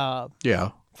Leary yeah.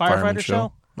 firefighter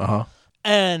show. Uh-huh.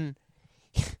 And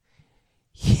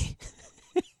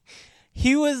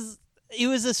he was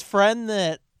this friend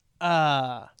that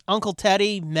Uncle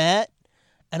Teddy met,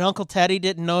 and Uncle Teddy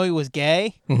didn't know he was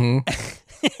gay. Mm-hmm.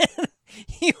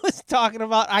 He was talking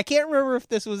about, I can't remember if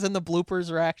this was in the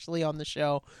bloopers or actually on the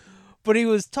show, but he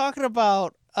was talking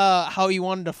about how he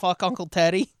wanted to fuck Uncle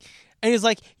Teddy, And he's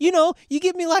like, you know, you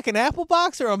give me like an apple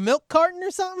box or a milk carton or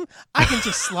something, I can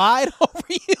just slide over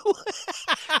you.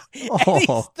 And he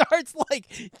starts like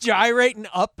gyrating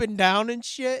up and down and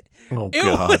shit. Oh, it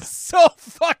God. was so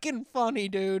fucking funny,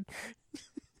 dude.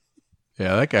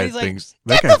 Yeah, that guy He's like, thinks...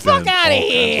 "Get that guy the fuck did outta all kinds of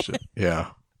here." shit.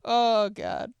 Yeah. Oh,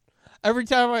 God. Every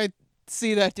time I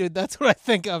see that dude, that's what I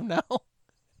think of now.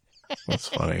 That's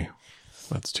funny.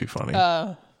 That's too funny.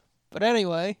 But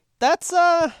anyway, that's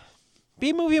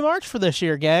B-Movie March for this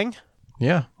year, gang.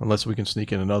 Yeah, unless we can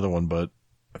sneak in another one, but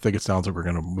I think it sounds like we're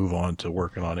going to move on to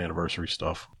working on anniversary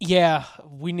stuff. Yeah,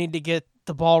 we need to get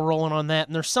the ball rolling on that.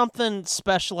 And there's something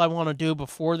special I want to do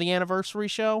before the anniversary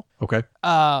show. Okay.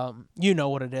 You know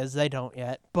what it is. They don't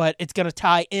yet. But it's going to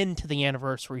tie into the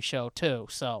anniversary show, too.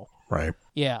 So, Right.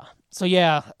 yeah. So,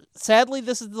 yeah, sadly,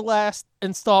 this is the last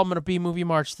installment of B-Movie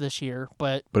March this year.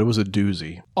 But it was a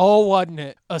doozy. oh, wasn't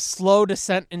it? A slow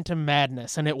descent into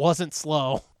madness. And it wasn't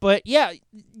slow. But, yeah,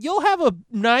 you'll have a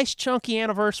nice, chunky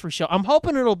anniversary show. I'm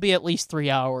hoping it'll be at least 3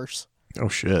 hours. Oh,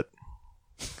 shit.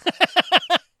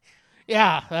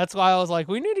 Yeah, that's why I was like,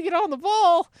 we need to get on the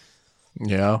ball.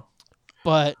 Yeah.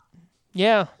 But,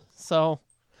 yeah, so...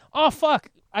 Oh, fuck.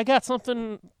 I got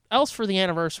something else for the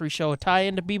anniversary show, a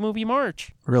tie-in to B-Movie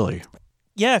March. Really?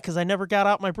 Yeah, because I never got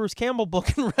out my Bruce Campbell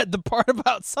book and read the part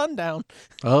about Sundown.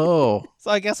 Oh.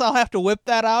 So I guess I'll have to whip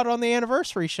that out on the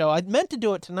anniversary show. I meant to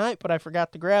do it tonight, but I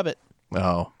forgot to grab it.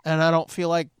 Oh. And I don't feel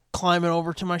like climbing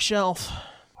over to my shelf.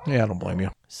 Yeah, I don't blame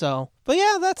you. So, but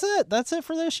yeah, that's it. That's it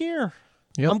for this year.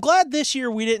 Yep. I'm glad this year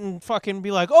we didn't fucking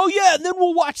be like, oh yeah, and then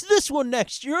we'll watch this one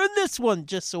next year and this one,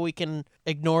 just so we can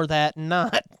ignore that and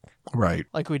not Right.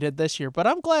 like we did this year. But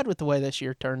I'm glad with the way this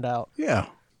year turned out. Yeah.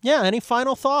 Yeah, any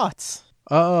final thoughts?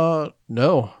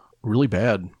 No. Really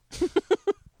bad.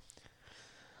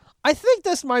 I think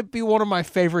this might be one of my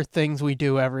favorite things we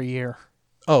do every year.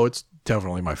 Oh, it's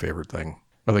definitely my favorite thing.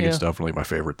 I think Yeah. it's definitely my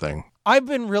favorite thing. I've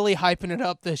been really hyping it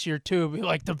up this year, too. Be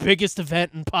like the biggest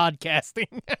event in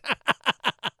podcasting.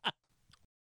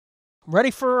 Ready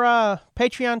for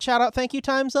Patreon shout-out thank you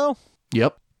times, though?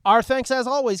 Yep. Our thanks, as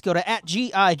always, go to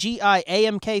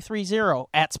 @GIGIAMK30,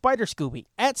 @SpiderScooby,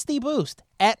 @SteveBoost,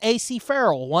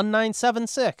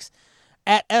 @ACFarrell1976,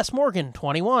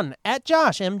 @SMorgan21,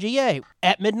 @JoshMGA,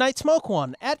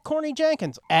 @MidnightSmoke1,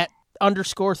 @CornyJenkins,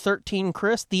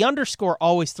 @_13Chris. The underscore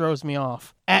always throws me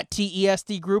off.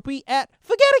 @TESDGroupie,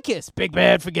 @Forgeticus, Big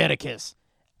Bad Forgeticus,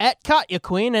 @Katya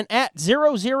Queen, and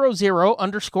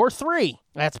 @000_3.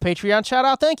 That's Patreon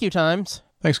shout-out thank you times.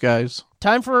 Thanks, guys.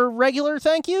 Time for regular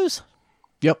thank yous?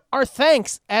 Yep. Our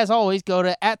thanks, as always, go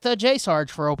to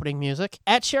 @TheJSarge for opening music,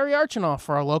 @Sherry Archinoff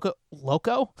for our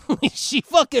loco? She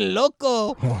fucking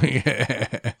loco.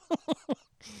 Yeah.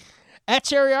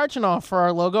 @Sherry Archinoff for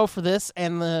our logo for this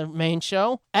and the main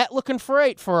show,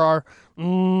 @Looking4 for our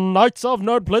Knights of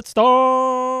Nerd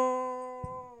Blitzdom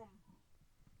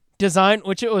design,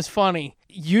 which it was funny.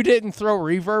 You didn't throw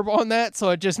reverb on that, so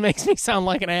it just makes me sound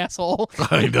like an asshole.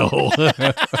 I know.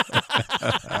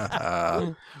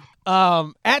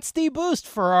 @SteveBoost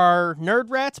for our Nerd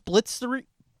Rats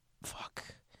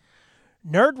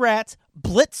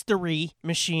Blitztery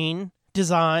machine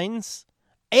designs,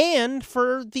 and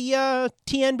for the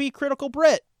TNB Critical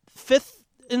Brit 5th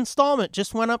installment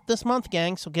just went up this month,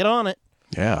 gang. So get on it.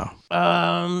 Yeah.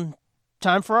 Time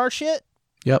for our shit.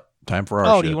 Yep. Time for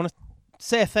our shit. Do you want to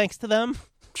say a thanks to them?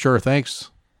 Sure,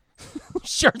 thanks.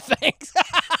 Sure, thanks.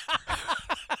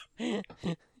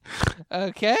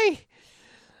 Okay.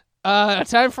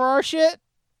 Time for our shit.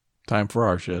 Time for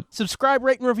our shit. Subscribe,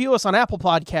 rate, and review us on Apple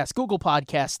Podcasts, Google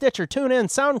Podcasts, Stitcher, TuneIn,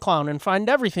 SoundCloud, and find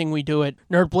everything we do at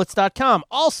nerdblitz.com.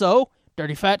 Also,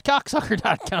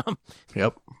 dirtyfatcocksucker.com.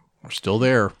 Yep. We're still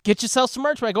there. Get yourself some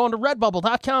merch by going to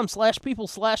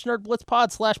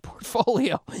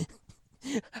redbubble.com/people/nerdblitzpod/portfolio.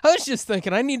 I was just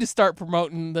thinking, I need to start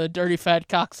promoting the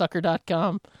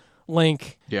dirtyfatcocksucker.com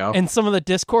link. Yeah. And some of the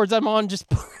Discords I'm on, just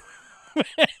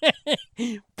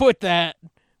put that.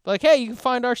 Like, hey, you can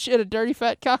find our shit at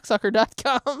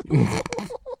dirtyfatcocksucker.com.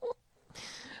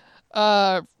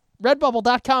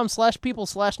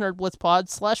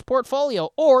 Redbubble.com/people/nerdblitzpod/portfolio,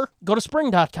 or go to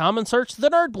spring.com and search the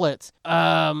Nerd Blitz.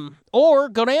 Or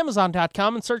go to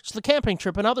amazon.com and search the camping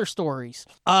trip and other stories.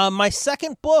 My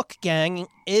second book, gang,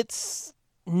 it's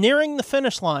nearing the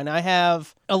finish line. I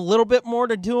have a little bit more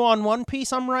to do on one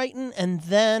piece I'm writing, and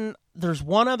then there's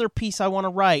one other piece I want to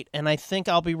write, and I think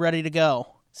I'll be ready to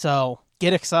go. So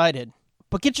get excited.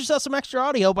 But get yourself some extra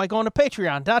audio by going to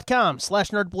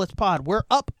patreon.com/nerdblitzpod. We're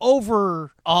up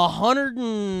over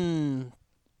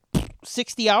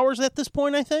 160 hours at this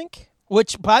point, I think.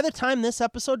 Which, by the time this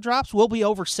episode drops, we'll be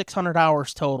over 600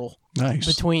 hours total. Nice.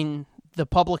 Between the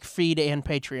public feed and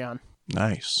Patreon.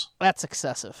 Nice. That's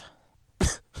excessive.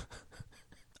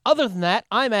 Other than that,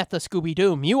 I'm at the Scooby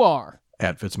Doom. You are.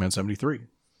 At Fitzman73.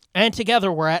 And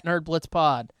together we're at Nerd Blitz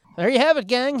Pod. There you have it,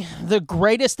 gang. The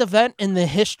greatest event in the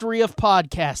history of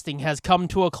podcasting has come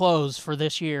to a close for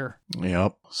this year.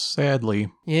 Yep.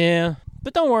 Sadly. Yeah.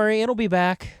 But don't worry, it'll be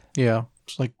back. Yeah.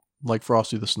 It's like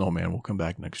Frosty the Snowman will come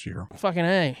back next year. Fucking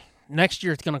A. Next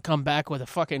year it's going to come back with a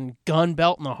fucking gun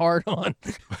belt and a heart on.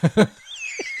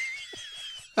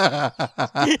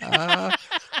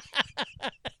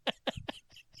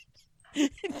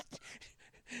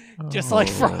 Just like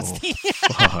Frosty.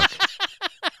 Fuck.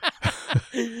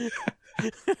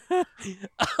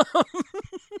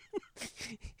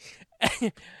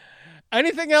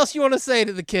 Anything else you want to say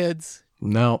to the kids?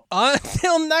 No.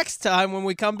 Until next time when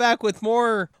we come back with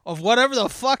more of whatever the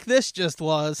fuck this just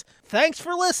was. Thanks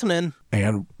for listening.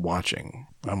 And watching.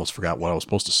 I almost forgot what I was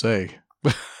supposed to say.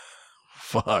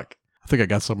 Fuck. I think I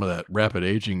got some of that rapid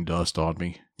aging dust on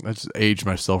me. I just aged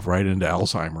myself right into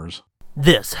Alzheimer's.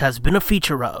 This has been a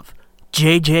feature of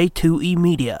JJ2E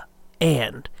Media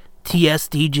and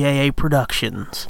TSDJA Productions.